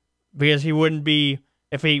 because he wouldn't be,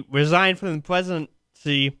 if he resigned from the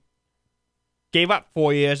presidency, gave up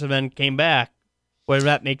 4 years and then came back, would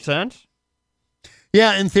that make sense?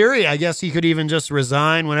 Yeah, in theory, I guess he could even just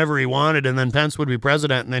resign whenever he wanted, and then Pence would be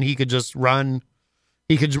president, and then he could just run.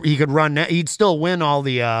 He could run. He'd still win all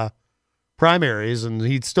the primaries, and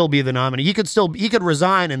he'd still be the nominee. He could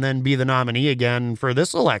resign and then be the nominee again for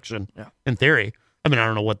this election. Yeah. In theory, I mean, I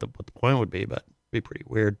don't know what the point would be, but it'd be pretty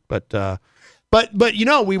weird. But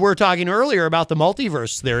we were talking earlier about the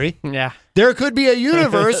multiverse theory. Yeah, there could be a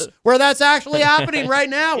universe where that's actually happening right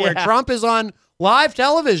now, where Trump is on live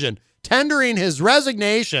television tendering his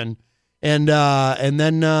resignation, and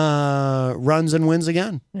then runs and wins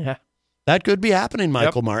again. Yeah, that could be happening,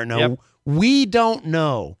 Michael Martineau. Yep. We don't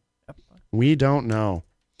know. We don't know.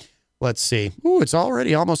 Let's see. Ooh, it's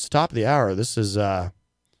already almost the top of the hour. This is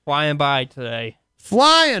flying by today.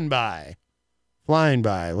 Flying by.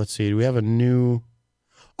 Let's see. Do we have a new?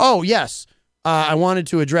 Oh, yes. I wanted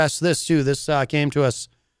to address this too. This came to us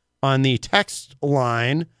on the text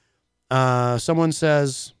line. Someone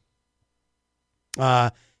says,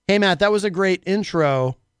 hey, Matt, that was a great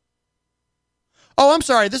intro. Oh, I'm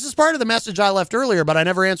sorry. This is part of the message I left earlier, but I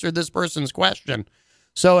never answered this person's question.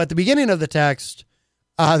 So at the beginning of the text,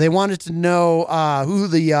 they wanted to know who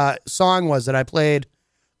the song was that I played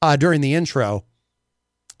during the intro.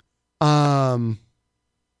 Or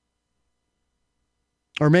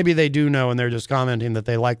maybe they do know and they're just commenting that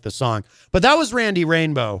they like the song. But that was Randy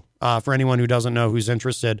Rainbow, for anyone who doesn't know, who's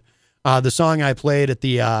interested. The song I played at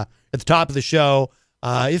the top of the show,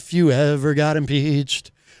 If You Ever Got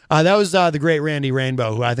Impeached. That was the great Randy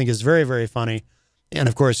Rainbow, who I think is very, very funny. And,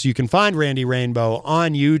 of course, you can find Randy Rainbow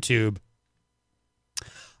on YouTube.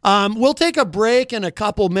 We'll take a break in a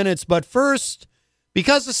couple minutes, but first,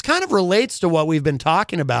 because this kind of relates to what we've been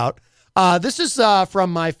talking about, this is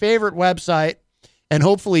from my favorite website, and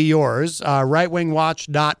hopefully yours,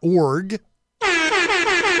 rightwingwatch.org.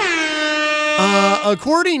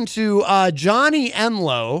 According to Johnny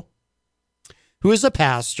Enlow, who is a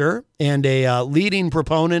pastor and a leading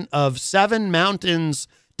proponent of Seven Mountains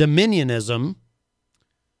Dominionism,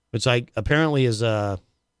 which apparently is a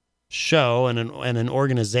show and an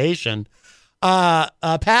organization,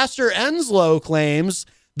 Pastor Enslow claims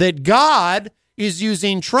that God is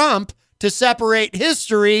using Trump to separate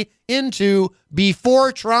history into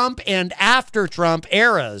before Trump and after Trump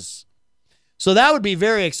eras. So that would be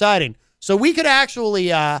very exciting. So we could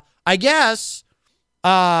actually, I guess,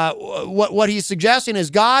 what he's suggesting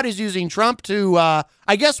is God is using Trump to,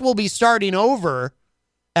 I guess we'll be starting over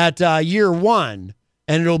at year one,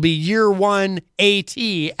 and it'll be year one AT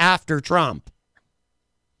after Trump.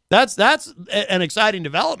 That's an exciting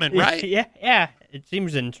development, right? Yeah. It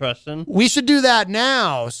seems interesting. We should do that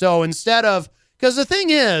now. So instead of, because the thing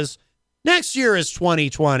is, next year is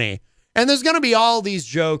 2020, and there's going to be all these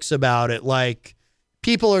jokes about it. Like,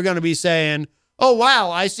 people are going to be saying, oh,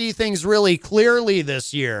 wow, I see things really clearly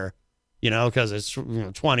this year, because it's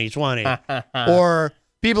 2020. Or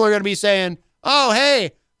people are going to be saying, oh,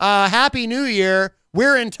 hey, Happy New Year.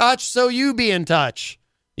 We're in touch, so you be in touch.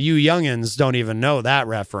 You youngins don't even know that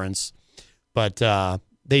reference. But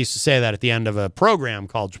they used to say that at the end of a program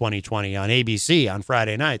called 2020 on ABC on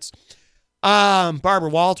Friday nights. Barbara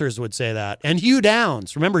Walters would say that. And Hugh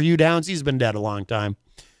Downs. Remember Hugh Downs? He's been dead a long time.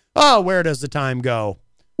 Oh, where does the time go?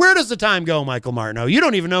 Where does the time go, Michael Martineau? You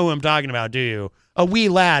don't even know who I'm talking about, do you? A wee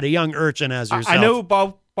lad, a young urchin as yourself. I know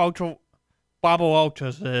Barbara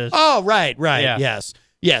Walters is. Oh, right. Yeah.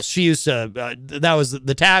 Yes, she used to, that was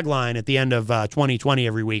the tagline at the end of 2020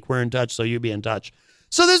 every week. We're in touch, so you be in touch.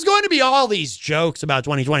 So there's going to be all these jokes about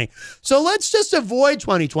 2020. So let's just avoid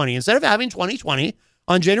 2020. Instead of having 2020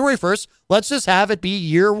 on January 1st, let's just have it be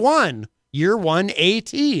year one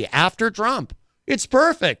AT after Trump. It's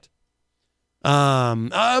perfect.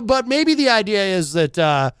 But maybe the idea is that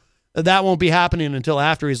that won't be happening until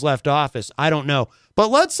after he's left office. I don't know.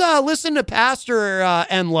 But let's listen to Pastor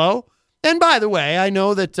Enlow. And by the way, I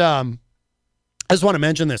know that I just want to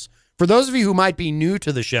mention this. For those of you who might be new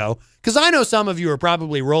to the show, because I know some of you are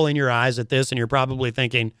probably rolling your eyes at this and you're probably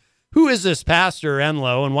thinking, who is this Pastor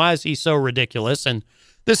Enlow and why is he so ridiculous? And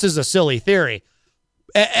this is a silly theory.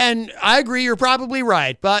 And I agree, you're probably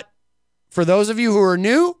right. But for those of you who are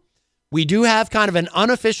new, we do have kind of an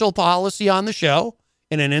unofficial policy on the show.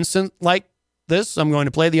 In an instant like this, I'm going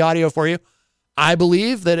to play the audio for you. I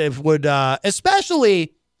believe that it would,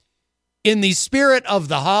 especially in the spirit of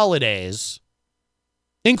the holidays,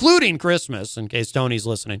 including Christmas, in case Tony's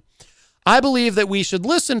listening, I believe that we should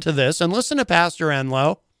listen to this and listen to Pastor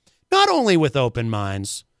Enlow, not only with open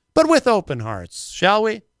minds, but with open hearts, shall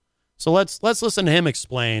we? So let's listen to him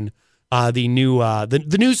explain the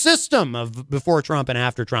new system of before Trump and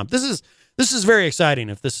after Trump. This is very exciting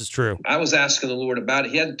if this is true. I was asking the Lord about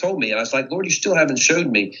it. He hadn't told me, and I was like, Lord, you still haven't showed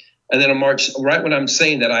me. And then on March, right when I'm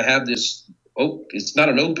saying that, I have this. It's not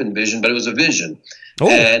an open vision, but it was a vision. Oh.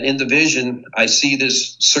 And in the vision, I see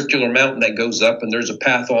this circular mountain that goes up, and there's a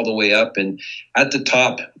path all the way up. And at the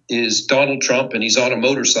top is Donald Trump, and he's on a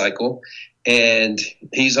motorcycle. And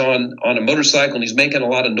he's on a motorcycle, and he's making a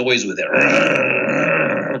lot of noise with it.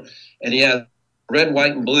 And he has red,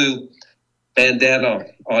 white, and blue bandana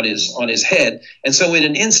on his head. And so in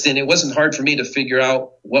an instant, it wasn't hard for me to figure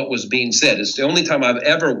out what was being said. It's the only time I've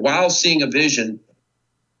ever, while seeing a vision,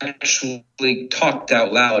 actually talked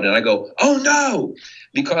out loud. And I go, oh no,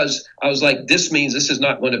 because I was like, this means this is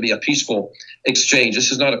not going to be a peaceful exchange.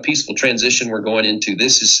 This is not a peaceful transition we're going into.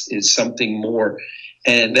 This is something more.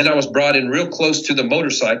 And then I was brought in real close to the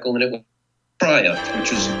motorcycle, and it was triumph,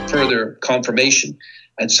 which was further confirmation.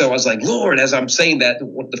 And so I was like, Lord, as I'm saying that,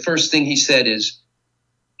 the first thing he said is,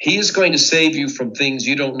 he is going to save you from things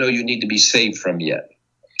you don't know you need to be saved from yet.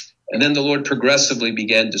 And then the Lord progressively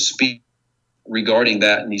began to speak regarding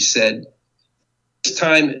that. And he said, this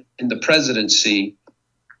time in the presidency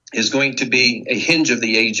is going to be a hinge of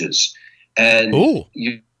the ages. And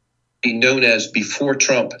you be known as before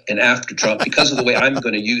Trump and after Trump because of the way I'm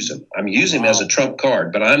going to use him. I'm using him as a Trump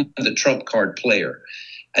card, but I'm the Trump card player.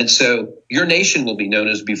 And so your nation will be known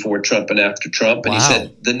as before Trump and after Trump. And he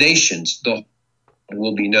said the nations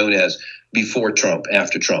will be known as before Trump,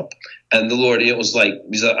 after Trump. And the Lord, it was like,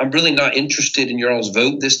 I'm really not interested in your all's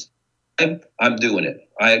vote this time. I'm doing it.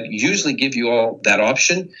 I usually give you all that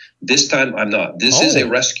option. This time I'm not. This is a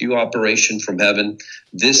rescue operation from heaven.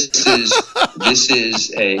 This is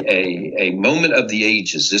a moment of the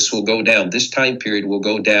ages. This will go down. This time period will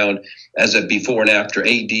go down as a before and after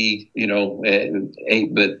AD,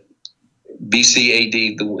 but BC,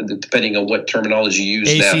 AD, depending on what terminology you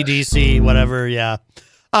use now. ACDC, whatever, yeah.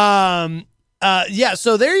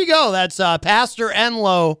 So there you go. That's Pastor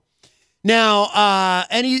Enlow. Now,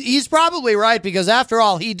 and he's probably right, because after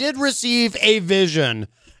all, he did receive a vision.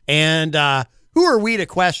 And who are we to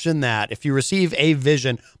question that if you receive a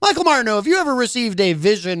vision? Michael Martineau, have you ever received a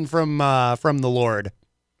vision from the Lord?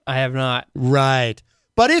 I have not. Right.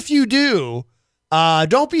 But if you do,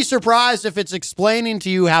 don't be surprised if it's explaining to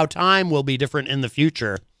you how time will be different in the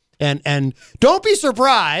future. And don't be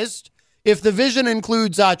surprised if the vision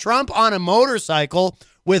includes Trump on a motorcycle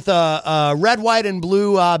with a red, white, and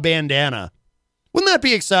blue bandana. Wouldn't that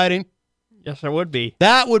be exciting? Yes, it would be.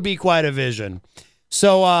 That would be quite a vision.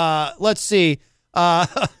 So let's see.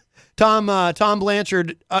 Tom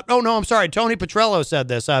Blanchard. I'm sorry. Tony Petrello said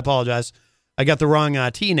this. I apologize. I got the wrong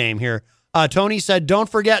T name here. Tony said, don't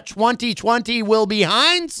forget 2020 will be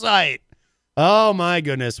hindsight. Oh, my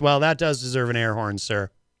goodness. Well, that does deserve an air horn,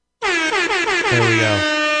 sir. There we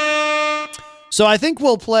go. So I think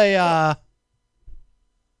we'll play...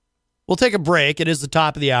 We'll take a break. It is the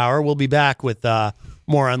top of the hour. We'll be back with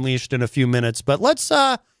more Unleashed in a few minutes. But let's,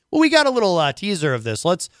 we got a little teaser of this.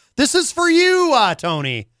 This is for you,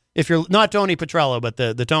 Tony. If you're not Tony Petrello, but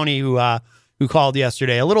the Tony who called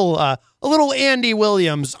yesterday. A little Andy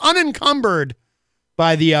Williams, unencumbered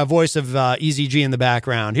by the voice of Easy G in the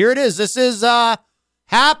background. Here it is. This is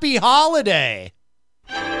Happy Holiday.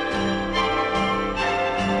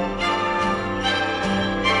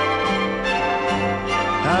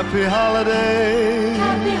 Happy holiday.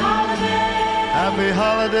 Happy holiday. Happy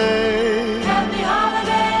holiday. Happy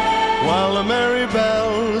holiday. While the merry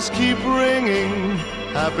bells keep ringing.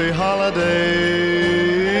 Happy holiday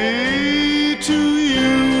to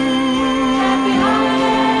you. Happy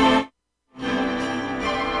holiday.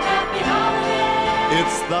 Happy holiday.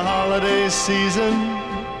 It's the holiday season.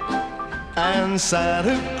 And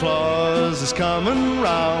Santa Claus is coming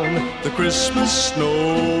round. The Christmas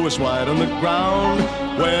snow is white on the ground.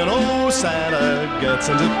 When old Santa gets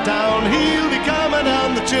into town, he'll be coming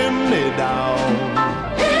down the chimney down.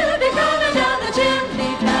 He'll be coming down the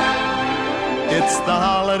chimney down. It's the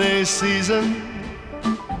holiday season,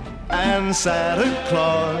 and Santa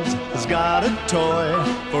Claus has got a toy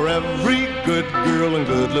for every good girl and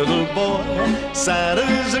good little boy.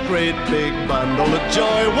 Santa's a great big bundle of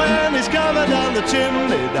joy when he's coming down the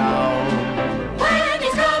chimney down. When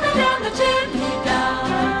he's coming down the chimney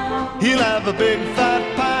down. He'll have a big fat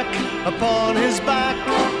pack upon his back,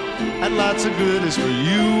 and lots of goodies for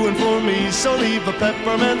you and for me. So leave a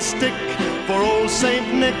peppermint stick for old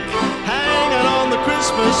Saint Nick hanging on the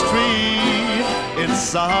Christmas tree.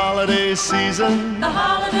 It's the holiday season, the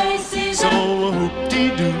holiday season. So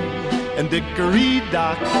whoop-dee-doo and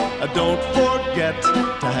dickory-dock, don't forget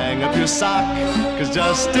to hang up your sock, 'cause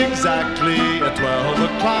just exactly at 12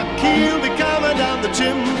 o'clock he'll be coming down the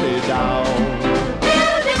chimney down.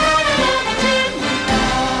 He'll be coming down the chimney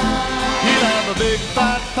down. He'll have a big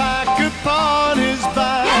fat pack upon his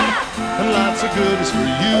back, and lots of goodies for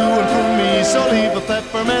you and for me. So leave a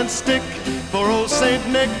peppermint stick for old Saint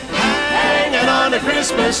Nick hanging on a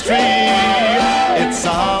Christmas tree. It's the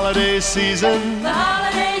holiday season, the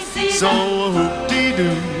holiday season. So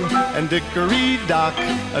whoop-dee-doo and dickory-dock,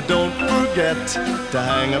 don't forget to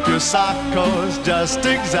hang up your sock, 'cause just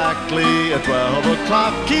exactly at 12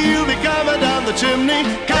 o'clock he'll be coming down the chimney,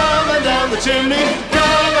 coming down the chimney,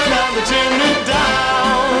 coming down the chimney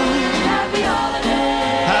down. Happy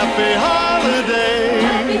holiday. Happy holiday.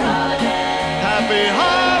 Happy holiday. Happy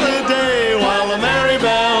holiday. While the merry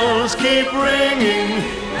bells keep ringing.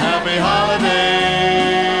 Happy holiday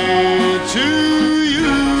to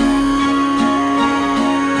you.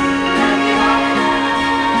 Happy holiday.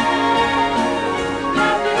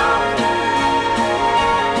 Happy holiday.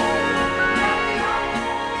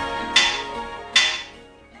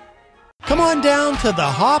 Come on down to the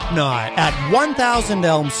Hop Knot at 1000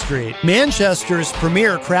 Elm Street, Manchester's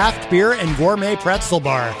premier craft beer and gourmet pretzel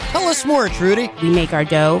bar. Tell us more, Trudy. We make our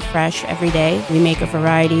dough fresh every day. We make a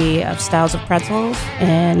variety of styles of pretzels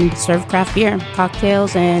and serve craft beer,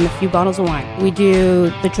 cocktails, and a few bottles of wine. We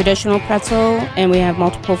do the traditional pretzel, and we have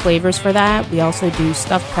multiple flavors for that. We also do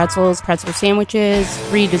stuffed pretzels, pretzel sandwiches,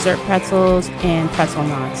 free dessert pretzels, and pretzel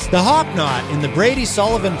knots. The Hop Knot in the Brady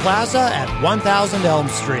Sullivan Plaza at 1000 Elm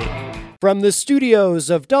Street. From the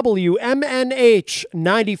studios of WMNH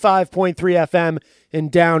 95.3 FM in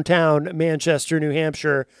downtown Manchester, New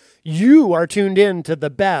Hampshire, you are tuned in to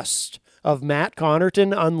the best of Matt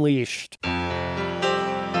Connarton Unleashed.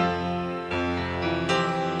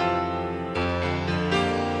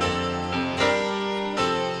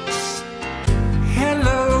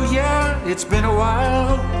 Hello, yeah, it's been a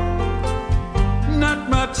while.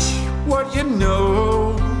 Not much what you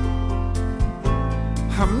know.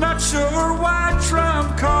 I'm not sure why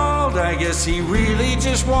Trump called. I guess he really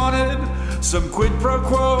just wanted some quid pro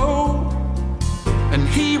quo. And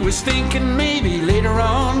he was thinking maybe later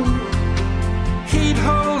on he'd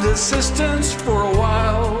hold assistance for a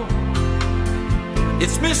while.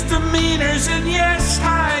 It's misdemeanors and yes,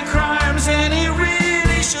 high crimes, and he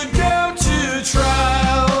really should go to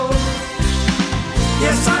trial.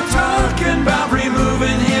 Yes, I'm talking about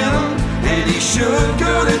removing him, and he should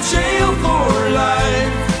go to jail for life.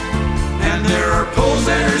 And there are polls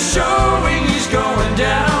that are showing he's going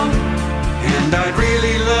down, and I'd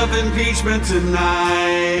really love impeachment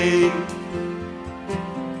tonight.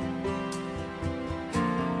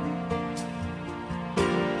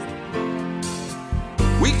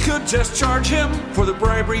 We could just charge him for the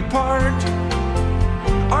bribery part.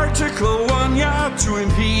 Article 1, yeah, to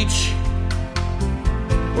impeach.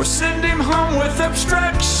 Or send him home with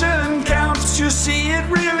obstruction counts. You see, it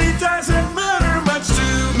really doesn't matter much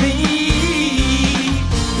to me.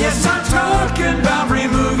 Yes, I'm talking about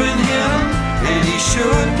removing him, and he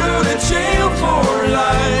should go to jail for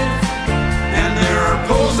life. And there are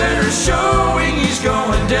polls that are showing he's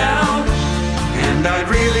going down, and I'd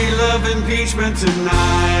really love impeachment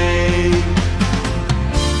tonight.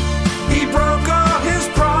 He broke all his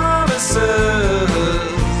promises.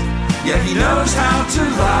 Yeah, he knows how to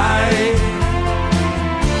lie.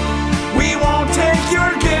 We won't take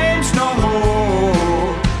your games no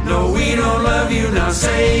more. No, we don't love love you, now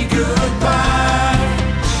say goodbye.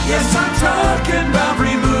 Yes, I'm talking about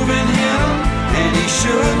removing him, and he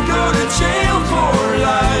should go to jail for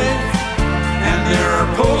life. And there are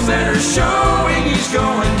polls that are showing he's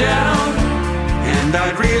going down, and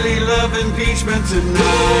I'd really love impeachment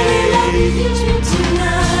tonight.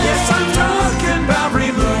 Yes, I'm talking about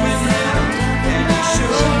removing him, and he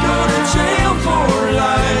should go to jail for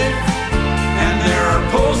life. And there are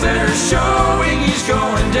polls that are showing he's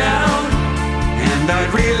going down, and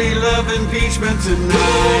I'd really love impeachment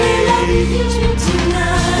tonight.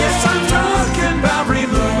 Yes, I'm talking about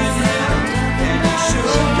removing him, and he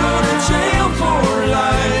should go to jail for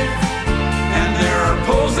life. And there are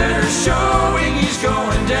polls that are showing he's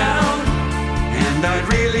going down, and I'd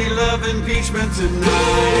really love impeachment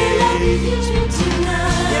tonight.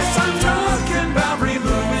 Yes, I'm talking about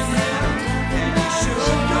removing him, and he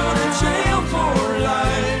should go to jail for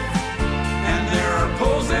life. And there are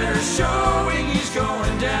polls that are showing he's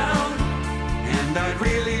going down, and I'd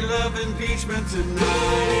really love impeachment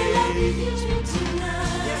tonight.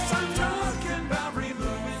 Yes, I'm talking about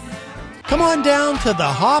removing him. Come on down to the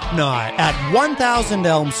Hop Knot at 1000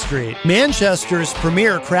 Elm Street, Manchester's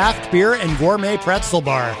premier craft beer and gourmet pretzel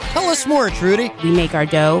bar. Tell us more, Trudy. We make our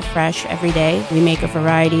dough fresh every day. We make a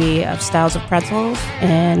variety of styles of pretzels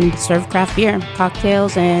and serve craft beer,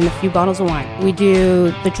 cocktails, and a few bottles of wine. We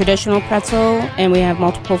do the traditional pretzel, and we have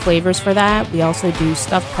multiple flavors for that. We also do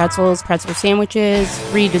stuffed pretzels, pretzel sandwiches,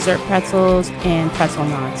 free dessert pretzels, and pretzel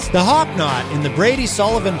knots. The Hop Knot in the Brady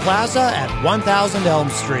Sullivan Plaza at 1000 Elm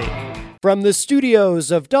Street. From the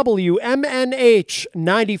studios of WMNH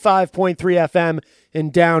 95.3 FM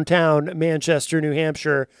in downtown Manchester, New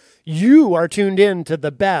Hampshire, you are tuned in to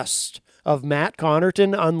the best of Matt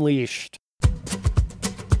Connarton Unleashed.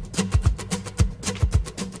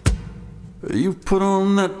 You put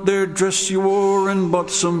on that there dress you wore and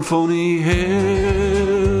bought some phony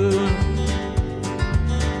hair.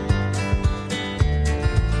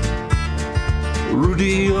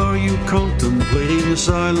 Rudy, are you contemplating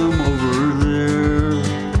asylum over there?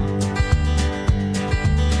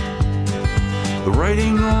 The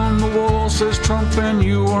writing on the wall says Trump and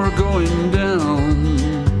you are going down.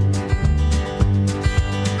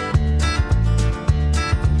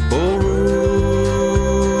 Oh,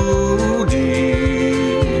 Rudy,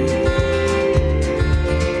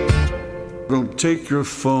 don't take your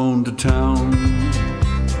phone to town.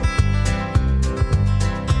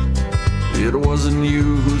 It wasn't you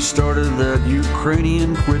who started that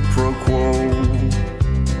Ukrainian quid pro quo,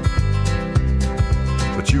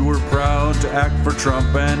 but you were proud to act for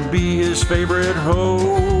Trump and be his favorite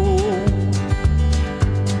hoe.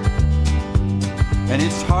 And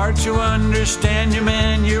it's hard to understand you,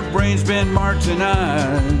 man, your brain's been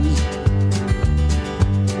marginized.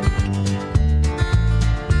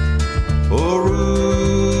 Oh,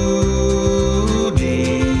 Rudy,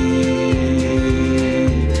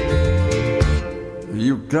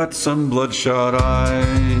 you've got some bloodshot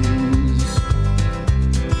eyes.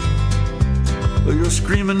 You're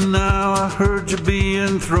screaming now, I heard you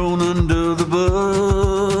being thrown under the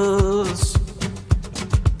bus.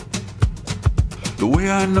 The way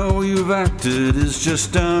I know you've acted is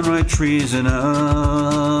just downright treasonous.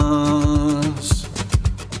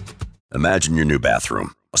 Imagine your new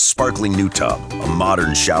bathroom. A sparkling new tub, a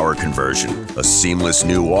modern shower conversion, a seamless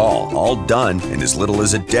new wall, all done in as little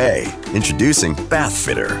as a day. Introducing Bath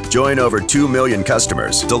Fitter. Join over 2 million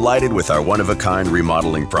customers delighted with our one-of-a-kind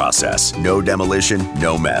remodeling process. No demolition,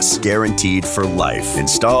 no mess. Guaranteed for life.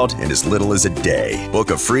 Installed in as little as a day.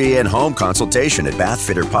 Book a free in-home consultation at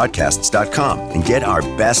bathfitterpodcasts.com and get our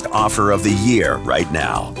best offer of the year right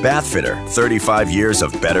now. Bath Fitter, 35 years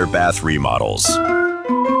of better bath remodels.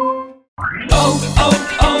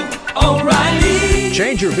 O'Reilly.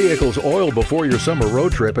 Change your vehicle's oil before your summer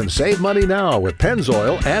road trip and save money now with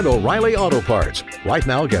Pennzoil and O'Reilly Auto Parts. Right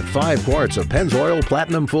now, get 5 quarts of Pennzoil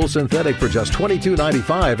Platinum Full Synthetic for just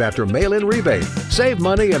 $22.95 after mail-in rebate. Save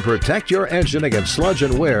money and protect your engine against sludge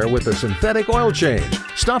and wear with the synthetic oil change.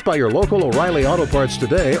 Stop by your local O'Reilly Auto Parts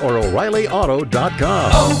today or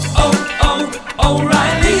O'ReillyAuto.com.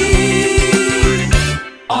 O'Reilly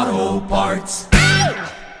Auto Parts.